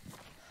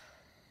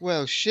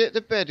 Well, shit the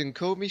bed and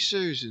call me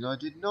Susan. I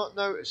did not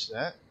notice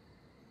that.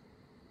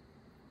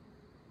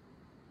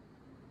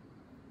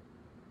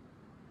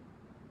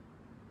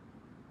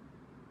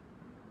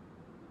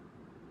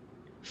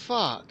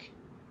 Fuck.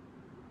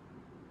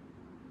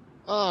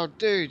 Oh,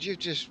 dude, you've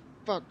just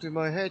fucked with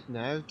my head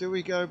now. Do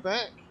we go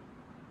back?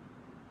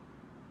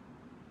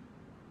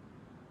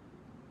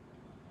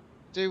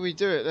 Do we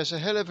do it? That's a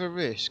hell of a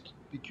risk,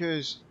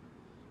 because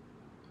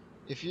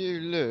if you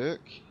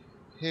look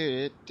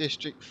here,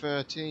 District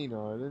 13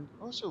 Island,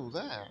 what's all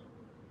that?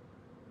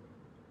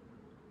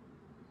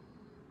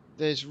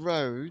 There's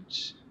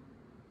roads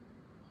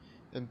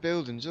and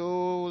buildings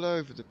all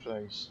over the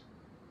place.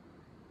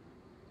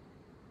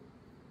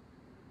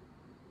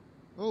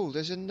 Oh,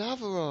 there's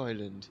another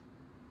island.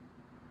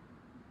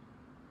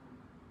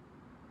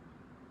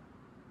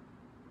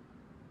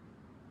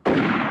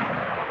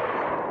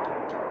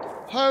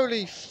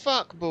 Holy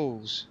fuck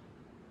balls.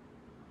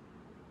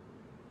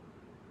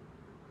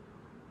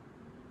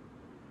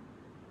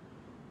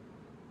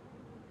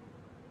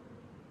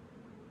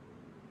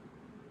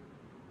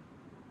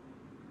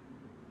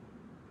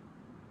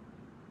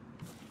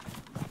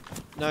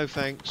 No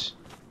thanks.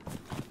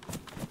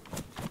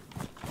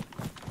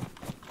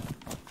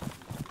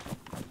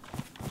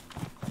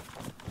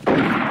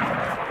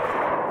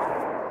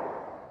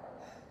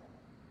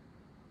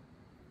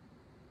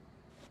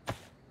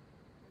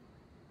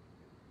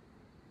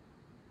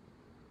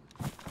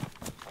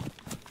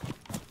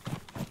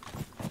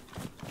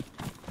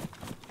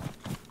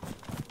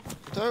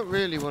 I don't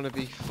really want to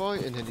be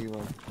fighting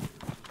anyone.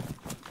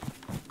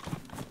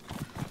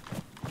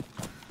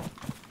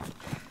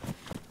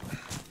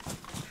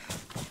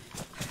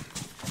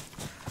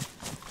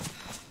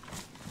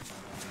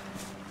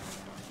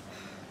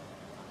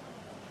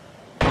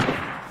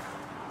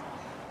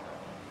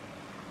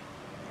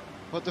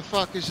 What the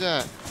fuck is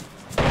that?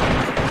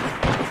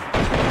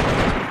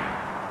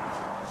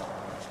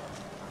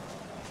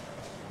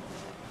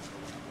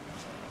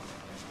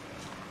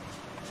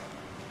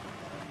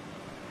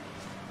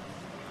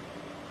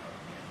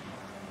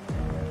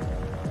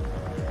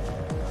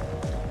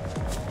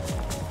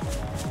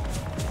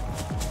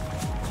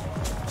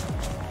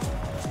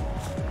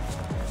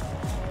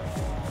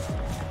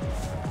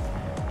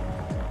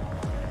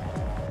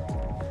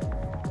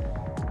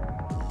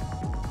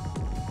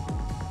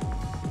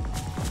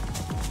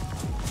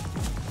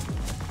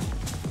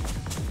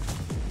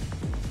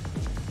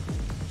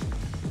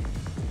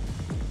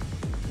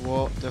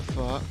 What the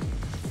fuck?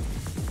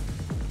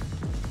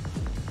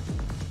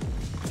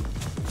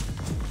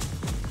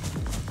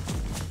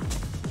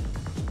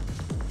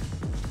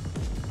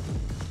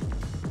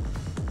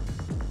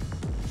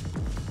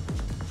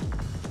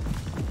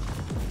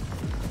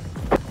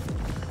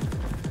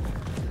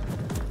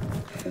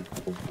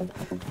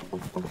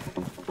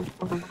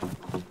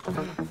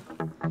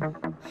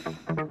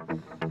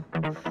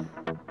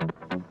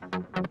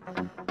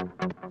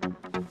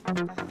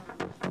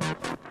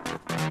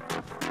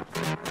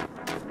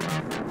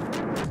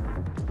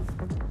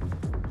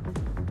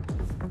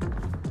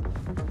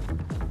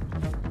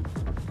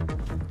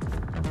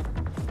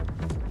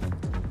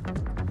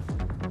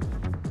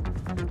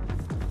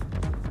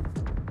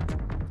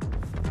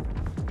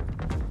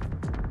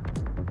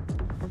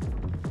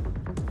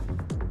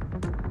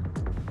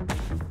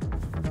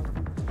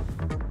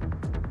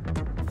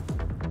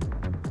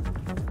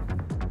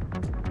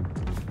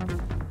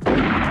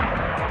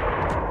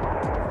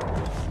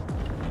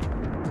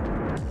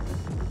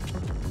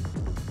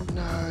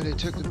 They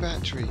took the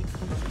battery.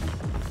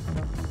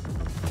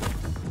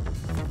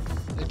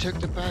 They took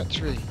the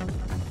battery.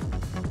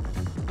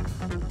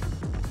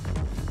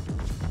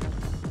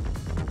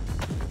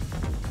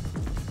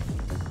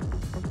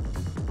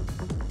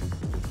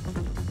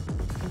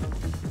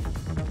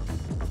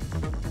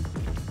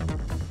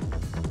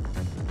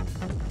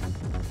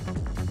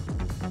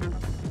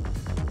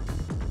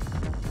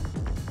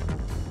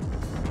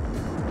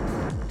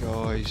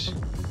 Guys.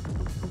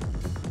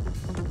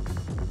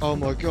 Oh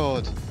my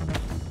god.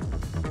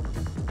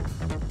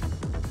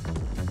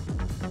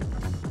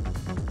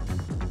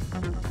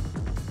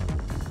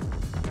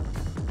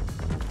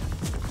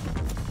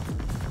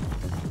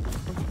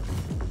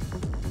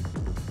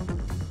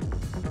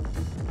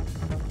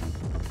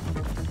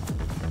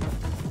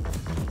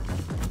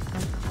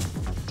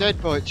 Dead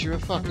Bites, you're a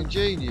fucking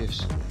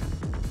genius.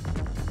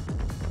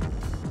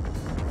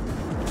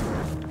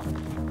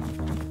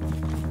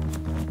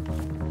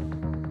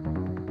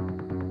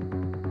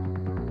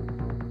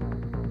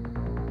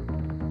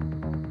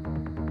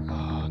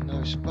 Oh,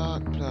 no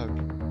spark plug.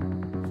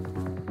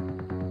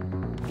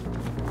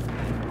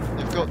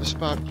 They've got the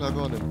spark plug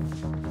on them.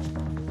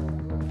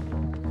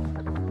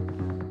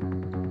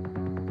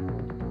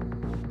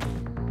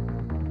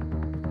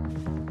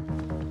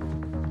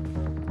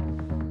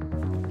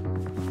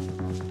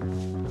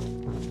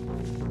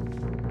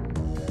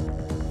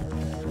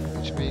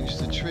 Which means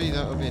the tree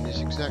that I'm in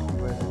is exactly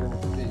where they're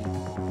going to be.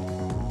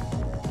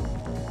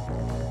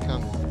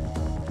 Come.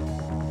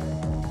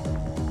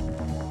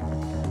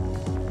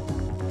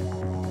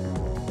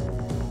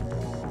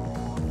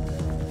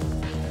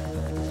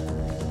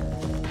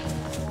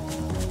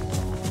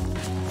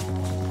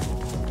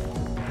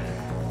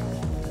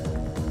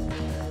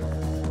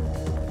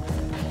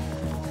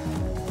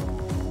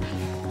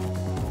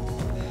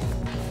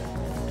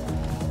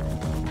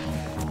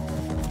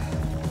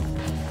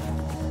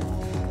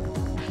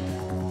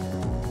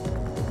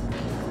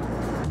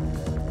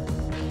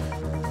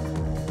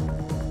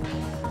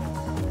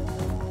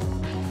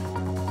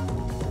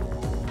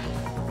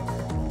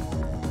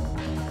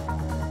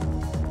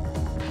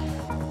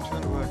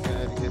 Trying to work out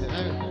how to get it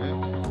out now.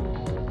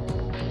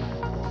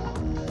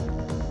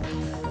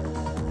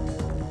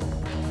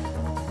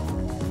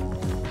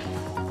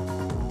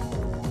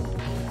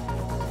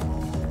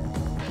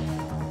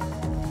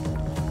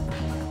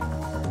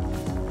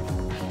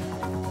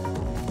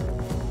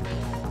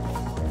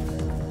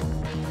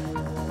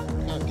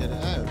 Can't get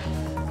it out.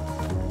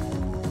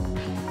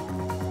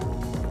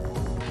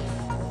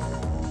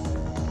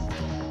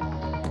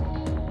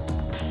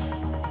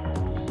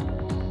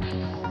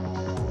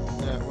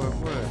 No, it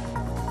won't work.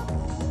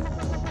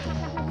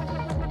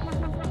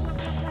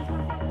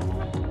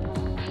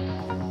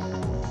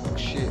 Oh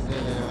shit,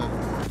 there they are.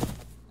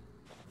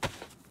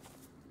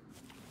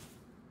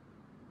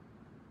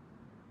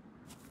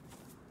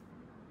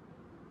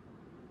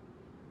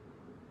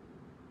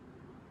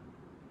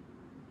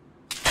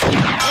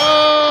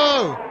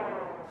 Oh!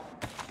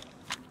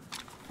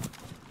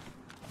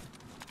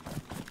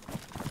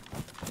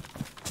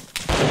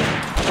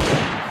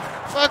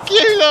 Fuck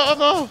you lot,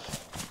 I'm off!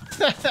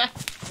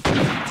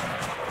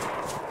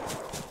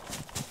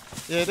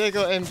 Yeah, they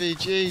got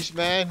MVGs,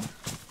 man.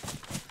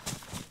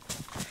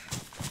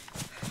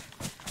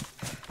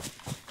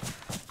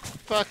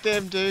 Fuck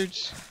them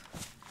dudes.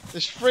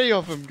 There's 3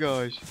 of them,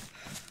 guys.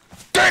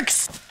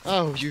 Dicks!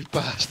 Oh, you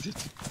bastard.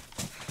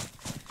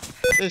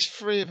 There's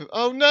 3 of them.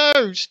 Oh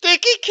no!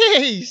 Sticky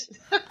keys!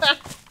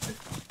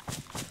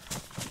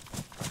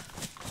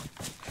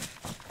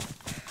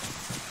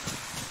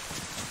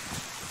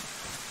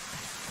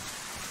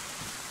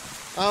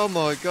 Oh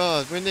my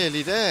god, we're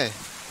nearly there.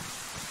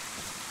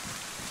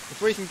 If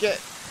we can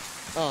get...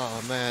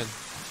 Oh man,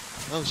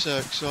 I'm so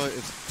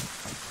excited.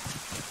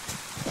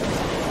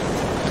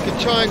 I can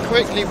try and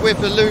quickly whip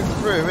a loop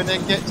through and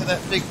then get to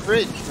that big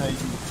bridge, maybe.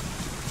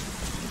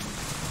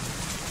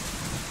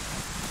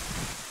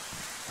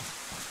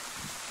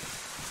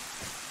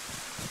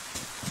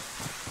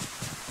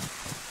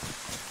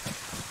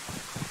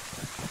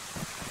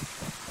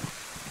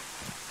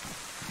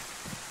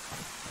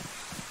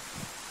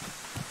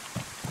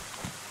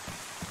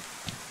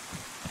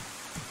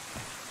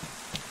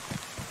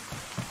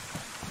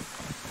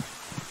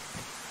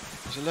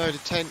 There's a load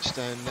of tents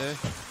down there.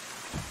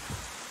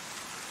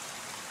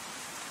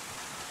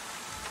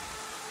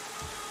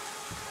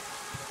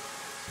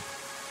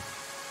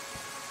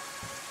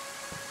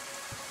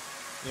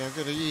 Yeah, I've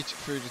got to yeet it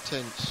through the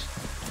tents.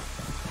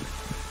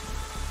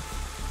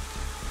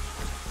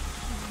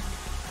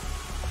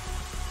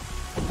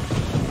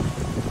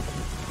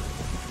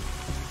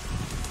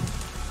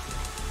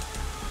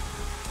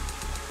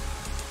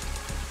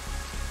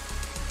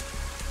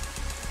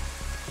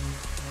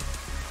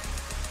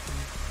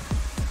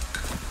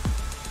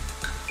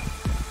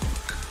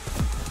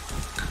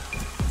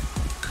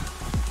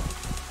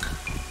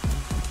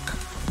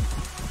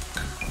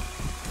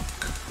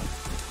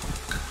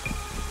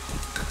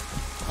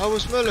 I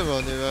was Muller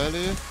on here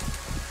earlier.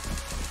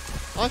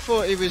 I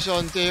thought he was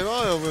on Deer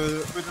Isle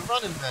with a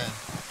running man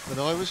when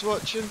I was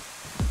watching.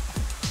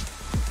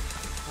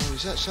 Oh,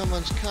 is that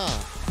someone's car?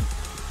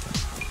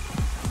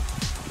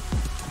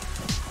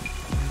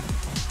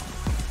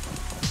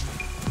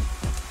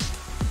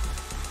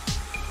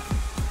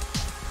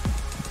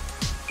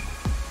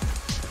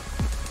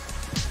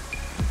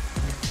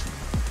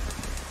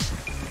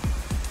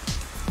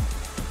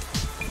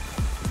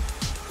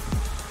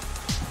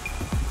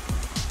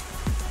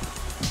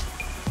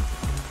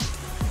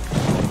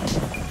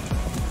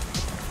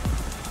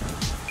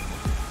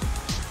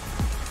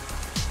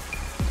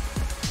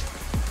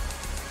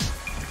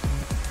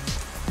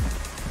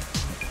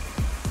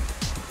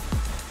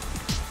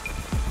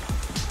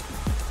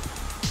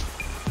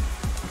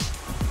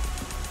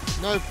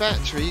 No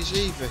batteries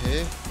either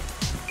here.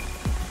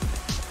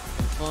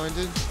 I'm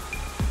finding.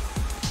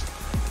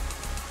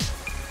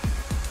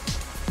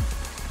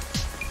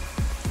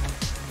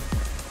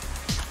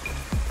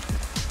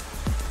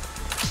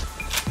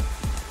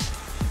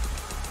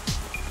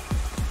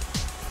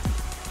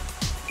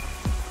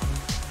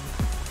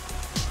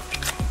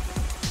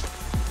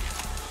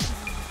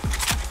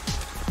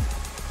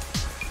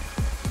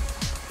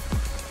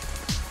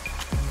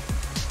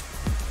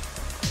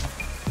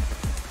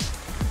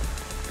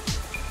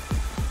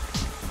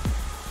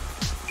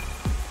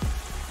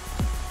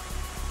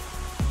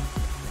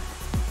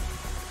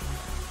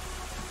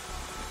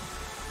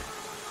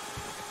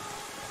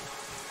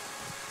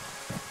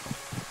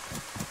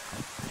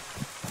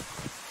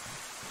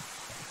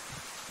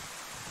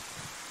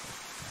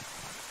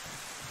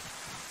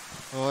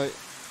 Alright,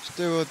 it's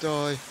do or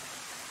die.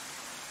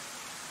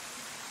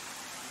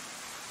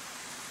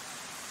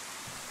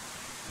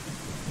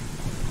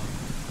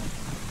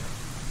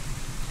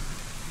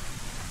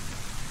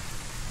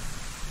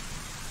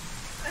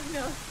 I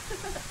know.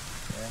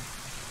 Yeah.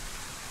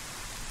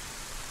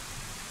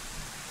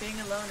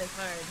 Being alone is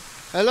hard.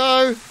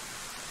 Hello?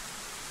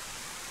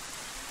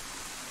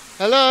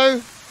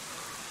 Hello?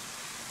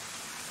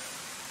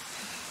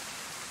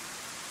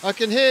 I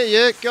can hear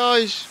you,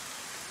 guys.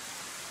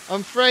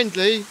 I'm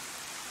friendly.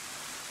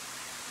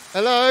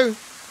 Hello?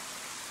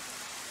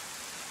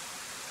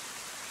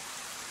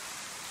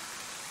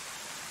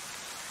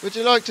 Would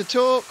you like to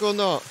talk or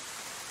not?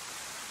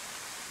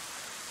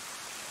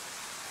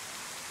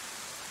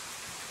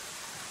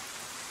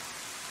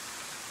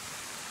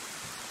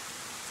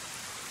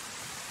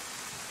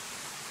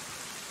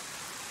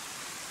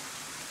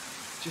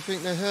 Do you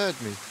think they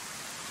heard me?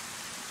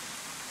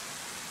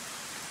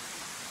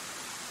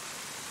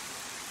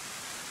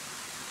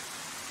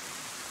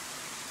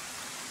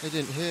 They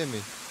didn't hear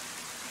me.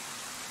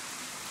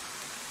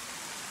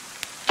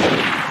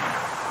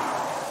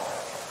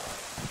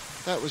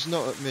 That was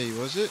not at me,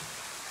 was it?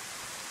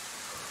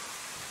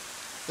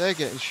 They're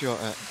getting shot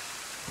at.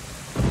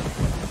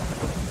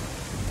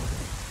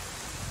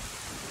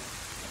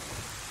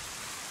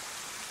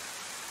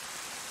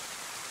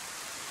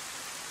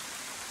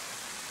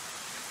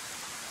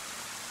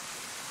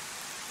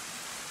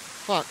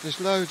 Fuck,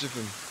 there's loads of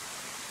them.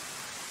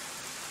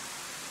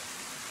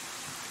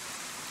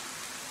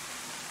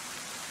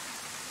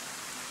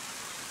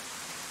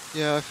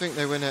 Yeah, I think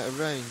they went out of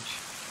range.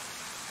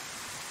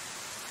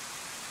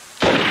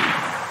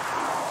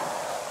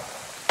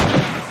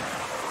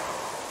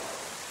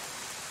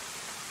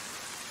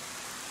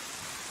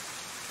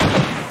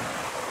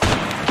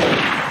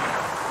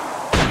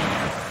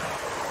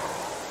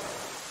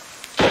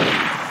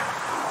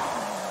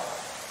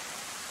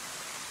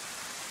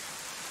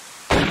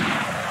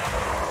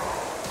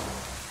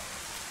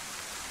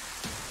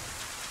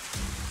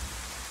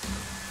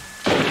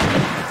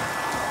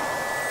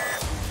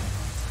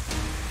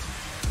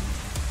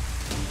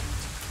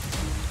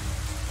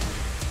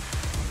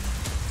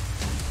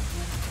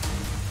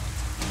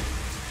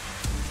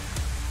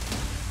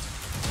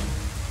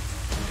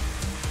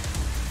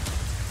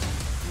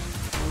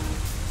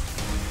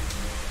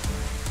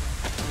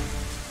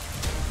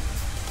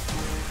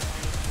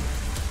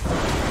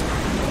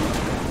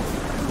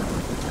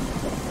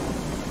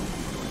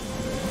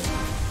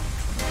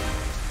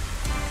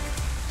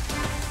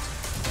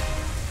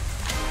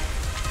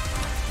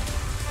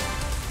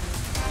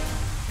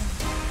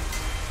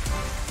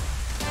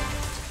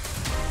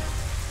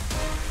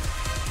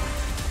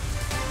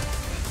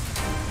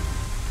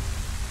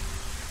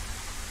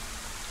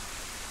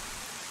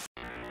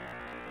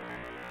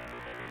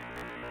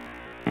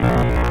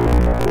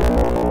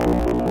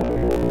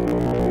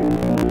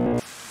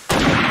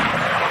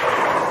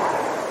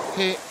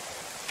 Hit.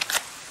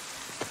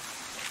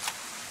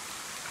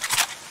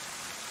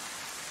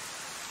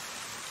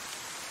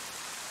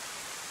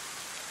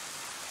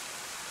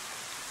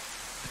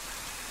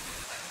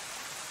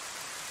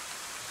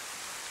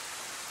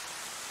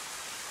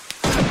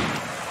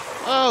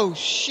 Oh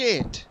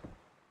shit!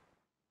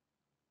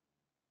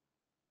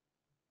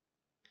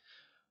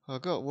 I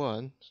got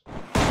one.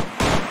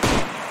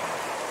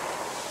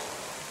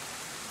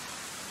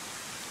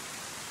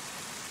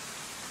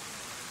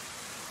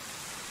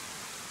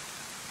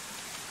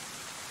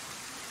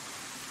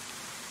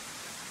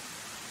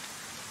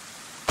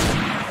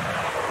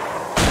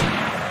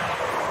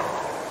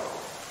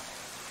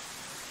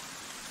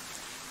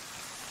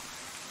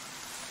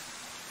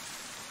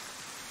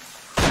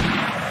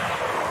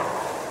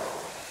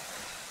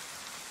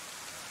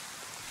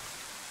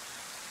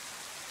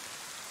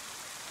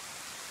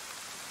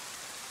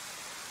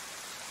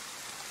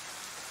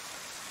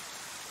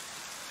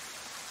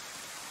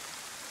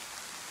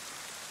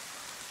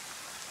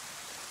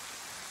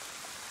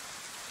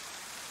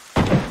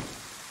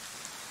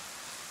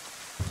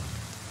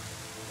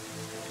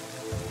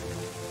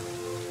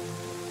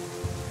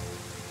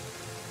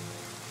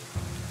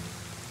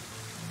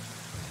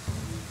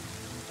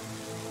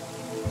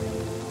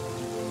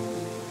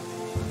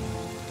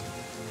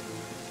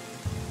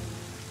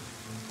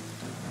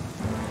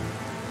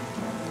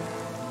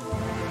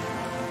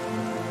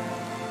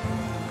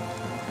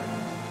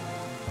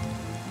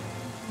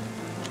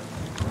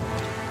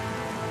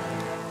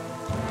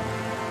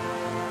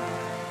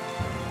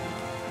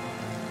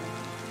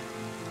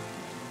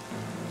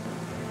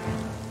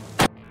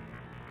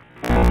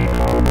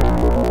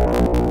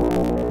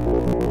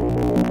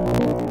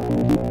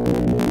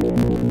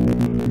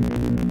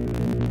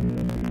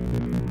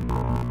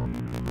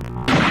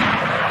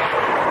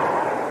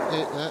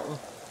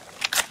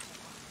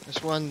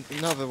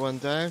 Another one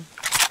down.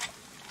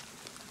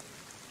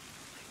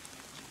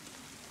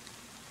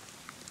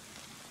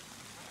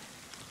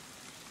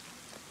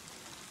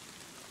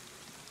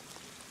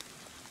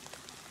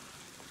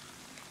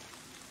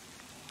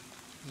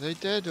 Are they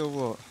dead or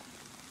what?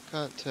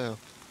 Can't tell.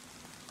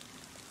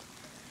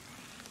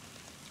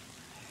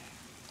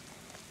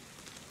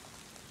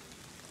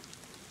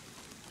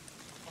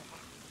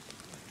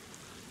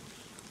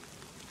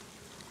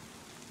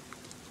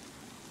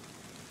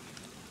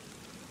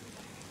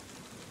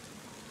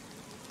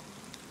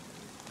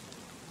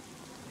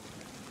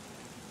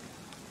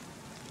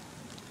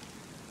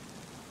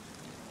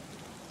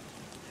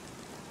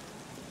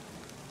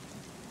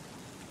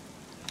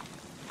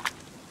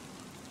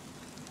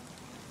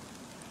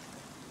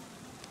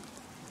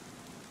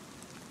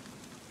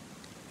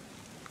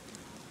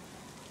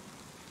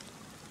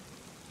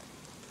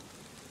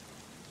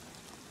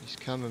 He's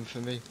coming for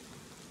me.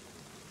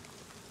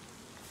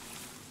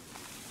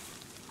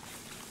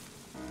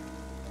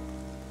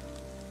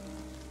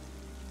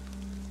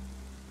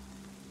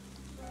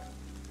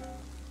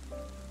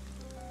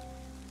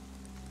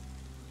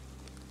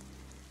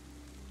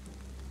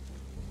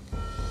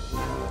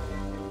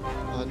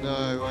 I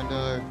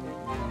know.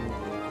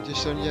 I'm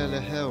just on yellow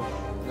health,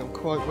 and I'm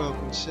quite well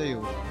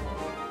concealed.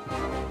 There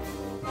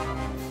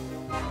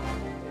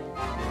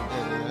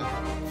they are.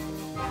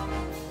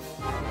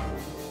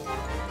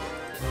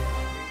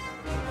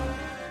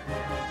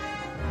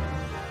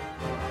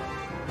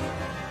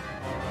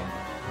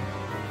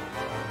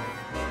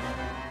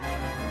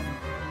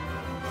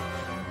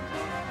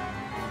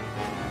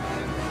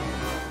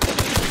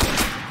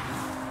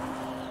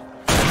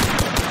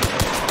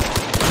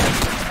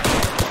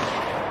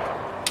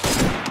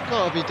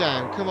 Gotta be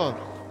damned, come on.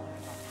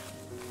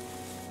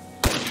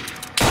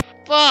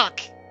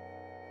 Fuck!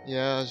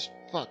 Yeah, I was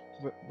fucked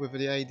with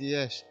the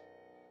ADS.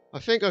 I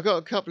think I got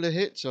a couple of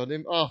hits on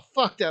him. Oh,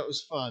 fuck, that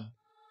was fun.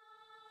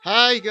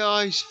 Hey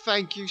guys,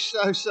 thank you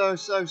so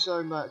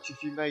much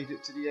if you made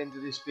it to the end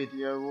of this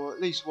video, or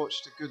at least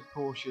watched a good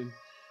portion.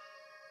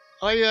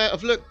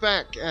 I've looked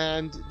back,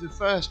 and the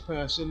first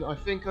person, I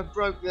think I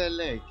broke their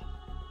leg.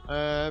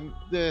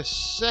 The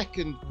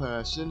second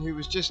person, who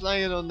was just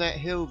laying on that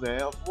hill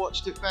there, I've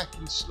watched it back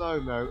in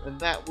slow-mo, and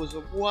that was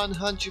a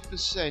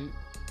 100%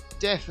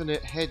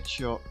 definite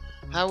headshot.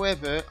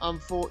 However,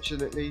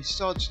 unfortunately,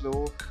 sod's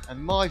law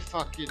and my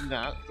fucking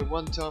luck, the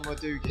one time I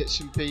do get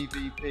some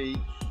PvP,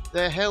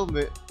 their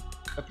helmet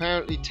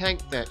apparently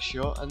tanked that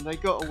shot and they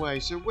got away.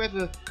 So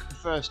whether the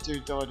first two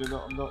died or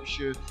not, I'm not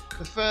sure.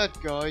 The third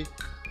guy,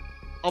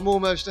 I'm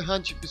almost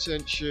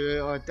 100%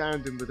 sure I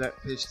downed him with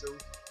that pistol,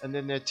 and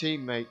then their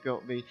teammate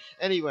got me.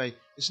 Anyway,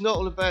 it's not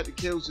all about the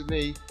kills of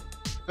me,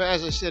 but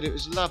as I said, it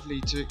was lovely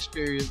to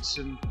experience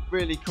some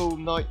really cool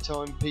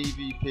nighttime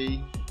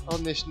PvP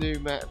on this new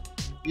map,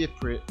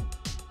 YIPRIT.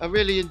 I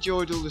really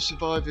enjoyed all the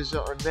survivors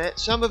that I met.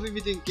 Some of them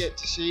you didn't get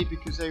to see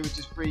because they were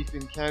just brief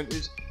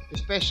encounters,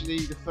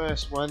 especially the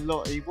first one,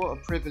 Lottie. What a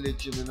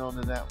privilege and an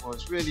honour that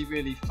was.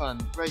 Really fun.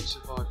 Great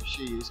survivor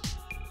she is.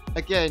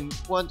 Again,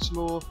 once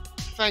more,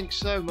 thanks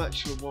so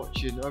much for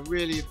watching. I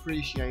really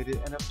appreciate it,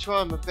 and I'm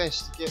trying my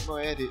best to get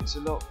my edits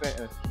a lot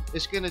better.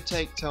 It's going to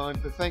take time,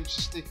 but thanks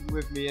for sticking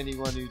with me,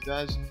 anyone who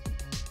does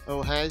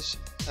or has.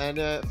 And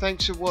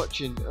thanks for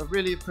watching. I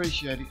really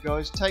appreciate it,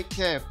 guys. Take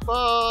care.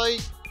 Bye.